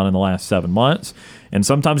work done in the last 7 months. And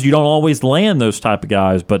sometimes you don't always land those type of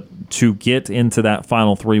guys, but to get into that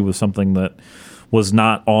final 3 was something that was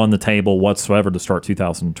not on the table whatsoever to start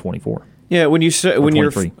 2024. Yeah, when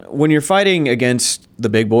you're fighting against the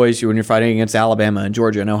big boys, when you're fighting against Alabama and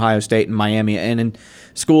Georgia and Ohio State and Miami, and in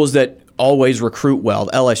schools that always recruit well,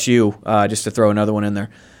 LSU, just to throw another one in there,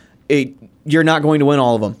 you're not going to win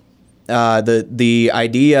all of them. The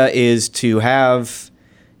idea is to have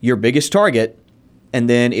your biggest target, and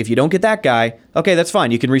then if you don't get that guy, okay, that's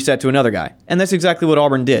fine. You can reset to another guy, and that's exactly what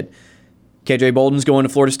Auburn did. KJ Bolden's going to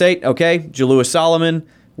Florida State. Okay, Jalewis Solomon,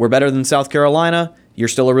 we're better than South Carolina. You're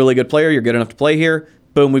still a really good player. You're good enough to play here.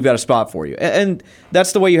 Boom, we've got a spot for you. And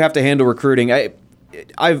that's the way you have to handle recruiting.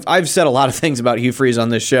 I've said a lot of things about Hugh Freeze on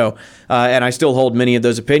this show, and I still hold many of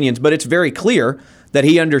those opinions, but it's very clear that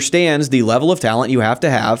he understands the level of talent you have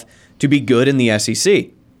to be good in the SEC.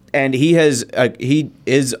 And he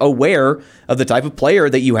is aware of the type of player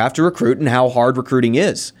that you have to recruit and how hard recruiting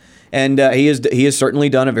is. And he has certainly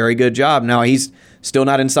done a very good job. Now, he's still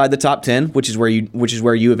not inside the top 10, which is where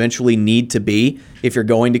you eventually need to be if you're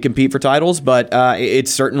going to compete for titles. But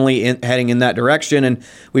it's certainly heading in that direction. And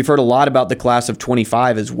we've heard a lot about the class of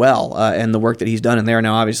 25 as well, and the work that he's done in there.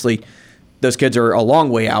 Now, obviously, those kids are a long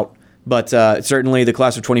way out. But certainly the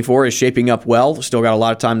class of 24 is shaping up well. Still got a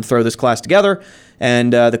lot of time to throw this class together.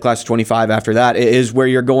 And the class of 25 after that is where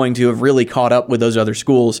you're going to have really caught up with those other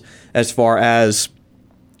schools as far as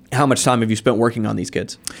how much time have you spent working on these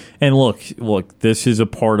kids? And look, this is a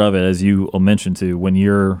part of it, as you mentioned too. When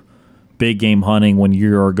you're big game hunting, when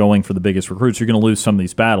you're going for the biggest recruits, you're going to lose some of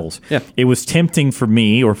these battles. Yeah. It was tempting for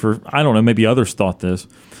me, or for, I don't know, maybe others thought this,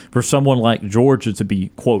 for someone like Georgia to be,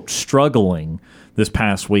 quote, struggling this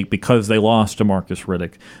past week because they lost DeMarcus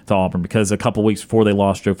Riddick to Auburn, because a couple weeks before they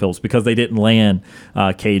lost Joe Phillips, because they didn't land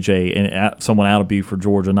KJ and someone out of Buford,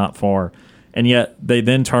 Georgia, not far. And yet they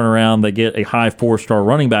then turn around, they get a high 4-star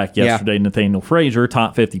running back yesterday, Nathaniel Frazier,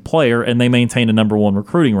 top 50 player, and they maintain a number 1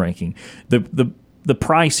 recruiting ranking. The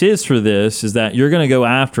price is for this is that you're going to go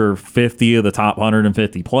after 50 of the top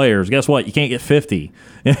 150 players. Guess what? You can't get 50.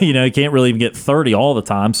 You can't really even get 30 all the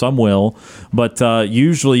time. Some will. But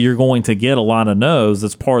usually you're going to get a lot of no's.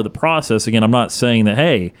 That's part of the process. Again, I'm not saying that,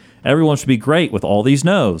 hey, everyone should be great with all these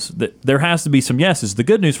no's. There has to be some yeses. The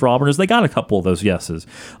good news for Auburn is they got a couple of those yeses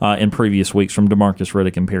in previous weeks from DeMarcus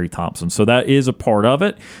Riddick and Perry Thompson. So that is a part of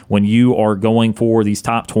it. When you are going for these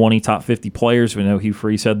top 20, top 50 players, we know Hugh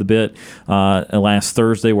Freeze said the bit last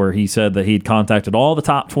Thursday where he said that he'd contacted all the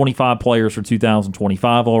top 25 players for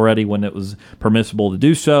 2025 already when it was permissible to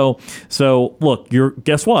do so. So, look,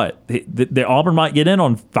 guess what? The Auburn might get in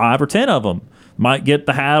on 5 or 10 of them. Might get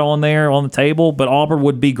the hat on there on the table, but Auburn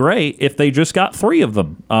would be great if they just got 3 of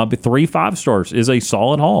them. 3 5-stars is a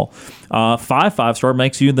solid haul. 5 5-star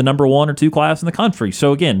makes you the number 1 or 2 class in the country.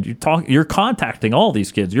 So again, you're contacting all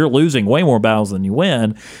these kids. You're losing way more battles than you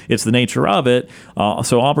win. It's the nature of it.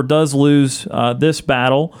 So Auburn does lose this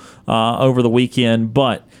battle over the weekend,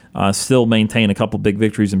 but still maintain a couple big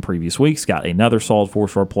victories in previous weeks. Got another solid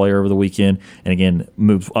 4-star player over the weekend, and again,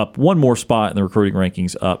 moves up 1 more spot in the recruiting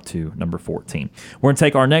rankings up to number 14. We're going to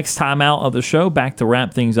take our next time out of the show back to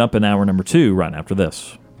wrap things up in hour number 2 right after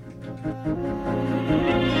this.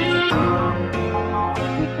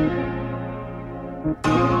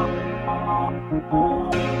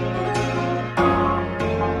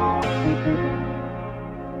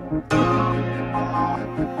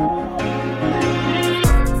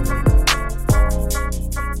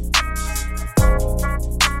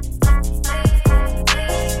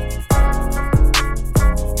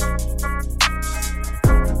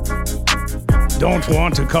 Don't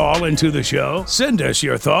want to call into the show? Send us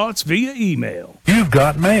your thoughts via email. You've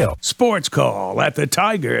got mail.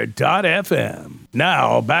 SportsCall@thettiger.fm.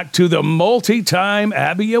 Now back to the multi-time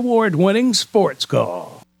Abby Award-winning Sports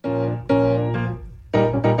Call.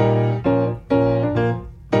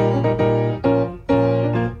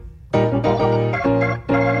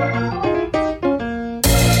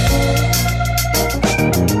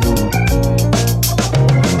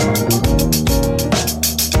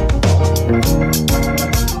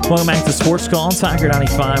 Welcome back to Sports Call, Tiger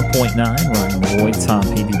 95.9. Ryan Lavoie, Tom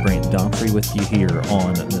Peavy, Brant Daughtry with you here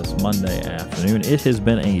on this Monday afternoon. It has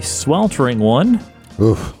been a sweltering one.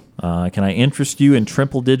 Oof. Can I interest you in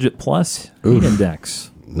triple-digit plus heat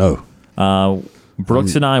index? No.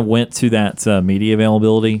 Brooks and I went to that media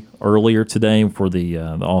availability earlier today for the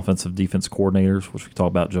offensive defense coordinators, which we talk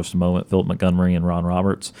about in just a moment, Philip Montgomery and Ron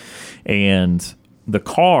Roberts. And the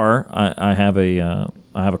car, I have a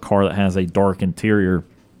car that has a dark interior.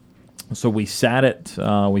 So we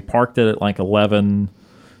we parked it at like 11:20,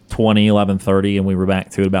 11:30, and we were back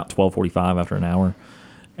to it about 12:45 after an hour.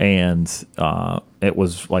 And it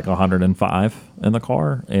was like 105 in the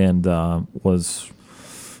car, and was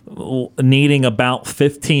needing about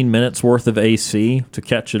 15 minutes worth of AC to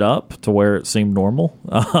catch it up to where it seemed normal.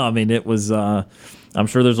 I mean, it was. I'm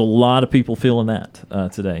sure there's a lot of people feeling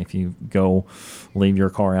that today. If you go leave your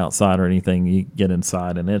car outside or anything, you get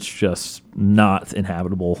inside, and it's just not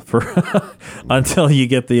inhabitable for until you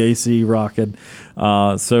get the AC rocking.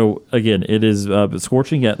 So again, it is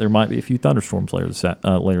scorching yet. There might be a few thunderstorms later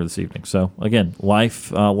this evening. So again,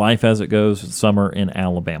 life as it goes. It's summer in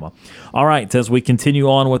Alabama. All right, as we continue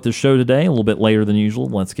on with the show today, a little bit later than usual,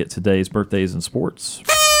 let's get today's birthdays in sports.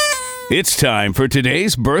 It's time for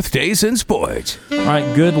today's birthdays in sports. All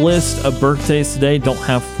right, good list of birthdays today. Don't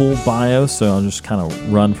have full bios, so I'll just kind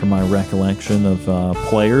of run from my recollection of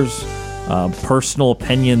players. Personal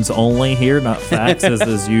opinions only here, not facts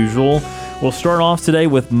as usual. We'll start off today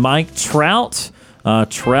with Mike Trout.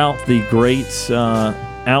 Trout, the great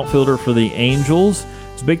outfielder for the Angels.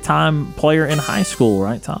 He's a big-time player in high school,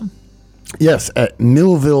 right, Tom? Yes, at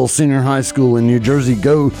Millville Senior High School in New Jersey.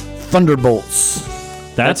 Go Thunderbolts.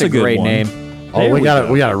 That's a good great one. name. Oh, we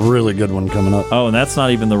got a really good one coming up. Oh, and that's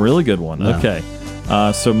not even the really good one. No. Okay.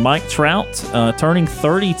 So Mike Trout turning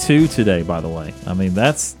 32 today, by the way. I mean,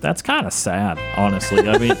 that's kind of sad, honestly.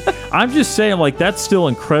 I mean, I'm just saying, like, that's still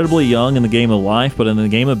incredibly young in the game of life, but in the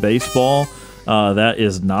game of baseball, that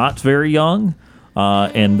is not very young.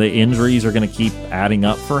 And the injuries are going to keep adding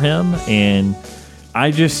up for him. And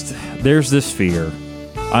there's this fear.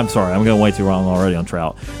 I'm sorry, I'm going way too wrong already on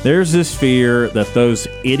Trout. There's this fear that those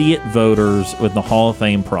idiot voters with the Hall of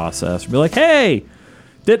Fame process will be like, hey,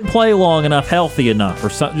 didn't play long enough, healthy enough, or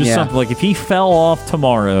something. Something like, if he fell off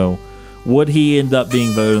tomorrow, would he end up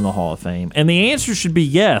being voted in the Hall of Fame? And the answer should be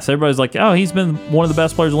yes. Everybody's like, oh, he's been one of the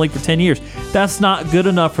best players in the league for 10 years. That's not good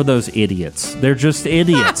enough for those idiots. They're just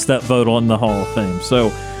idiots that vote on the Hall of Fame.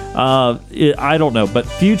 So I don't know. But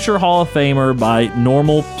future Hall of Famer by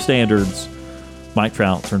normal standards, Mike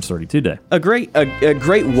Trout turns 32 today. A great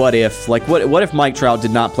what if. Like, what if Mike Trout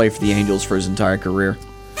did not play for the Angels for his entire career?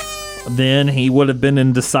 Then he would have been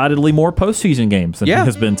in decidedly more postseason games than he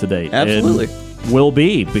has been to date. Absolutely. And will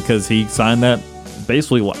be, because he signed that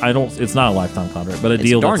basically, it's not a lifetime contract, but a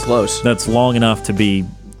deal darn close. That's long enough to be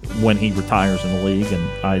when he retires in the league, and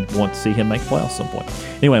I want to see him make playoffs at some point.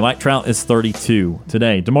 Anyway, Mike Trout is 32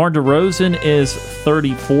 today. DeMar DeRozan is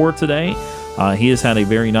 34 today. He has had a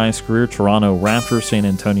very nice career. Toronto Raptors, San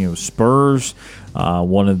Antonio Spurs,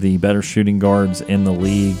 one of the better shooting guards in the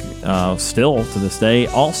league still to this day.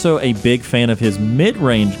 Also a big fan of his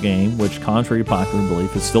mid-range game, which, contrary to popular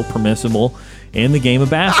belief, is still permissible in the game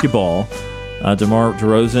of basketball. DeMar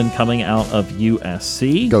DeRozan coming out of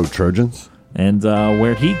USC. Go Trojans. And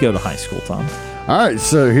where'd he go to high school, Tom? All right,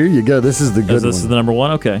 so here you go. This is the good one. This is the number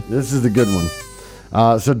one? Okay. This is the good one.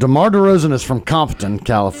 So DeMar DeRozan is from Compton,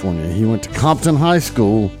 California. He went to Compton High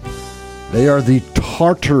School. They are the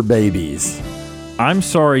Tartar Babies. I'm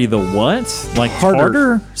sorry, the what? Like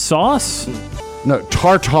tartar sauce? No,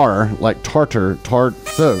 tartar, like tartar,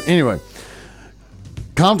 So anyway,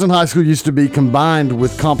 Compton High School used to be combined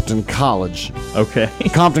with Compton College. Okay.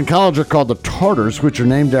 Compton College are called the Tartars, which are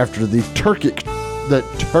named after the Turkish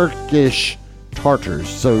Tartars.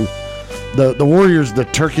 So the warriors, the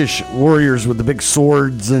Turkish warriors with the big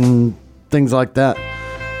swords and things like that,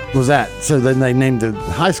 was that. So then they named the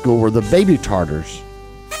high school were the Baby Tartars.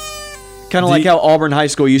 Kind of like how Auburn High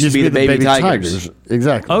School used to be the Baby Tigers.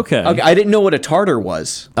 Exactly. Okay. I didn't know what a tartar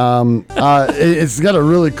was. It's got a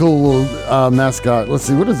really cool little mascot. Let's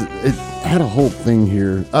see, what is it? It had a whole thing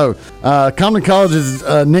here. Compton College's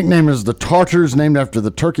nickname is the Tartars, named after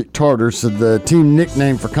the Turkic Tartars. So the team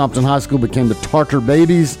nickname for Compton High School became the Tartar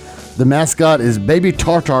Babies. The mascot is Baby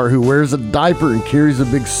Tartar, who wears a diaper and carries a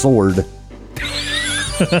big sword.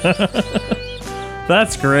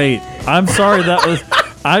 That's great. I'm sorry,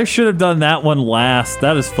 I should have done that one last.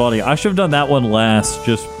 That is funny. I should have done that one last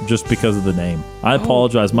just because of the name. I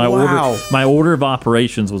apologize. My order of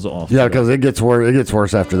operations was off. Yeah, because it gets worse. It gets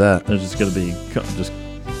worse after that. There's just going to be calm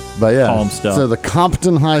stuff. So the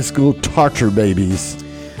Compton High School Tartar Babies.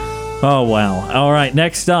 Oh wow! All right,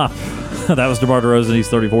 next up, that was DeMar DeRozan. He's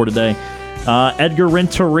 34 today. Edgar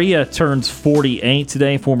Renteria turns 48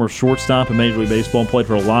 today. Former shortstop in Major League Baseball and played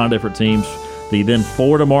for a lot of different teams. The then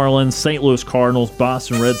Florida Marlins, St. Louis Cardinals,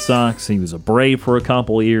 Boston Red Sox. He was a Brave for a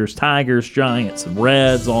couple of years. Tigers, Giants, and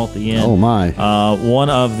Reds all at the end. Oh, my. One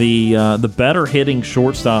of the better hitting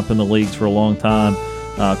shortstop in the leagues for a long time.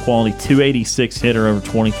 Quality 286 hitter, over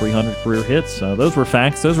 2,300 career hits. Those were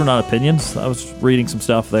facts. Those were not opinions. I was reading some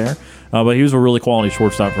stuff there. But he was a really quality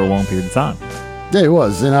shortstop for a long period of time. Yeah, he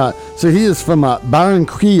was. And so he is from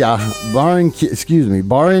Barranquilla,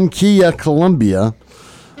 Colombia.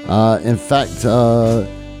 In fact,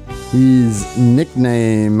 His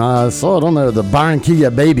nickname, I saw it on there, the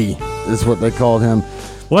Barranquilla Baby is what they called him.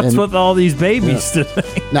 What's with all these babies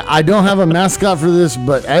today? Now, I don't have a mascot for this,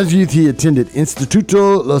 but as youth, he attended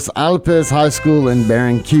Instituto Los Alpes High School in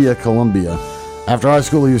Barranquilla, Colombia. After high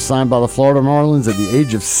school, he was signed by the Florida Marlins at the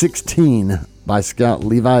age of 16 by scout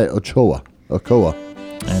Levi Ochoa.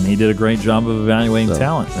 And he did a great job of evaluating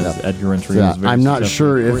talent, as Edgar Renteria was very I'm not successful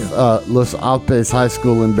sure in his if career. Los Alpes High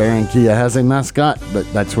School in Barranquilla has a mascot, but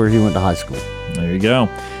that's where he went to high school. There you go.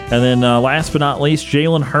 And then last but not least,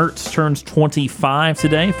 Jalen Hurts turns 25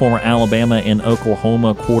 today, former Alabama and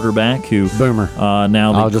Oklahoma quarterback who Boomer.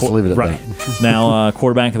 Now I'll just leave it at that. Now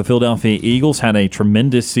quarterback of the Philadelphia Eagles, had a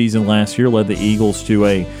tremendous season last year, led the Eagles to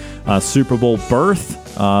a Super Bowl berth,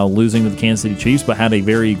 losing to the Kansas City Chiefs, but had a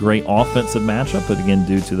very great offensive matchup. But again,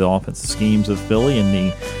 due to the offensive schemes of Philly and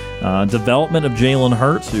the development of Jalen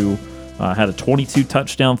Hurts, who had a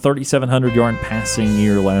 22-touchdown, 3,700-yard passing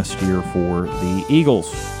year last year for the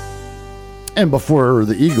Eagles. And before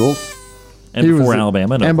the Eagles. And before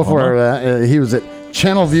Alabama. And before he was at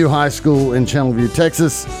Channelview High School in Channelview,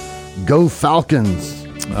 Texas. Go Falcons.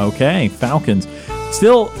 Okay, Falcons.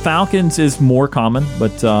 Still, Falcons is more common,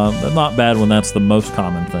 but not bad when that's the most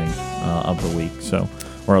common thing of the week,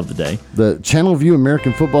 or of the day. The Channelview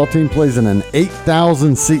American football team plays in an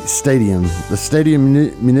 8,000-seat stadium. The stadium,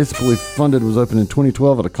 municipally funded, was opened in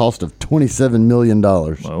 2012 at a cost of $27 million.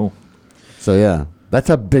 Whoa. So, yeah. That's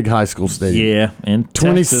a big high school stadium. Yeah, and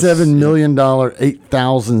 $27 million,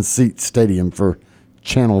 8,000-seat stadium for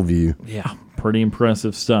Channelview. Yeah, pretty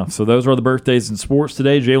impressive stuff. So those are the birthdays in sports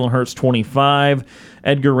today. Jalen Hurts, 25.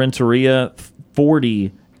 Edgar Renteria,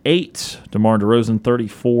 48. DeMar DeRozan,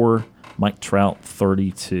 34. Mike Trout,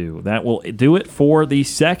 32. That will do it for the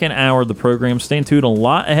second hour of the program. Staying tuned, a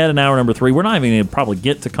lot ahead in hour number 3. We're not even going to probably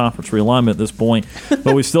get to conference realignment at this point,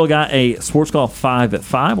 but we've still got a Sports Call 5 at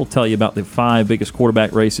 5. We'll tell you about the 5 biggest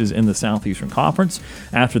quarterback races in the Southeastern Conference.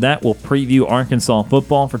 After that, we'll preview Arkansas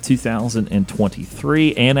football for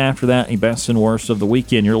 2023. And after that, a best and worst of the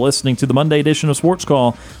weekend. You're listening to the Monday edition of Sports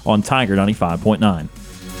Call on Tiger 95.9.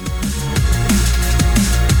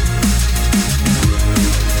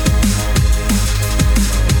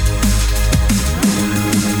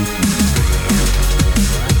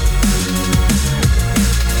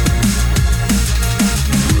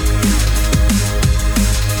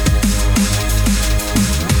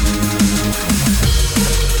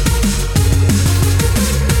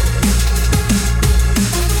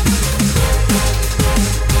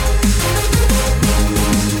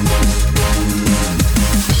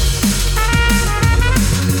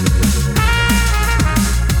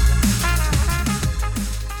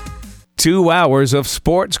 Two hours of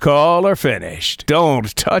Sports Call are finished.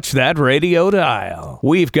 Don't touch that radio dial.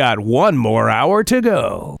 We've got one more hour to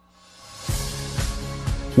go.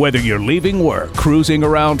 Whether you're leaving work, cruising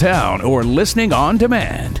around town, or listening on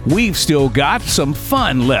demand, we've still got some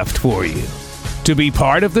fun left for you. To be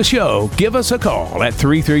part of the show, give us a call at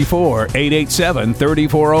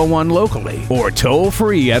 334-887-3401 locally or toll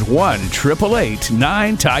free at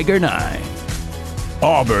 1-888-9-TIGER-9.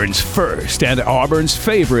 Auburn's first and Auburn's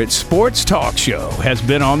favorite sports talk show has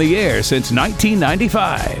been on the air since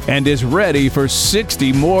 1995 and is ready for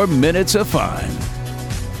 60 more minutes of fun.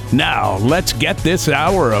 Now, let's get this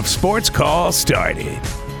hour of Sports Call started.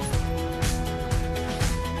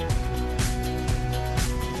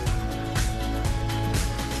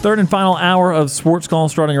 Third and final hour of Sports Call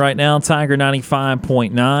starting right now. Tiger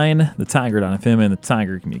 95.9, the Tiger.fm, and the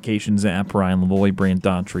Tiger Communications app. Ryan Lavoie, Brant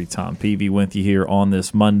Daughtry, Tom Peavy with you here on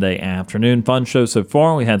this Monday afternoon. Fun show so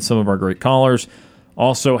far. We had some of our great callers.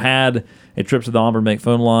 Also had a trip to the Auburn Bank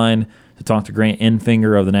phone line to talk to Grant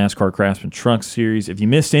Enfinger of the NASCAR Truck Series. If you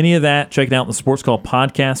missed any of that, check it out in the Sports Call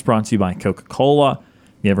podcast brought to you by Coca-Cola.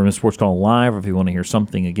 If you ever miss Sports Call Live, or if you want to hear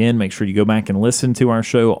something again, make sure you go back and listen to our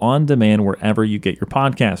show on demand wherever you get your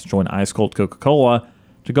podcasts. Join Ice Cold Coca-Cola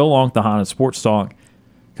to go along with the hottest sports talk.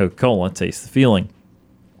 Coca-Cola, taste the feeling.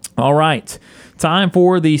 All right, time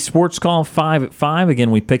for the Sports Call 5 at 5.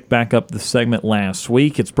 Again, we picked back up the segment last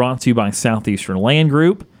week. It's brought to you by Southeastern Land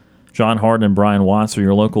Group. John Harden and Brian Watts are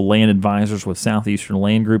your local land advisors with Southeastern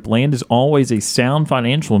Land Group. Land is always a sound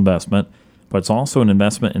financial investment, but it's also an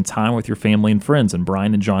investment in time with your family and friends, and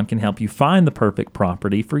Brian and John can help you find the perfect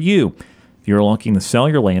property for you. If you're looking to sell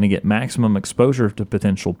your land and get maximum exposure to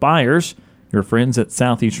potential buyers, your friends at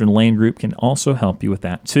Southeastern Land Group can also help you with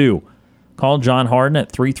that too. Call John Harden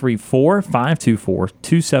at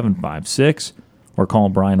 334-524-2756 or call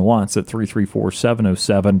Brian Watts at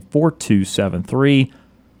 334-707-4273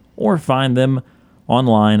 or find them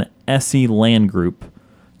online, selandgroup.com.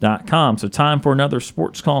 sportscall5at5.com. So time for another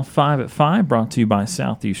Sports Call 5 at 5, brought to you by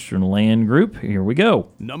Southeastern Land Group. Here we go.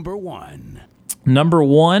 Number one,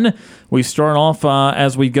 we start off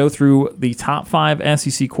as we go through the top 5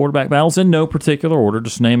 SEC quarterback battles in no particular order,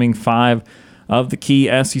 just naming 5 of the key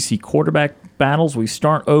SEC quarterback battles. We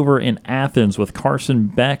start over in Athens with Carson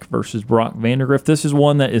Beck versus Brock Vandagriff. This is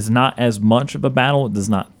one that is not as much of a battle. It does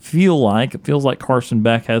not feel like. It feels like Carson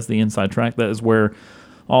Beck has the inside track. That is where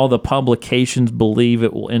all the publications believe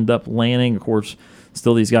it will end up landing. Of course,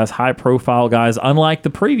 still these guys, high-profile guys, unlike the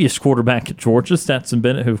previous quarterback at Georgia, Stetson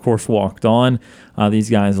Bennett, who, of course, walked on. These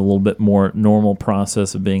guys a little bit more normal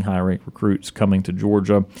process of being high-ranked recruits coming to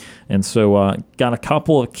Georgia. And so got a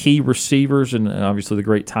couple of key receivers and obviously the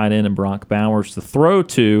great tight end and Brock Bowers to throw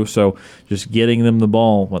to. So just getting them the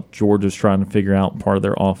ball, what Georgia's trying to figure out, part of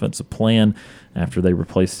their offensive plan after they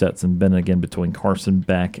replace Stetson Bennett again between Carson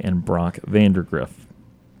Beck and Brock Vandagriff.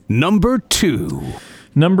 Number two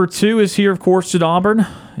is here, of course, at Auburn.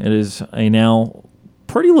 It is a now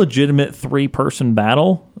pretty legitimate 3-person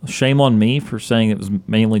battle. Shame on me for saying it was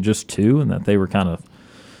mainly just 2 and that they were kind of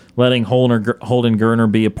letting Holden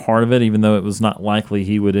Gerner be a part of it, even though it was not likely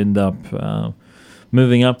he would end up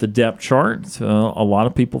moving up the depth chart. A lot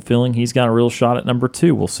of people feeling he's got a real shot at number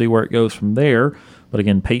 2. We'll see where it goes from there. But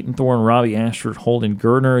again, Peyton Thorne, Robbie Ashford, Holden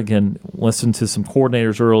Gerner. Again, listened to some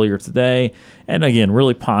coordinators earlier today. And again,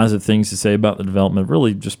 really positive things to say about the development.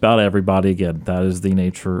 Really just about everybody. Again, that is the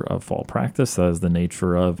nature of fall practice. That is the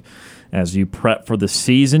nature of, as you prep for the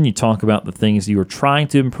season, you talk about the things you are trying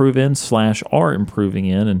to improve in / are improving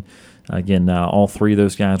in. And again, all 3 of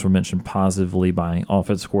those guys were mentioned positively by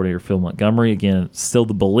offensive coordinator Phil Montgomery. Again, it's still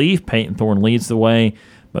the belief Peyton Thorne leads the way,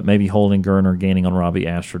 but maybe Holden Gerner gaining on Robbie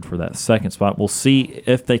Ashford for that second spot. We'll see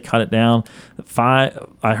if they cut it down. 5.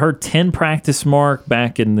 I heard 10 practice mark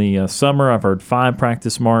back in the summer. I've heard 5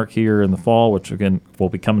 practice mark here in the fall, which again will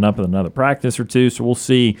be coming up in another practice or 2. So we'll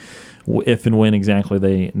see if and when exactly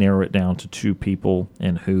they narrow it down to 2 people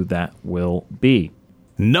and who that will be.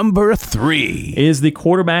 Number 3 is the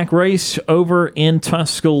quarterback race over in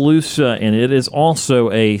Tuscaloosa, and it is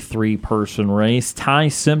also a 3-person race. Ty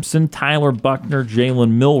Simpson, Tyler Buckner,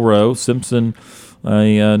 Jalen Milroe. Simpson,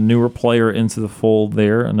 a newer player into the fold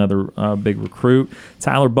there, another big recruit.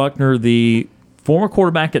 Tyler Buckner, the former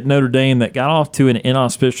quarterback at Notre Dame that got off to an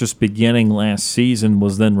inauspicious beginning last season,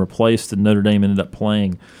 was then replaced, and Notre Dame ended up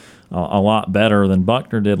playing a lot better than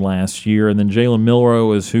Buckner did last year. And then Jalen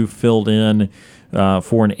Milroe is who filled in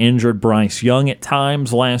for an injured Bryce Young at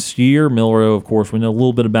times last year. Milroe, of course, we know a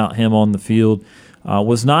little bit about him on the field.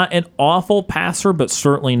 Was not an awful passer, but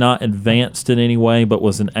certainly not advanced in any way, but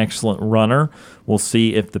was an excellent runner. We'll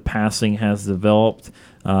see if the passing has developed.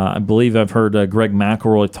 I believe I've heard Greg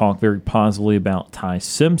McElroy talk very positively about Ty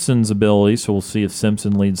Simpson's ability, so we'll see if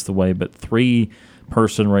Simpson leads the way. But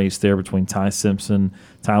 3-person race there between Ty Simpson,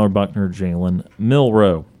 Tyler Buckner, Jalen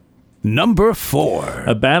Milroe. Number 4.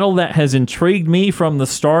 A battle that has intrigued me from the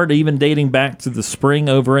start, even dating back to the spring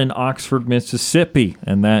over in Oxford, Mississippi,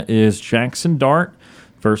 and that is Jackson Dart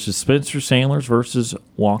versus Spencer Sanders versus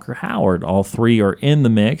Walker Howard. All 3 are in the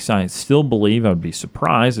mix. I still believe, I would be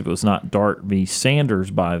surprised if it was not Dart v. Sanders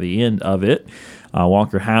by the end of it.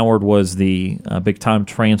 Walker Howard was the big-time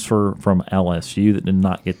transfer from LSU that did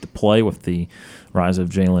not get to play with the rise of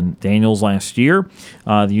Jalen Daniels last year.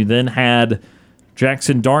 You then had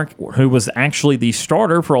Jackson Dart, who was actually the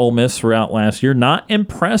starter for Ole Miss throughout last year. Not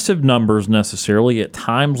impressive numbers necessarily. At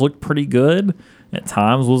times looked pretty good. At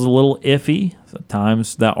times was a little iffy. At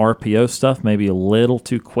times that RPO stuff maybe a little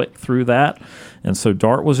too quick through that. And so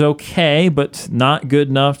Dart was okay, but not good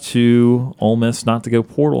enough to Ole Miss not to go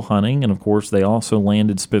portal hunting. And, of course, they also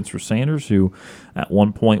landed Spencer Sanders, who at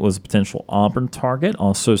one point was a potential Auburn target.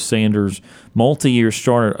 Also Sanders, multi-year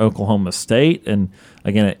starter at Oklahoma State. And,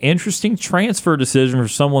 again, an interesting transfer decision for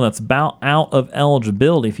someone that's about out of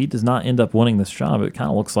eligibility. If he does not end up winning this job, it kind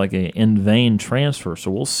of looks like an in-vain transfer. So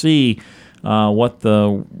we'll see what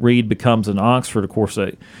the read becomes in Oxford. Of course,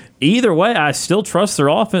 either way, I still trust their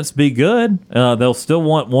offense to be good. They'll still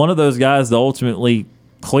want one of those guys to ultimately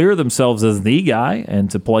clear themselves as the guy and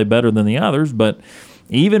to play better than the others. But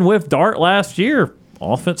even with Dart last year,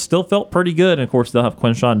 offense still felt pretty good. And, of course, they'll have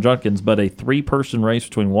Quinshon Judkins, but a 3-person race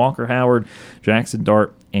between Walker Howard, Jackson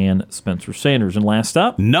Dart, and Spencer Sanders. And last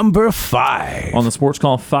up, number 5 on the Sports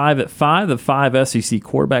Call 5 at 5, the 5 SEC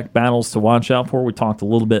quarterback battles to watch out for. We talked a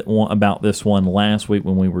little bit about this one last week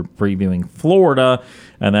when we were previewing Florida,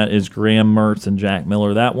 and that is Graham Mertz and Jack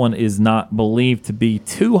Miller. That one is not believed to be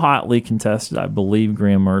too hotly contested. I believe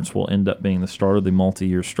Graham Mertz will end up being the starter, the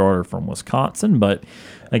multi-year starter from Wisconsin, but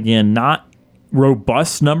again, not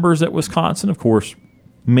robust numbers at Wisconsin. Of course,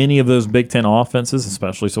 many of those Big Ten offenses,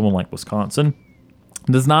 especially someone like Wisconsin,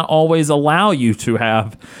 does not always allow you to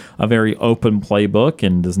have a very open playbook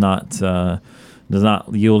and does not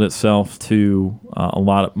yield itself to a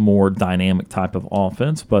lot more dynamic type of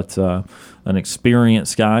offense. But an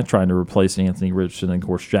experienced guy trying to replace Anthony Richardson, and of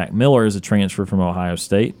course Jack Miller is a transfer from Ohio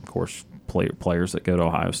State. Of course, players that go to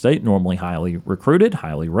Ohio State normally highly recruited,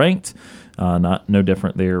 highly ranked. No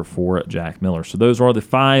different there for Jack Miller. So those are the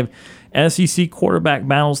 5 SEC quarterback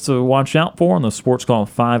battles to watch out for on the Sports Call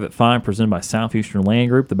 5 at 5 presented by Southeastern Land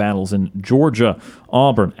Group. The battles in Georgia,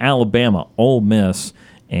 Auburn, Alabama, Ole Miss,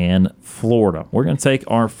 and Florida. We're going to take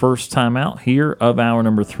our first time out here of hour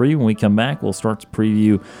number 3. When we come back, we'll start to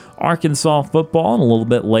preview Arkansas football, and a little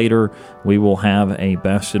bit later we will have a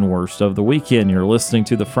best and worst of the weekend. You're listening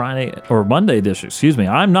to the Monday edition. Excuse me,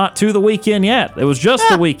 I'm not to the weekend yet. It was just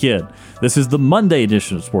the weekend. This is the Monday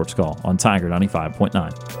edition of Sports Call on Tiger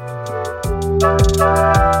 95.9.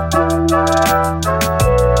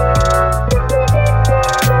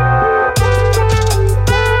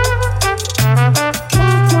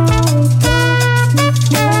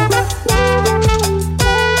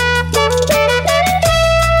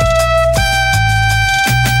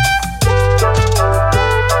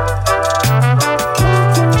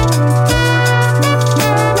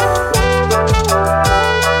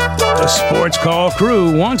 Sports Call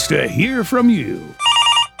crew wants to hear from you.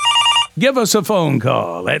 Give us a phone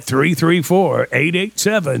call at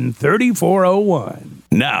 334-887-3401.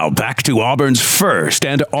 Now back to Auburn's first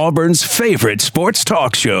and Auburn's favorite sports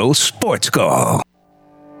talk show, Sports Call.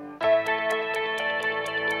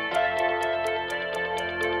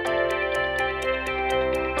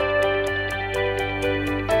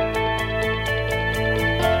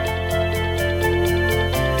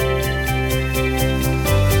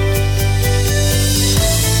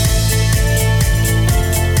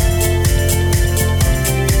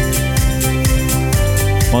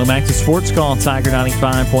 Welcome back to Sports Call, Tiger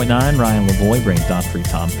 95.9. Ryan Lavoie, Brant Daughtry,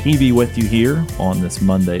 Tom Peavy with you here on this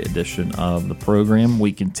Monday edition of the program.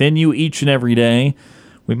 We continue each and every day.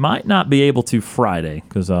 We might not be able to Friday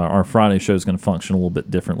because our Friday show is going to function a little bit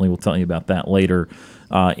differently. We'll tell you about that later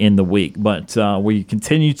in the week. But we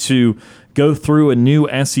continue to go through a new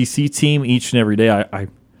SEC team each and every day. I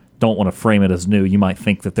don't want to frame it as new. You might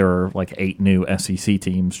think that there are like 8 new SEC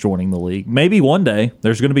teams joining the league. Maybe one day.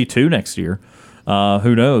 There's going to be 2 next year.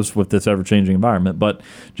 Who knows with this ever-changing environment, but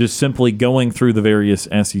just simply going through the various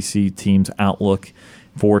SEC teams' outlook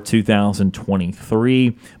for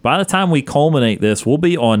 2023. By the time we culminate this, we'll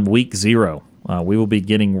be on week 0. We will be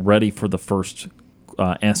getting ready for the first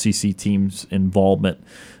SEC team's involvement,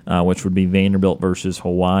 which would be Vanderbilt versus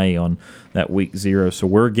Hawaii on that week 0. So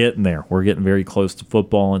we're getting there. We're getting very close to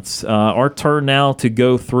football. It's our turn now to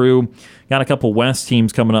go through. Got a couple West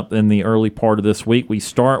teams coming up in the early part of this week. We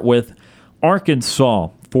start with Arkansas,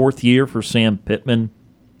 4th year for Sam Pittman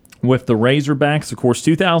with the Razorbacks. Of course,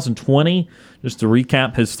 2020, just to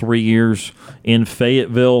recap his 3 years in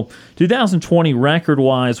Fayetteville, 2020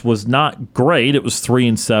 record-wise was not great. It was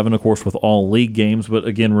 3-7, of course, with all league games. But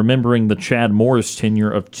again, remembering the Chad Morris tenure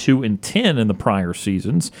of 2-10 in the prior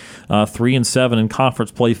seasons, 3-7 in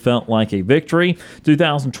conference play felt like a victory.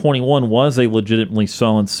 2021 was a legitimately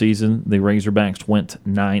solid season. The Razorbacks went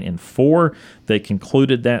 9-4. They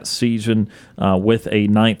concluded that season with a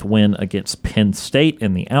 9th win against Penn State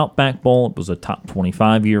in the Outback Bowl. It was a top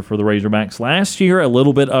 25 year for the Razorbacks. Last year, a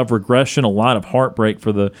little bit of regression, a lot of heartbreak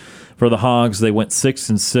for the Hogs. They went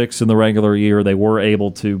 6-6 in the regular year. They were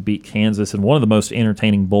able to beat Kansas in one of the most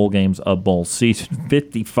entertaining bowl games of bowl season,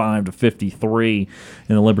 55-53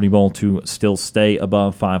 in the Liberty Bowl to still stay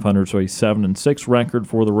above 500. So a 7-6 record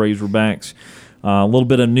for the Razorbacks. A little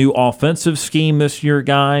bit of new offensive scheme this year,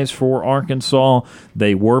 guys, for Arkansas.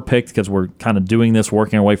 They were picked, because we're kind of doing this,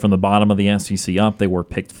 working our way from the bottom of the SEC up. They were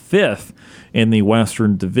picked 5th in the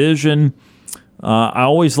Western Division. I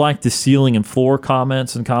always like the ceiling and floor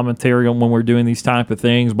comments and commentary on when we're doing these type of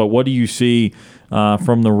things, but what do you see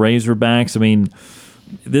from the Razorbacks? I mean,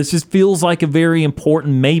 this just feels like a very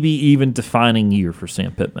important, maybe even defining year for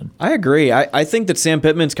Sam Pittman. I agree. I think that Sam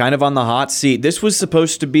Pittman's kind of on the hot seat. This was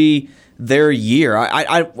supposed to be their year.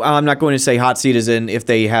 I'm not going to say hot seat as in if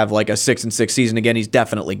they have like a 6-6 season again, he's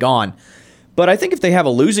definitely gone. But I think if they have a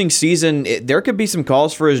losing season, there could be some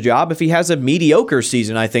calls for his job. If he has a mediocre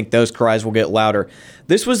season, I think those cries will get louder.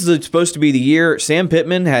 This was supposed to be the year Sam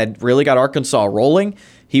Pittman had really got Arkansas rolling.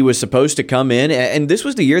 He was supposed to come in, and this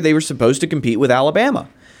was the year they were supposed to compete with Alabama.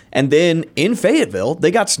 And then in Fayetteville,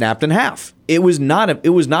 they got snapped in half. It was not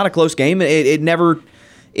a close game. It never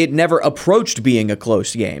approached being a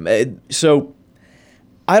close game. So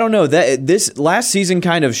I don't know. This last season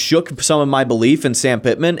kind of shook some of my belief in Sam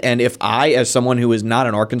Pittman, and if I, as someone who is not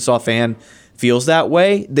an Arkansas fan, feels that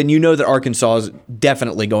way, then you know that Arkansas is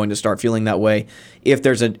definitely going to start feeling that way if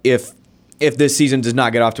this season does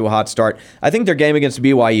not get off to a hot start. I think their game against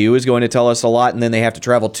BYU is going to tell us a lot, and then they have to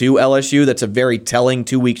travel to LSU. That's a very telling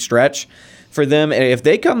 2-week stretch for them. And if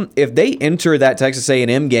they enter that Texas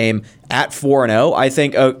A&M game at 4-0,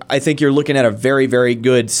 I think you're looking at a very, very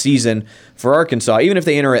good season for Arkansas. Even if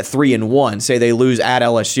they enter at 3-1, say they lose at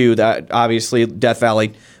LSU, that obviously Death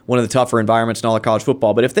Valley, one of the tougher environments in all of college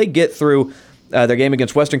football. But if they get through their game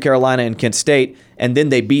against Western Carolina and Kent State, and then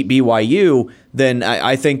they beat BYU, then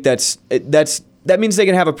I think that means they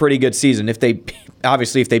can have a pretty good season. If they beat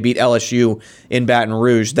LSU in Baton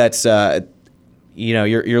Rouge, that's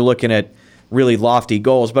you're looking at really lofty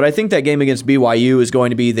goals. But I think that game against BYU is going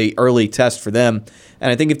to be the early test for them,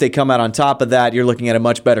 and I think if they come out on top of that, you're looking at a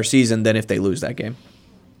much better season than if they lose that game.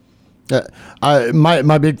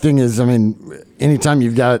 My big thing is, anytime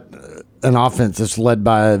you've got an offense that's led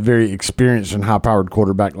by a very experienced and high-powered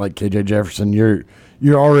quarterback like KJ Jefferson, you're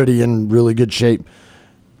already in really good shape.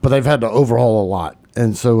 But they've had to overhaul a lot,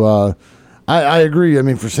 and so I agree.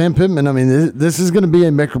 For Sam Pittman, this is going to be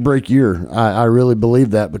a make-or-break year. I really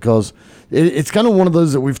believe that, because it's kind of one of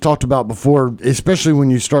those that we've talked about before, especially when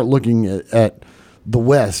you start looking at the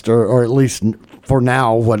West, or at least for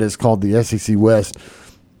now, what is called the SEC West.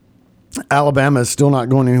 Alabama is still not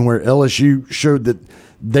going anywhere. LSU showed that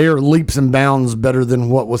they are leaps and bounds better than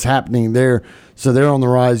what was happening there. So they're on the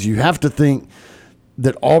rise. You have to think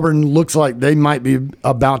that Auburn looks like they might be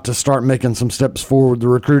about to start making some steps forward. The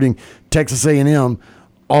recruiting, Texas A&M,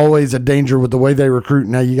 always a danger with the way they recruit.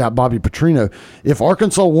 Now you got Bobby Petrino. If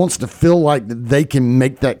Arkansas wants to feel like they can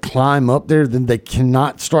make that climb up there, then they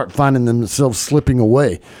cannot start finding themselves slipping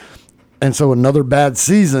away. And so another bad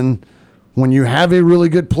season, when you have a really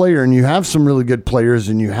good player, and you have some really good players,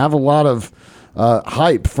 and you have a lot of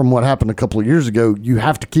hype from what happened a couple of years ago, you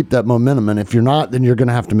have to keep that momentum, and if you're not, then you're going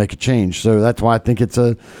to have to make a change. So that's why I think it's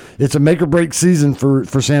a make or break season for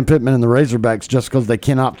Sam Pittman and the Razorbacks, just because they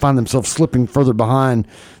cannot find themselves slipping further behind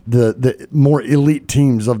the more elite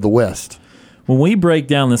teams of the West. When we break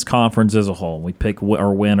down this conference as a whole, we pick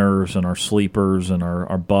our winners and our sleepers and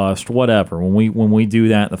our bust, whatever. When we do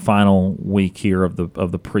that the final week here of the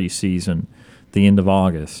preseason, the end of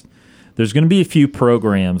August, there's going to be a few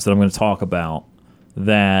programs that I'm going to talk about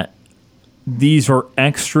that these are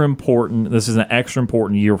extra important. This is an extra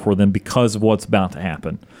important year for them because of what's about to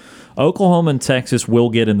happen. Oklahoma and Texas will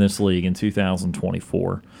get in this league in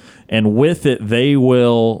 2024, and with it, they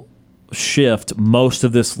will shift most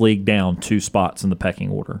of this league down 2 spots in the pecking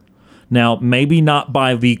order. Now, maybe not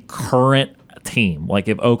by the current team. Like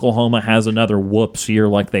if Oklahoma has another whoops year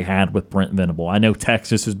like they had with Brent Venable. I know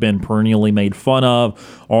Texas has been perennially made fun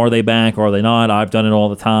of. Are they back? Are they not? I've done it all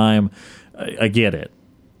the time. I get it.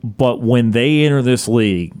 But when they enter this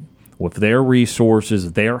league with their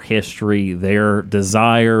resources, their history, their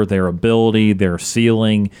desire, their ability, their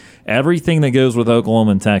ceiling, everything that goes with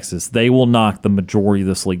Oklahoma and Texas, they will knock the majority of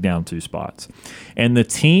this league down 2 spots. And the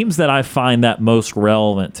teams that I find that most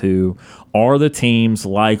relevant to are the teams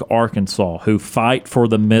like Arkansas who fight for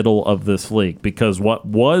the middle of this league, because what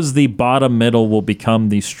was the bottom middle will become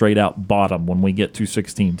the straight-out bottom when we get to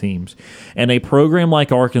 16 teams. And a program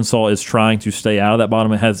like Arkansas is trying to stay out of that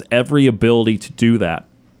bottom. It has every ability to do that.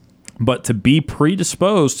 But to be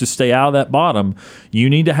predisposed to stay out of that bottom, you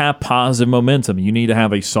need to have positive momentum. You need to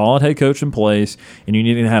have a solid head coach in place, and you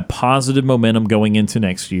need to have positive momentum going into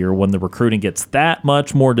next year when the recruiting gets that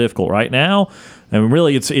much more difficult. Right now,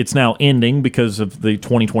 really it's now ending because of the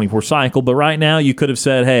 2024 cycle, but right now you could have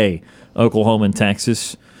said, hey, Oklahoma and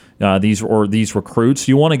Texas, these recruits,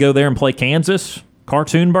 you want to go there and play Kansas,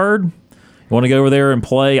 Cartoon Bird? You want to go over there and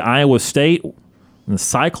play Iowa State? And the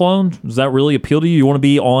Cyclone, does that really appeal to you? You want to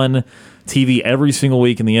be on TV every single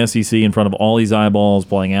week in the SEC in front of all these eyeballs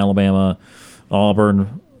playing Alabama,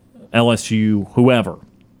 Auburn, LSU, whoever.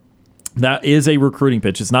 That is a recruiting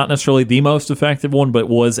pitch. It's not necessarily the most effective one, but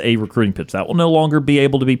was a recruiting pitch. That will no longer be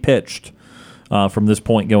able to be pitched from this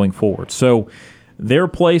point going forward. So their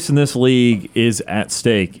place in this league is at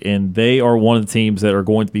stake, and they are one of the teams that are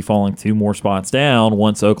going to be falling 2 more spots down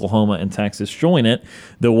once Oklahoma and Texas join it.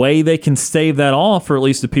 The way they can stave that off for at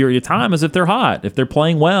least a period of time is if they're hot, if they're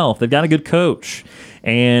playing well, if they've got a good coach.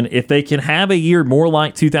 And if they can have a year more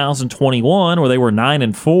like 2021 where they were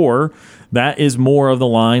 9-4, that is more of the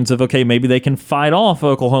lines of, okay, maybe they can fight off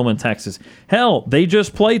Oklahoma and Texas. Hell, they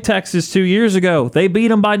just played Texas 2 years ago. They beat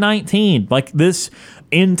them by 19. Like this,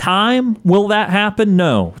 In time, will that happen?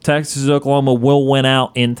 No. Texas and Oklahoma will win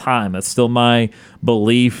out in time. That's still my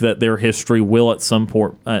belief that their history will at some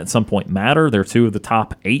point matter. They're two of the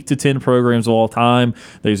top 8 to 10 programs of all time.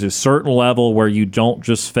 There's a certain level where you don't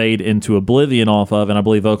just fade into oblivion off of, and I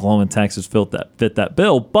believe Oklahoma and Texas fit that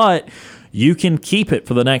bill. But you can keep it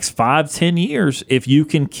for the next 5-10 years if you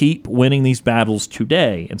can keep winning these battles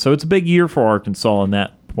today. And so it's a big year for Arkansas in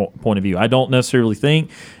that point of view. I don't necessarily think,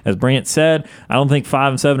 as Brant said, I don't think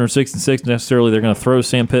 5-7 or 6-6 necessarily they're going to throw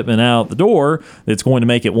Sam Pittman out the door. It's going to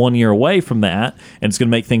make it 1 year away from that, and it's going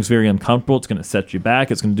to make things very uncomfortable. It's going to set you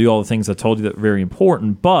back. It's going to do all the things I told you that are very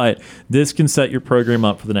important, but this can set your program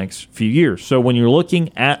up for the next few years. So when you're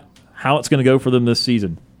looking at how it's going to go for them this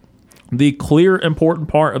season, the clear important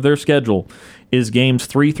part of their schedule is games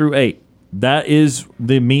 3 through 8. That is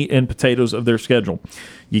the meat and potatoes of their schedule.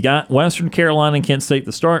 You got Western Carolina and Kent State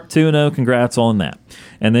to start 2-0. Congrats on that.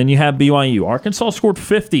 And then you have BYU. Arkansas scored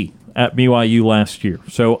 50 at BYU last year.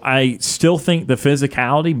 So I still think the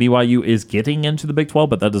physicality, BYU is getting into the Big 12,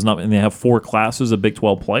 but that does not mean they have 4 classes of Big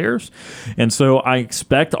 12 players. And so I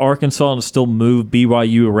expect Arkansas to still move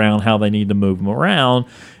BYU around how they need to move them around.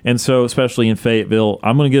 And so, especially in Fayetteville,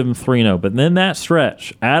 I'm going to give them 3-0. But then that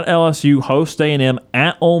stretch, at LSU, host A&M,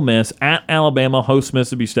 at Ole Miss, at Alabama, host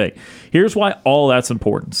Mississippi State. Here's why all that's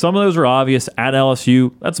important. Some of those are obvious. At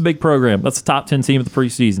LSU, that's a big program. That's a top 10 team of the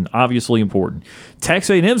preseason. Obviously important. Texas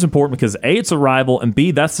A&M is important because A, it's a rival, and B,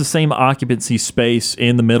 that's the same occupancy space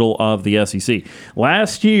in the middle of the SEC.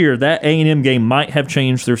 Last year, that A&M game might have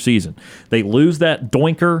changed their season. They lose that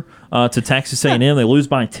doinker to Texas A&M. They lose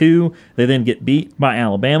by 2. They then get beat by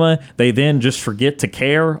Alabama. They then just forget to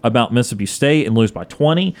care about Mississippi State and lose by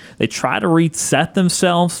 20. They try to reset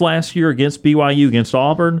themselves last year against BYU, against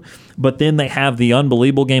Auburn, but then they have the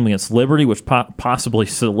unbelievable game against Liberty, which possibly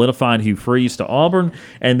solidified Hugh Freeze to Auburn.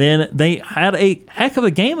 And then they had a heck of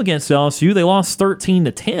a game against LSU. They lost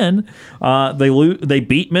 13-10. They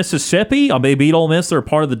beat Mississippi. They beat Ole Miss. They're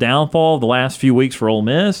part of the downfall of the last few weeks for Ole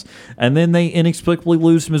Miss. And then they inexplicably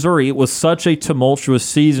lose to Missouri. It was such a tumultuous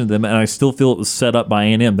season to them, and I still feel it was set up by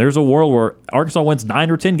A&M. There's a world where Arkansas wins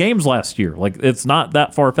 9 or 10 games last year. Like, it's not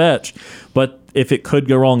that far-fetched. But if it could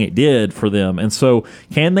go wrong, it did for them. And so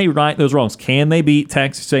can they right those wrongs? Can they beat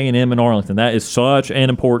Texas A&M in Arlington? That is such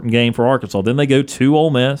an important game for Arkansas. Then they go to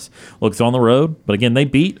Ole Miss. Look, it's on the road. But again, they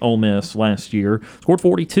beat Ole Miss last year, scored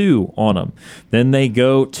 42 on them. Then they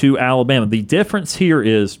go to Alabama. The difference here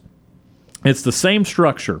is it's the same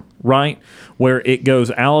structure, right, where it goes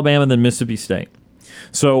Alabama and then Mississippi State.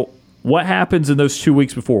 So what happens in those 2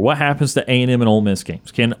 weeks before? What happens to A&M and Ole Miss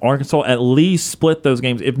games? Can Arkansas at least split those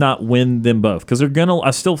games, if not win them both? Because I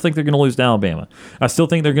still think they're going to lose to Alabama. I still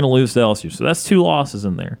think they're going to lose to LSU. So that's 2 losses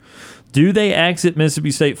in there. Do they exit Mississippi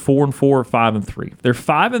State 4-4 or 5-3? They're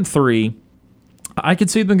 5-3. I could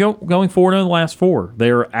see them going 4-0 in the last 4. They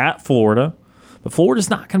are at Florida. But Florida's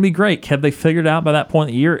not going to be great. Have they figured out by that point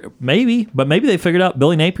in the year? Maybe. But maybe they figured out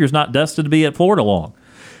Billy Napier's not destined to be at Florida long.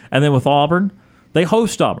 And then with Auburn, they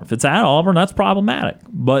host Auburn. If it's at Auburn, that's problematic.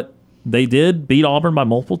 But they did beat Auburn by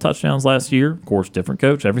multiple touchdowns last year. Of course, different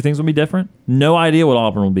coach. Everything's going to be different. No idea what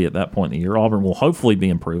Auburn will be at that point in the year. Auburn will hopefully be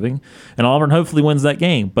improving, and Auburn hopefully wins that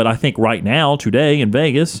game. But I think right now, today in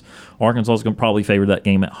Vegas, Arkansas is going to probably favor that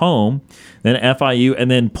game at home. Then FIU, and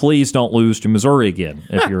then please don't lose to Missouri again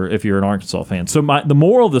if you're an Arkansas fan. So the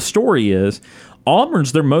moral of the story is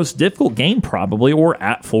Auburn's their most difficult game probably, or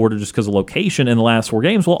at Florida just because of location in the last 4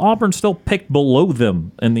 games. Well, Auburn still picked below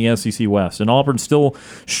them in the SEC West, and Auburn still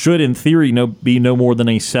should, in theory, be no more than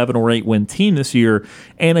a 7 or 8 win team this year.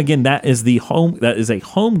 And again, that is a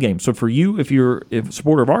home game. So for you, if you're a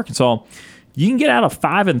supporter of Arkansas, you can get out of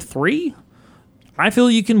 5-3. I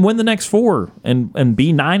feel you can win the next 4 and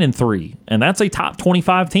be 9-3, and that's a top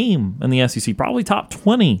 25 team in the SEC, probably top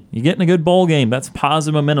 20. You get in a good bowl game. That's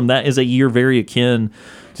positive momentum. That is a year very akin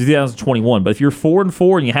to 2021. But if you're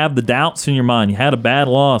 4-4 and you have the doubts in your mind, you had a bad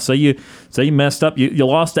loss. Say you messed up. You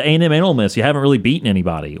lost to A&M and Ole Miss. You haven't really beaten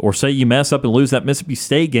anybody, or say you mess up and lose that Mississippi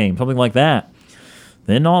State game, something like that.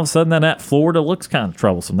 Then all of a sudden that Florida looks kind of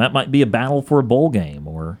troublesome. That might be a battle for a bowl game,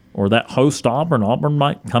 or that host Auburn. Auburn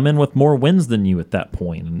might come in with more wins than you at that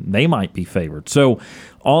point, and they might be favored. So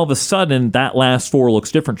all of a sudden that last 4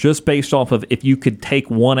 looks different just based off of if you could take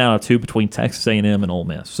 1 out of 2 between Texas A&M and Ole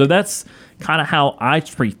Miss. So that's kind of how I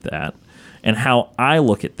treat that and how I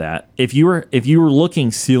look at that. If you were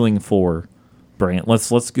looking ceiling floor, Brant, let's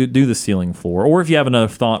do the ceiling floor. Or if you have another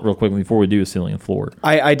thought real quickly before we do a ceiling floor.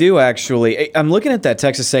 I do, actually. I'm looking at that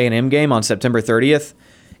Texas A&M game on September 30th,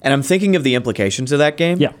 and I'm thinking of the implications of that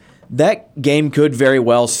game. Yeah. That game could very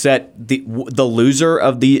well set the loser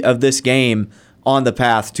of this game on the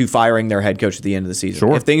path to firing their head coach at the end of the season.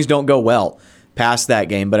 Sure. If things don't go well past that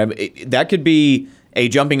game. But that could be a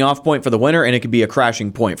jumping off point for the winner, and it could be a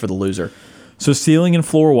crashing point for the loser. So ceiling and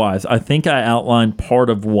floor wise, I think I outlined part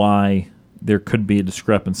of why there could be a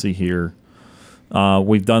discrepancy here.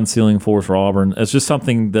 We've done ceiling and floors for Auburn. It's just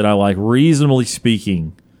something that I like. Reasonably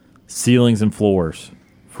speaking, ceilings and floors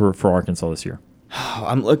for Arkansas this year.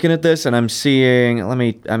 I'm looking at this and I'm seeing. Let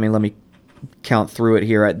me count through it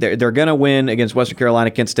here. They're going to win against Western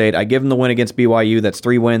Carolina, Kent State. I give them the win against BYU. That's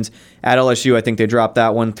 3 wins. At LSU, I think they dropped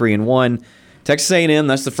that one, 3-1. Texas A&M,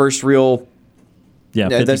 that's the first real. Yeah,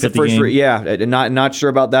 50, that's the first. Not sure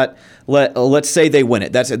about that. Let's say they win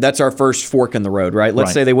it. That's our first fork in the road, right?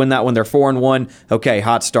 Let's say they win that one. They're 4-1. Okay,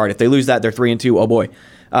 hot start. If they lose that, they're 3-2. Oh boy.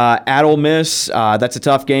 At Ole Miss, that's a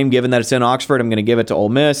tough game. Given that it's in Oxford, I'm going to give it to Ole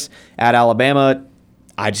Miss. At Alabama,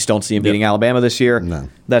 I just don't see them beating Alabama this year. No.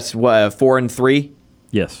 That's 4-3.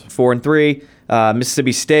 Yes, 4-3.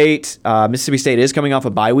 Mississippi State. Mississippi State is coming off a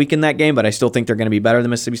bye week in that game, but I still think they're going to be better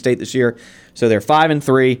than Mississippi State this year. So they're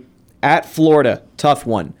 5-3. At Florida, tough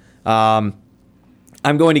one. I'm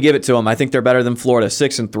going to give it to them. I think they're better than Florida,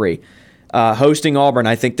 6-3. Hosting Auburn,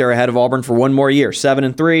 I think they're ahead of Auburn for one more year,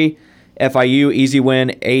 7-3. FIU, easy win,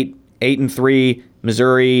 8-3.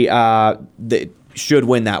 Missouri, they should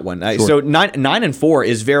win that one. Sure. So 9-4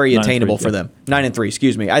 is very attainable for them. 9-3,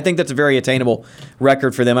 excuse me. I think that's a very attainable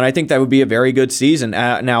record for them, and I think that would be a very good season.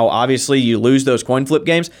 Now, obviously, you lose those coin flip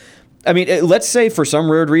games. I mean, let's say for some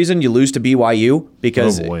weird reason you lose to BYU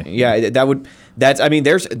because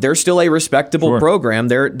they're still a respectable program.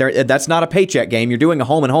 That's not a paycheck game. You're doing a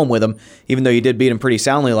home and home with them, even though you did beat them pretty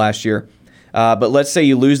soundly last year. But let's say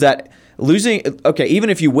you lose that. Even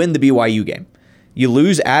if you win the BYU game, you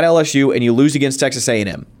lose at LSU and you lose against Texas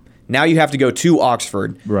A&M. Now you have to go to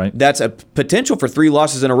Oxford. Right. That's a potential for 3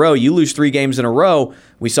 losses in a row. You lose 3 games in a row.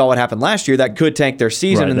 We saw what happened last year. That could tank their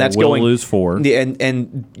season, and that's going lose 4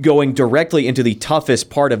 and going directly into the toughest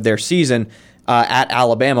part of their season at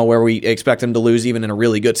Alabama, where we expect them to lose even in a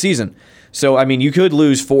really good season. So I mean, you could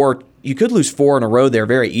lose 4. You could lose 4 in a row there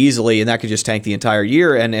very easily, and that could just tank the entire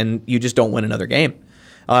year, and you just don't win another game.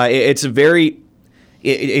 It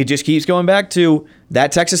just keeps going back to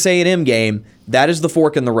that Texas A&M game. That is the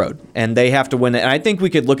fork in the road, and they have to win it. And I think we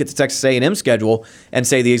could look at the Texas A&M schedule and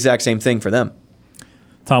say the exact same thing for them.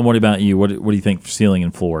 Tom, what about you? What do you think for ceiling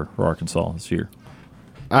and floor for Arkansas this year?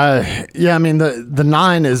 I mean the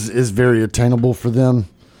 9 is very attainable for them.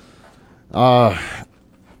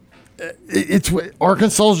 It's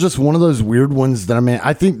Arkansas is just one of those weird ones that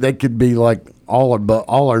I think they could be like all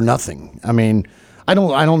or nothing. I mean, I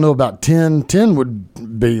don't know about 10. 10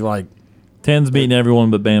 would be like 10's beating everyone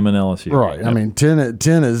but Bama and LSU. Right. Yep. I mean,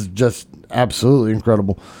 10 is just absolutely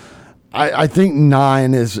incredible. I think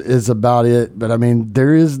 9 is about it, but I mean,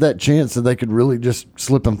 there is that chance that they could really just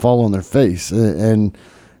slip and fall on their face and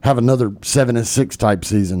have another 7-6 type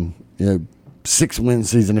season, 6-win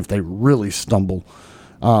season if they really stumble.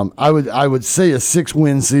 I would say a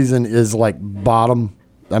 6-win season is like bottom.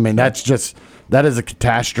 I mean, that is a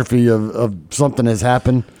catastrophe of something has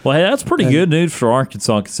happened. Well, hey, that's pretty good news for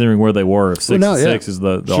Arkansas considering where they were. If 6-6 is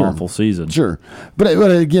the awful season. Sure. But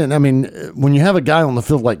again, I mean, when you have a guy on the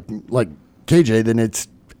field like KJ, then it's,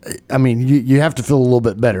 I mean, you have to feel a little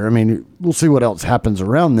bit better. I mean, we'll see what else happens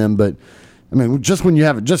around them. But, I mean, just when you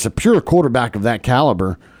have just a pure quarterback of that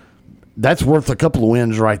caliber, that's worth a couple of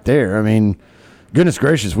wins right there. I mean, goodness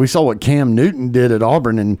gracious, we saw what Cam Newton did at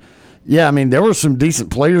Auburn, and yeah, I mean, there were some decent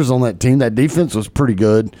players on that team. That defense was pretty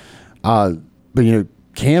good. But,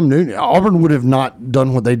 Cam Newton, Auburn would have not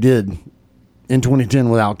done what they did in 2010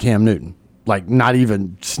 without Cam Newton, like not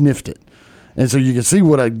even sniffed it. And so you can see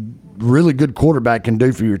what a really good quarterback can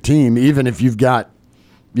do for your team, even if you've got,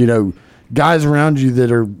 guys around you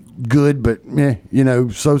that are good, but,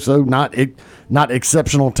 so-so, not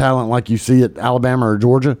exceptional talent like you see at Alabama or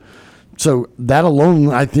Georgia. So that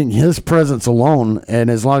alone, I think his presence alone,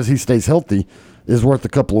 and as long as he stays healthy, is worth a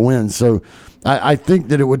couple of wins. So I think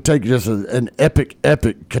that it would take just an epic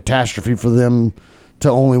catastrophe for them to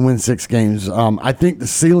only win 6 games. I think the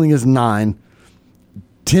ceiling is 9.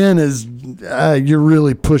 10 is you're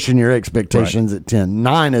really pushing your expectations at 10.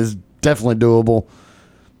 9 is definitely doable,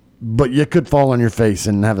 but you could fall on your face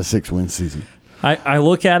and have a 6-win season. I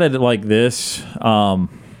look at it like this.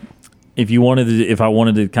 If I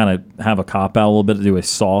wanted to kind of have a cop out a little bit, to do a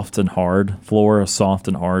soft and hard floor, a soft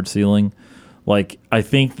and hard ceiling, like I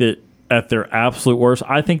think that at their absolute worst,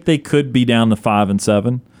 I think they could be down to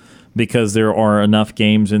 5-7 because there are enough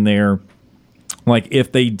games in there. Like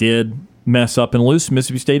if they did mess up and lose to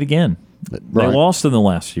Mississippi State again, they lost in the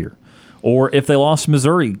last year, or if they lost to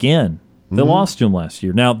Missouri again, They lost to them last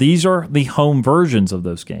year. Now, these are the home versions of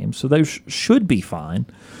those games, so they should be fine.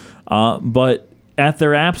 But at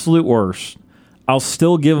their absolute worst, I'll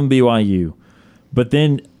still give them BYU. But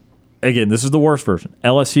then, again, this is the worst version.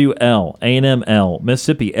 LSU L, A&M L,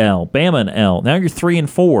 Mississippi L, Bama and L. Now you're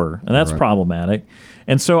 3-4, and that's problematic.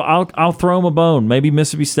 And so I'll throw them a bone. Maybe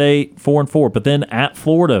Mississippi State 4-4, but then at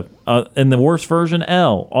Florida in the worst version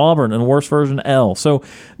L, Auburn in the worst version L. So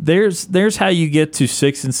there's how you get to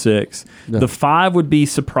 6-6. Yeah. The 5 would be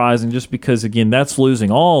surprising just because again that's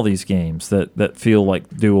losing all these games that feel like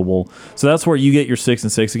doable. So that's where you get your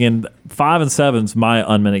 6-6. Again, 5-7 is my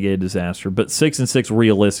unmitigated disaster, but 6-6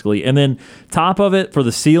 realistically, and then top of it for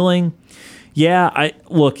the ceiling. Yeah,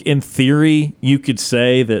 look in theory you could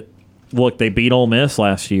say that. Look, they beat Ole Miss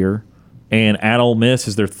last year, and at Ole Miss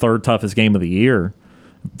is their 3rd toughest game of the year.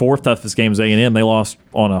 4th toughest game is A&M. They lost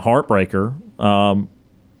on a heartbreaker.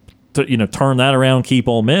 To turn that around, keep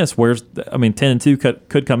Ole Miss. 10-2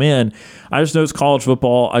 could come in. I just know it's college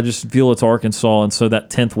football. I just feel it's Arkansas, and so that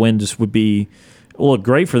 10th win just would be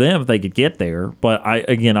great for them if they could get there. But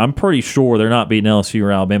I'm pretty sure they're not beating LSU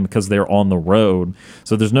or Alabama because they're on the road.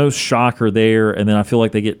 So there's no shocker there. And then I feel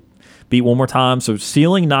like they get beat one more time. So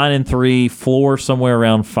ceiling 9-3, floor somewhere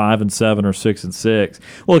around 5-7 or 6-6.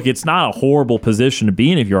 Look, it's not a horrible position to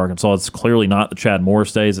be in if you're Arkansas. It's clearly not the Chad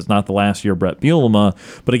Morris days. It's not the last year of Brett Bielema.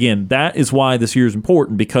 But again, that is why this year is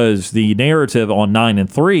important because the narrative on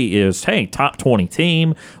 9-3 is, hey, top 20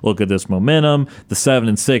 team. Look at this momentum. The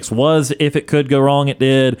 7-6 was, if it could go wrong, it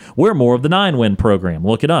did. We're more of the 9-win program.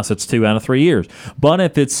 Look at us. It's 2 out of 3 years. But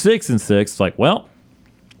if it's 6-6, it's like, well,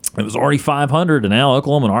 it was already 500, and now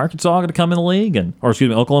Oklahoma and Arkansas are going to come in the league,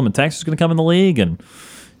 Oklahoma and Texas are going to come in the league, and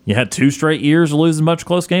you had 2 straight years of losing a bunch of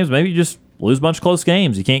close games. Maybe you just lose a bunch of close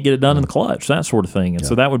games. You can't get it done in the clutch, that sort of thing. And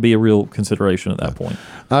so that would be a real consideration at that point.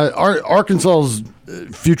 Arkansas's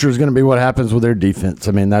future is going to be what happens with their defense.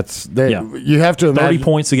 I mean, you have to imagine 30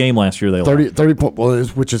 points a game last year. They 30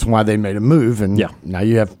 points, which is why they made a move. And now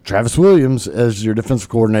you have Travis Williams as your defensive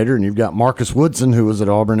coordinator, and you've got Marcus Woodson, who was at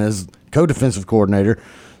Auburn, as co-defensive coordinator.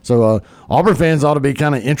 So Auburn fans ought to be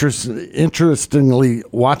kind of interestingly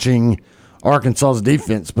watching Arkansas's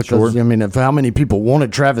defense because, of how many people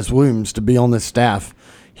wanted Travis Williams to be on this staff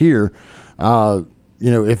here.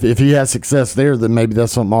 If he has success there, then maybe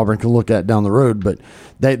that's something Auburn can look at down the road. But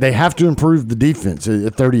they have to improve the defense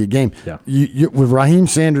at 30 a game. Yeah. With Raheem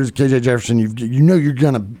Sanders, KJ Jefferson, you're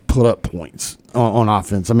going to put up points on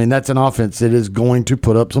offense. I mean, that's an offense that is going to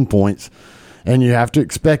put up some points, and you have to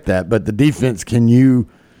expect that. But the defense, can you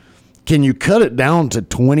cut it down to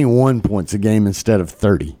 21 points a game instead of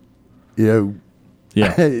 30?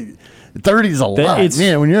 30 is a lot.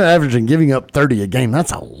 When you're averaging giving up 30 a game,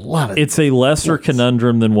 that's a lot. It's a lesser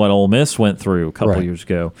conundrum than what Ole Miss went through a couple years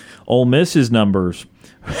ago. Ole Miss's numbers,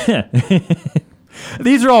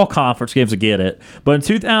 these are all conference games, I get it. But in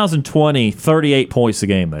 2020, 38 points a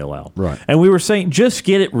game they allowed. Right. And we were saying just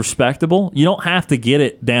get it respectable. You don't have to get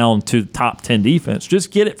it down to top 10 defense.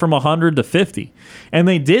 Just get it from 100 to 50. And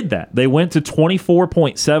they did that. They went to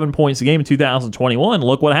 24.7 points a game in 2021.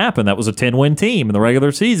 Look what happened. That was a 10-win team in the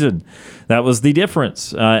regular season. That was the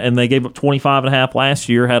difference. And they gave up 25.5 last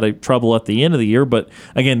year, had a trouble at the end of the year. But,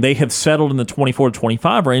 again, they have settled in the 24 to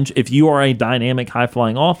 25 range. If you are a dynamic,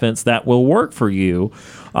 high-flying offense, that will work for you.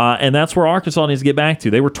 And that's where Arkansas needs to get back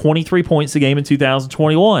to. They were 23 points a game in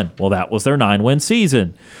 2021. Well, that was their 9-win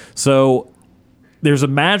season. So there's a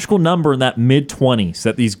magical number in that mid-20s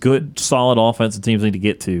that these good, solid offensive teams need to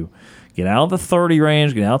get to. Get out of the 30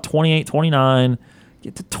 range, get out of 28, 29,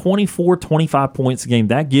 get to 24, 25 points a game.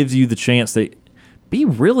 That gives you the chance to be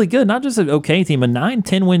really good, not just an okay team, a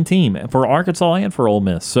 9-10 win team for Arkansas and for Ole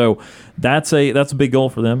Miss. So that's a big goal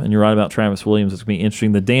for them. And you're right about Travis Williams. It's going to be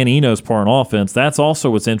interesting. The Dan Enos part on offense, that's also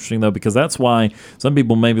what's interesting, though, because that's why some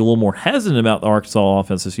people may be a little more hesitant about the Arkansas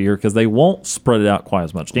offense this year because they won't spread it out quite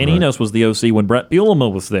as much. Dan Enos was the OC when Brett Bielema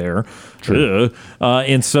was there. True.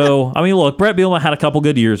 And so, look, Brett Bielema had a couple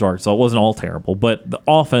good years at Arkansas. It wasn't all terrible. But the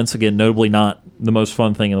offense, again, notably not the most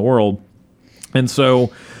fun thing in the world. And so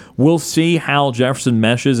we'll see how Jefferson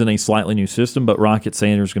meshes in a slightly new system, but Rocket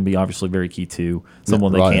Sanders is going to be obviously very key too.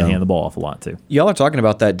 Someone they can't hand the ball off a lot to. Y'all are talking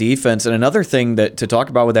about that defense, and another thing that to talk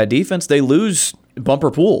about with that defense, they lose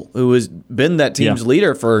Bumper Poole, who has been that team's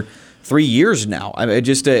leader for 3 years now.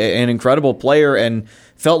 Just an incredible player, and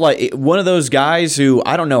felt like one of those guys who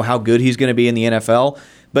I don't know how good he's going to be in the NFL,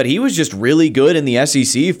 but he was just really good in the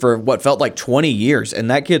SEC for what felt like 20 years, and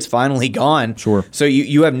that kid's finally gone. Sure. So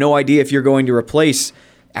you have no idea if you're going to replace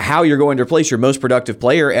your most productive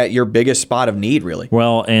player at your biggest spot of need, really.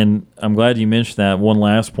 Well, and I'm glad you mentioned that. One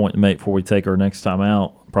last point to make before we take our next time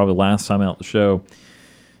out, probably last time out the show.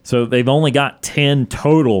 So they've only got 10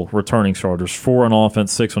 total returning starters, 4 on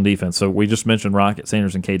offense, 6 on defense. So we just mentioned Rocket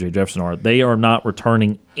Sanders and KJ Jefferson They are not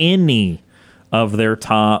returning any of their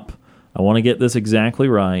top, I want to get this exactly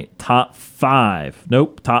right, top 4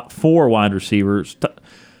 wide receivers.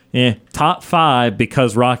 Top 5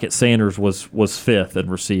 because Rocket Sanders was 5th in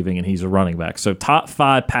receiving and he's a running back. So top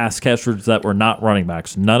 5 pass catchers that were not running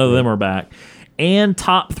backs. None of them are back. And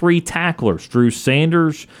top 3 tacklers. Drew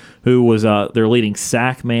Sanders, who was their leading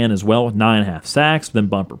sack man as well with 9.5 sacks, then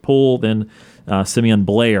Bumper Poole, then Simeon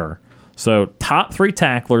Blair. So top 3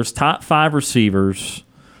 tacklers, top 5 receivers,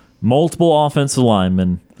 multiple offensive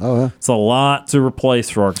linemen. Oh, yeah. It's a lot to replace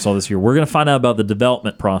for Arkansas this year. We're going to find out about the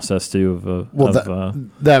development process too. They've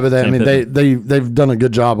done a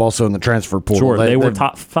good job also in the transfer portal. Sure, they were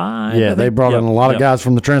top 5. Yeah, they brought in a lot of guys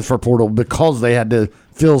from the transfer portal because they had to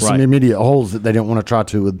fill some immediate holes that they didn't want to try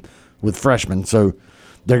to with freshmen. So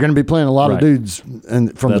they're going to be playing a lot of dudes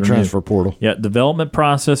from the transfer portal. Yeah, development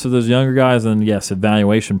process of those younger guys, and yes,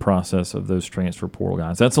 evaluation process of those transfer portal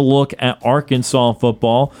guys. That's a look at Arkansas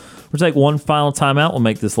football. We'll take one final timeout. We'll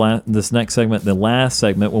make this next segment the last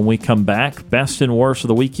segment. When we come back, best and worst of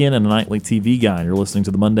the weekend and a nightly TV guide. You're listening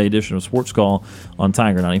to the Monday edition of Sports Call on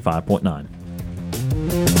Tiger 95.9.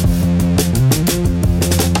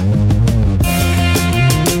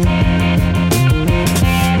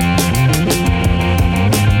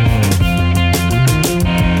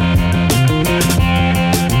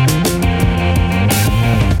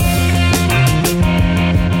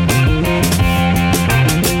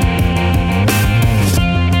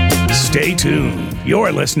 Stay tuned.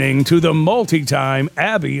 You're listening to the multi-time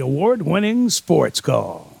Abby Award-winning Sports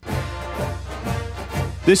Call.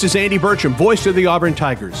 This is Andy Burcham, voice of the Auburn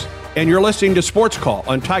Tigers, and you're listening to Sports Call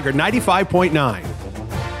on Tiger 95.9.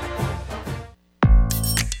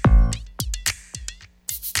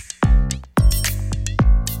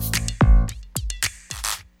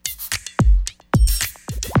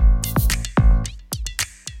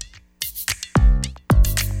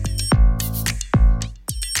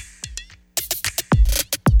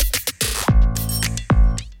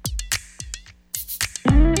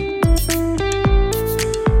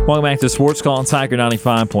 Welcome back to Sports Call on Tiger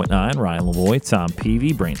 95.9. Ryan Lavoie, Tom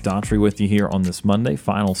Peavy, Brant Daughtry with you here on this Monday.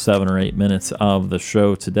 Final 7 or 8 minutes of the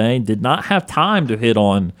show today. Did not have time to hit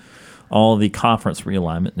on all the conference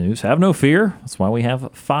realignment news. Have no fear. That's why we have a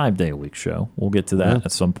 5-day-a-week show. We'll get to that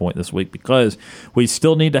at some point this week because we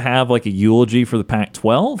still need to have like a eulogy for the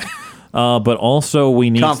Pac-12, but also we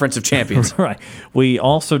need Conference of Champions. Right. We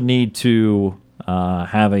also need to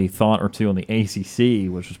have a thought or two on the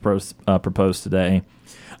ACC, which was proposed today.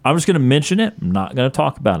 I'm just going to mention it. I'm not going to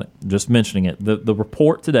talk about it. Just mentioning it. The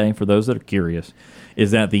report today, for those that are curious, is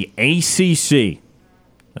that the ACC,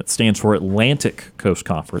 that stands for Atlantic Coast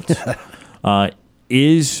Conference,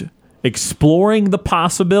 is exploring the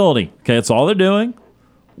possibility. Okay, that's all they're doing.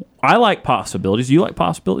 I like possibilities. You like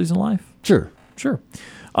possibilities in life? Sure.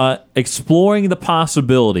 Exploring the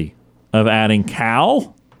possibility of adding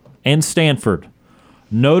Cal and Stanford,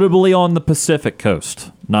 notably on the Pacific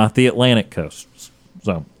Coast, not the Atlantic Coast.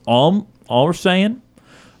 So all we're saying,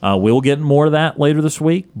 we'll get more of that later this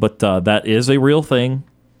week, but that is a real thing.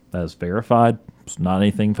 That is verified. It's not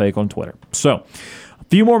anything fake on Twitter. So a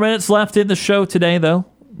few more minutes left in the show today, though.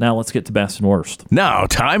 Now let's get to best and worst. Now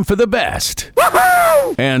time for the best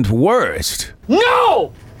and worst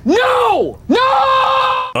No!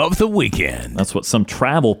 of the weekend. That's what some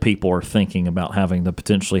travel people are thinking about, having to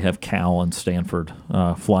potentially have Cal and Stanford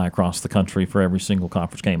fly across the country for every single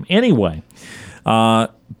conference game. Anyway,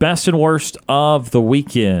 best and worst of the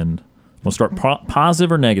weekend. We'll start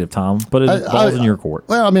positive or negative, Tom. But it falls in your court.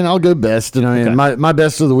 Well, I mean, I'll go best. And I mean, my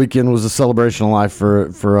best of the weekend was a celebration of life for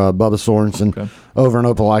Bubba Sorensen over in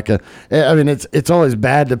Opelika. I mean, it's always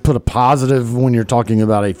bad to put a positive when you're talking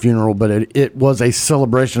about a funeral, but it was a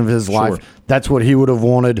celebration of his life. That's what he would have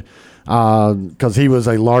wanted because he was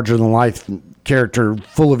a larger than life character,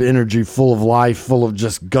 full of energy, full of life, full of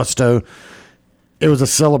just gusto. It was a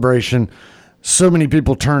celebration. So many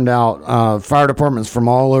people turned out. Fire departments from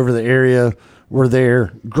all over the area were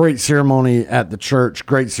there. Great ceremony at the church.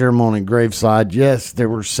 Great ceremony graveside. Yes, there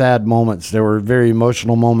were sad moments. There were very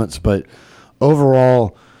emotional moments. But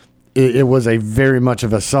overall, it was a very much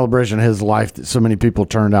of a celebration of his life that so many people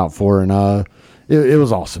turned out for. And it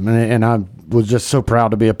was awesome. And I was just so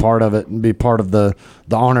proud to be a part of it and be part of the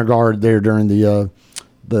honor guard there during the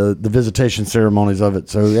visitation ceremonies of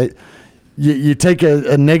it. So You take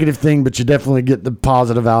a negative thing, but you definitely get the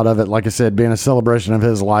positive out of it. Like I said, being a celebration of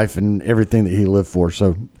his life and everything that he lived for.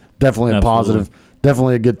 So definitely a positive,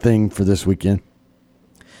 definitely a good thing for this weekend.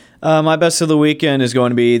 My best of the weekend is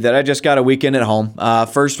going to be that I just got a weekend at home.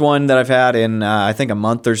 First one that I've had in, I think, a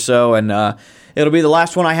month or so, and it'll be the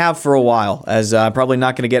last one I have for a while, as I'm probably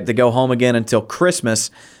not going to get to go home again until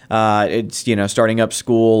Christmas. It's, starting up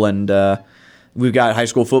school, and we've got high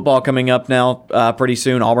school football coming up now pretty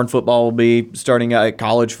soon. Auburn football will be starting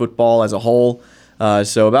college football as a whole.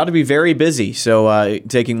 So about to be very busy. So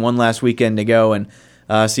taking one last weekend to go and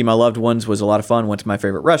see my loved ones was a lot of fun. Went to my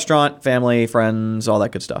favorite restaurant, family, friends, all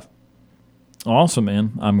that good stuff. Awesome,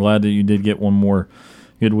 man. I'm glad that you did get one more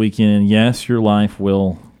good weekend. Yes, your life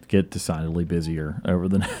will get decidedly busier over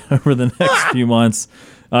the next few months.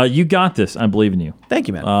 You got this. I believe in you. Thank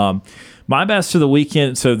you, man. My best of the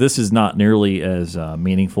weekend, so this is not nearly as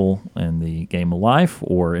meaningful in the game of life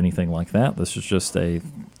or anything like that. This is just a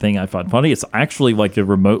thing I find funny. It's actually like a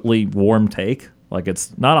remotely warm take. Like,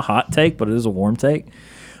 it's not a hot take, but it is a warm take.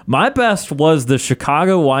 My best was the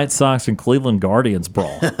Chicago White Sox and Cleveland Guardians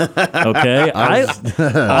brawl. Okay?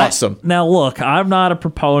 Awesome. Now, look, I'm not a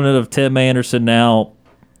proponent of Tim Anderson now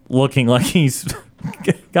looking like he's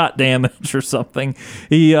got damaged or something.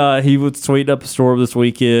 He would tweet up a storm this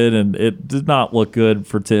weekend, and it did not look good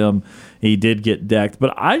for Tim. He did get decked.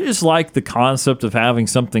 But I just like the concept of having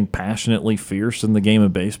something passionately fierce in the game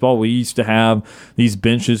of baseball. We used to have these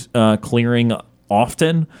benches clearing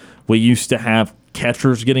often. We used to have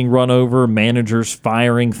catchers getting run over, managers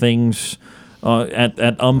firing things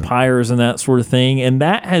at umpires and that sort of thing. And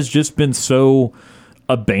that has just been so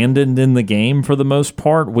abandoned in the game for the most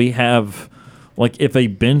part. We have, like, if a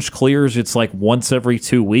bench clears, it's like once every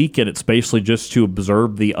 2 weeks, and it's basically just to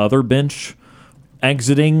observe the other bench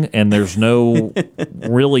exiting, and there's no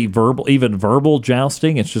really verbal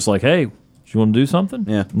jousting. It's just like, hey, you want to do something?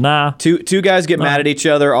 Yeah. Nah. Two guys get mad at each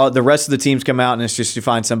other. The rest of the teams come out, and it's just to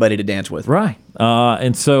find somebody to dance with. Right.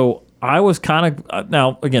 And so I was kind of,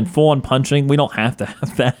 now, again, full-on punching. We don't have to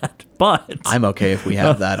have that, but I'm okay if we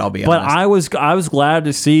have that, I'll be honest. But I was glad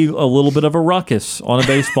to see a little bit of a ruckus on a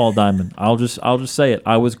baseball diamond. I'll just say it.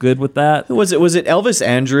 I was good with that. Who was it? Was it Elvis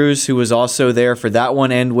Andrews who was also there for that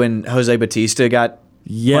one, and when Jose Batista got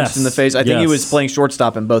punched in the face? I think he was playing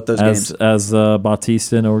shortstop in both those games. As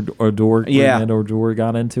Bautista and Odor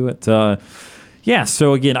got into it. So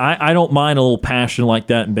again, I don't mind a little passion like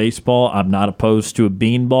that in baseball. I'm not opposed to a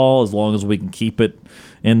beanball as long as we can keep it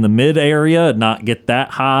in the mid area and not get that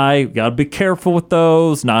high. Got to be careful with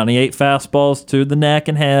those. 98 fastballs to the neck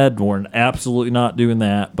and head. We're absolutely not doing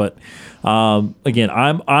that. But again,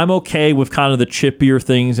 I'm okay with kind of the chippier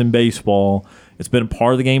things in baseball. It's been a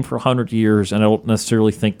part of the game for 100 years, and I don't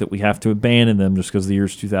necessarily think that we have to abandon them just because the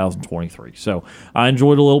year's 2023. So I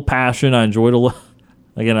enjoyed a little passion. I enjoyed a little,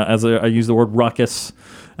 again, I use the word ruckus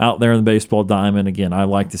out there in the baseball diamond. Again, I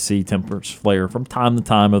like to see tempers flare from time to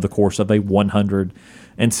time over the course of a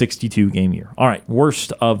 162-game year. All right,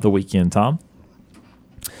 worst of the weekend, Tom?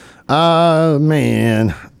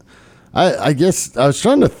 Man, I guess I was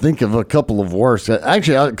trying to think of a couple of worst.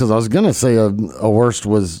 Actually, because I was going to say a worst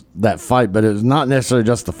was that fight, but it was not necessarily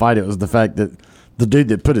just the fight. It was the fact that the dude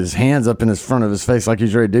that put his hands up in his front of his face like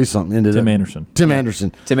he's ready to do something ended Tim up. Anderson. Tim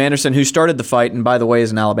Anderson. Tim Anderson, who started the fight, and by the way,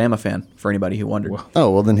 is an Alabama fan, for anybody who wondered.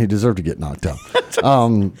 Oh, well, then he deserved to get knocked out. But I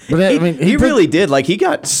mean, he really did. Like, he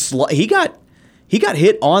got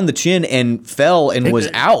hit on the chin and fell and was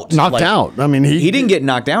out. Knocked out. I mean, he didn't get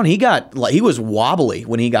knocked down. He was wobbly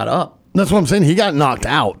when he got up. That's what I'm saying. He got knocked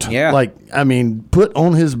out. Yeah. Like, I mean, put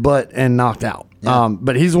on his butt and knocked out. Yeah.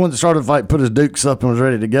 But he's the one that started the fight, put his dukes up, and was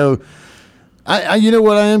ready to go. You know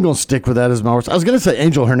what? I am going to stick with that as my worst. I was going to say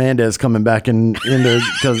Angel Hernandez coming back into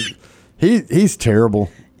because he's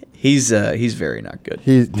terrible. He's very not good.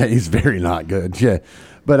 He's very not good. Yeah.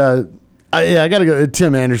 But I got to go with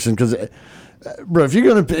Tim Anderson because. Bro, if you're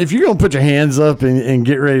gonna put your hands up and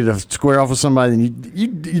get ready to square off with somebody, then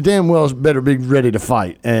you damn well better be ready to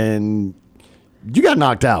fight. And you got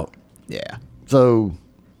knocked out. Yeah. So,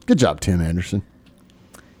 good job, Tim Anderson.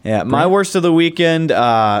 Yeah, my worst of the weekend.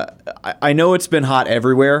 I know it's been hot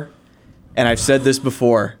everywhere, and I've said this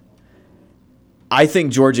before. I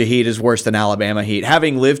think Georgia heat is worse than Alabama heat.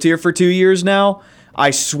 Having lived here for 2 years now,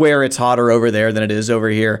 I swear it's hotter over there than it is over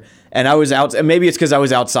here. And I was out, and maybe it's because I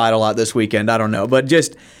was outside a lot this weekend. I don't know, but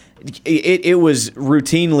just it was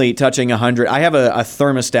routinely touching 100. I have a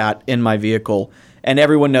thermostat in my vehicle, and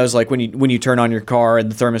everyone knows, like, when you turn on your car and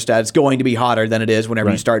the thermostat, it's going to be hotter than it is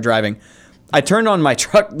whenever you start driving. I turned on my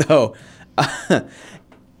truck though.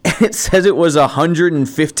 It says it was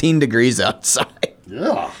 115 degrees outside.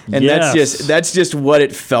 Yeah, and that's just what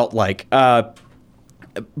it felt like.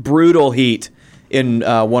 Brutal heat. in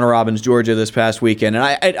Warner Robins, Georgia this past weekend. And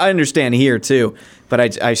I understand here too,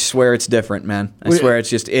 but I swear it's different, man. I swear it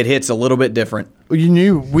hits a little bit different. You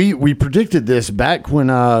knew we predicted this back when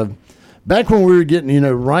we were getting,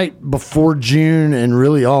 right before June and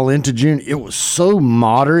really all into June. It was so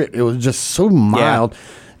moderate. It was just so mild.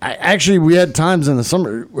 Yeah. We had times in the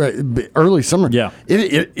summer, early summer. Yeah.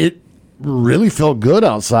 It really felt good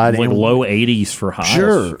outside. Like low 80s for highs.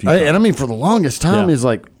 Sure. And I mean, for the longest time, it's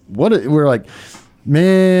like, we're like,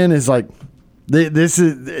 man, it's like, this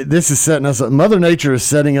is setting us up. Mother Nature is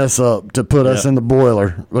setting us up to put us in the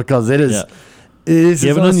boiler because it is. Yeah. It's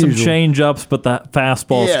giving us some change-ups, but that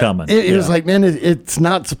fastball's coming. It was like, man, it's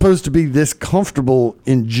not supposed to be this comfortable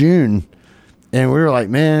in June. And we were like,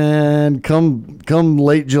 man, come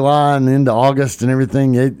late July and into August and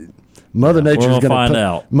everything, Mother Nature's going to find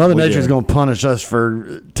out. Mother Nature's going to punish us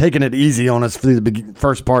for taking it easy on us through the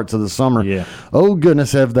first parts of the summer. Yeah. Oh,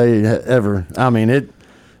 goodness, have they ever. I mean,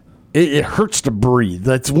 it hurts to breathe.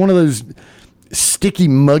 That's one of those sticky,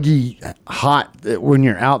 muggy, hot, when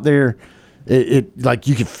you're out there, it like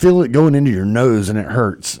you can feel it going into your nose and it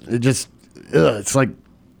hurts. It just, it's like,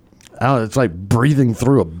 it's like breathing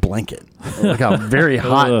through a blanket, like a very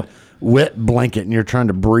hot, wet blanket, and you're trying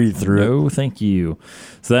to breathe through it. No, thank you.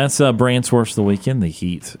 So that's Brant's worst of the weekend, the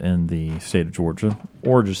heat in the state of Georgia,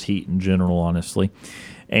 or just heat in general, honestly.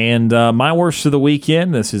 And my worst of the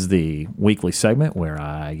weekend, this is the weekly segment where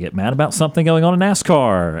I get mad about something going on in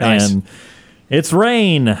NASCAR. Nice. And it's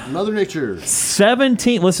rain. Mother Nature.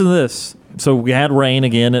 17. Listen to this. So we had rain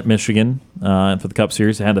again at Michigan for the Cup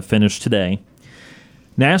Series. It had to finish today.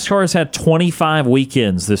 NASCAR has had 25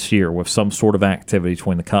 weekends this year with some sort of activity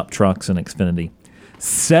between the Cup trucks and Xfinity.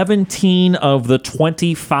 17 of the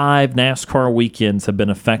 25 NASCAR weekends have been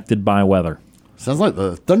affected by weather. Sounds like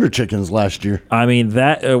the Thunder Chickens last year. I mean,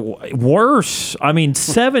 that worse. I mean,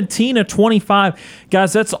 17 of 25.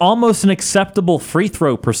 Guys, that's almost an acceptable free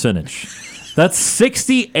throw percentage. That's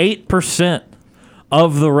 68%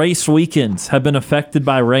 of the race weekends have been affected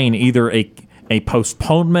by rain, either a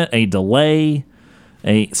postponement, a delay,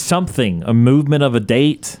 a movement of a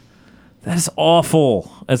date. That is awful.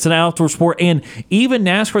 It's an outdoor sport, and even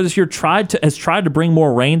NASCAR this year has tried to bring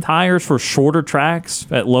more rain tires for shorter tracks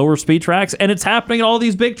at lower speed tracks, and it's happening at all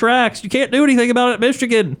these big tracks. You can't do anything about it at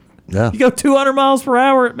Michigan. Yeah. You go 200 miles per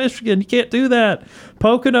hour at Michigan. You can't do that.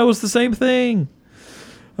 Pocono is the same thing.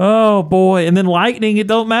 Oh, boy. And then lightning, it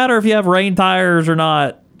don't matter if you have rain tires or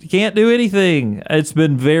not. You can't do anything. It's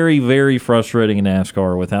been very, very frustrating in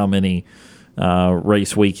NASCAR with how many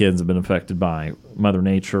race weekends have been affected by Mother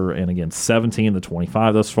Nature. And again, 17 to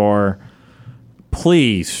 25 thus far.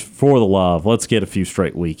 Please, for the love, let's get a few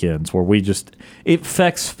straight weekends where it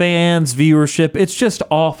affects fans, viewership. It's just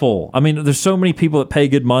awful. I mean, there's so many people that pay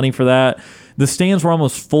good money for that. The stands were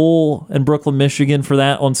almost full in Brooklyn, Michigan for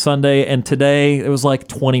that on Sunday, and today it was like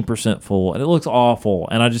 20% full, and it looks awful,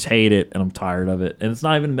 and I just hate it, and I'm tired of it. And it's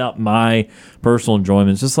not even about my personal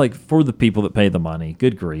enjoyment. It's just like for the people that pay the money.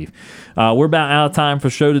 Good grief. We're about out of time for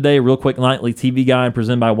the show today. Real quick nightly TV guide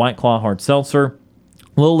presented by White Claw Hard Seltzer.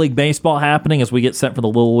 Little League Baseball happening as we get set for the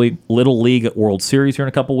Little League World Series here in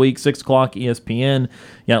a couple weeks. 6 o'clock ESPN. You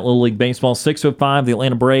got Little League Baseball, 6:05, the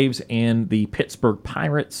Atlanta Braves and the Pittsburgh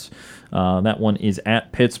Pirates. That one is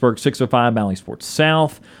at Pittsburgh, 6:05, Bally Sports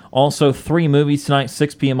South. Also, 3 movies tonight,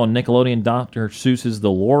 6 p.m. on Nickelodeon, Dr. Seuss's The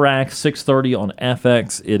Lorax, 6:30 on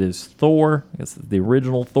FX. It is Thor, I guess the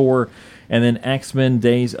original Thor. And then X-Men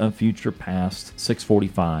Days of Future Past,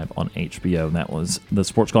 6:45 on HBO. And that was the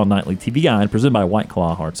Sports Call Nightly TV Guide presented by White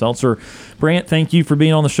Claw Hard Seltzer. Brant, thank you for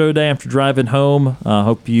being on the show today after driving home.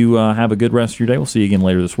 Hope you have a good rest of your day. We'll see you again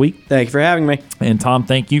later this week. Thank you for having me. And Tom,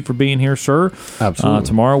 thank you for being here, sir. Absolutely.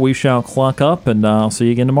 Tomorrow we shall cluck up, and I'll see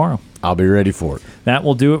you again tomorrow. I'll be ready for it. That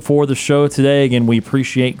will do it for the show today. Again, we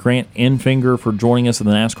appreciate Grant Enfinger for joining us in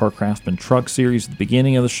the NASCAR Craftsman Truck Series at the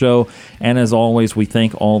beginning of the show. And as always, we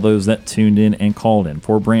thank all those that tuned in and called in.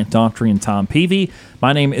 For Brant Daughtry and Tom Peavy,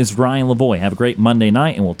 my name is Ryan Lavoie. Have a great Monday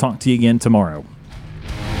night, and we'll talk to you again tomorrow.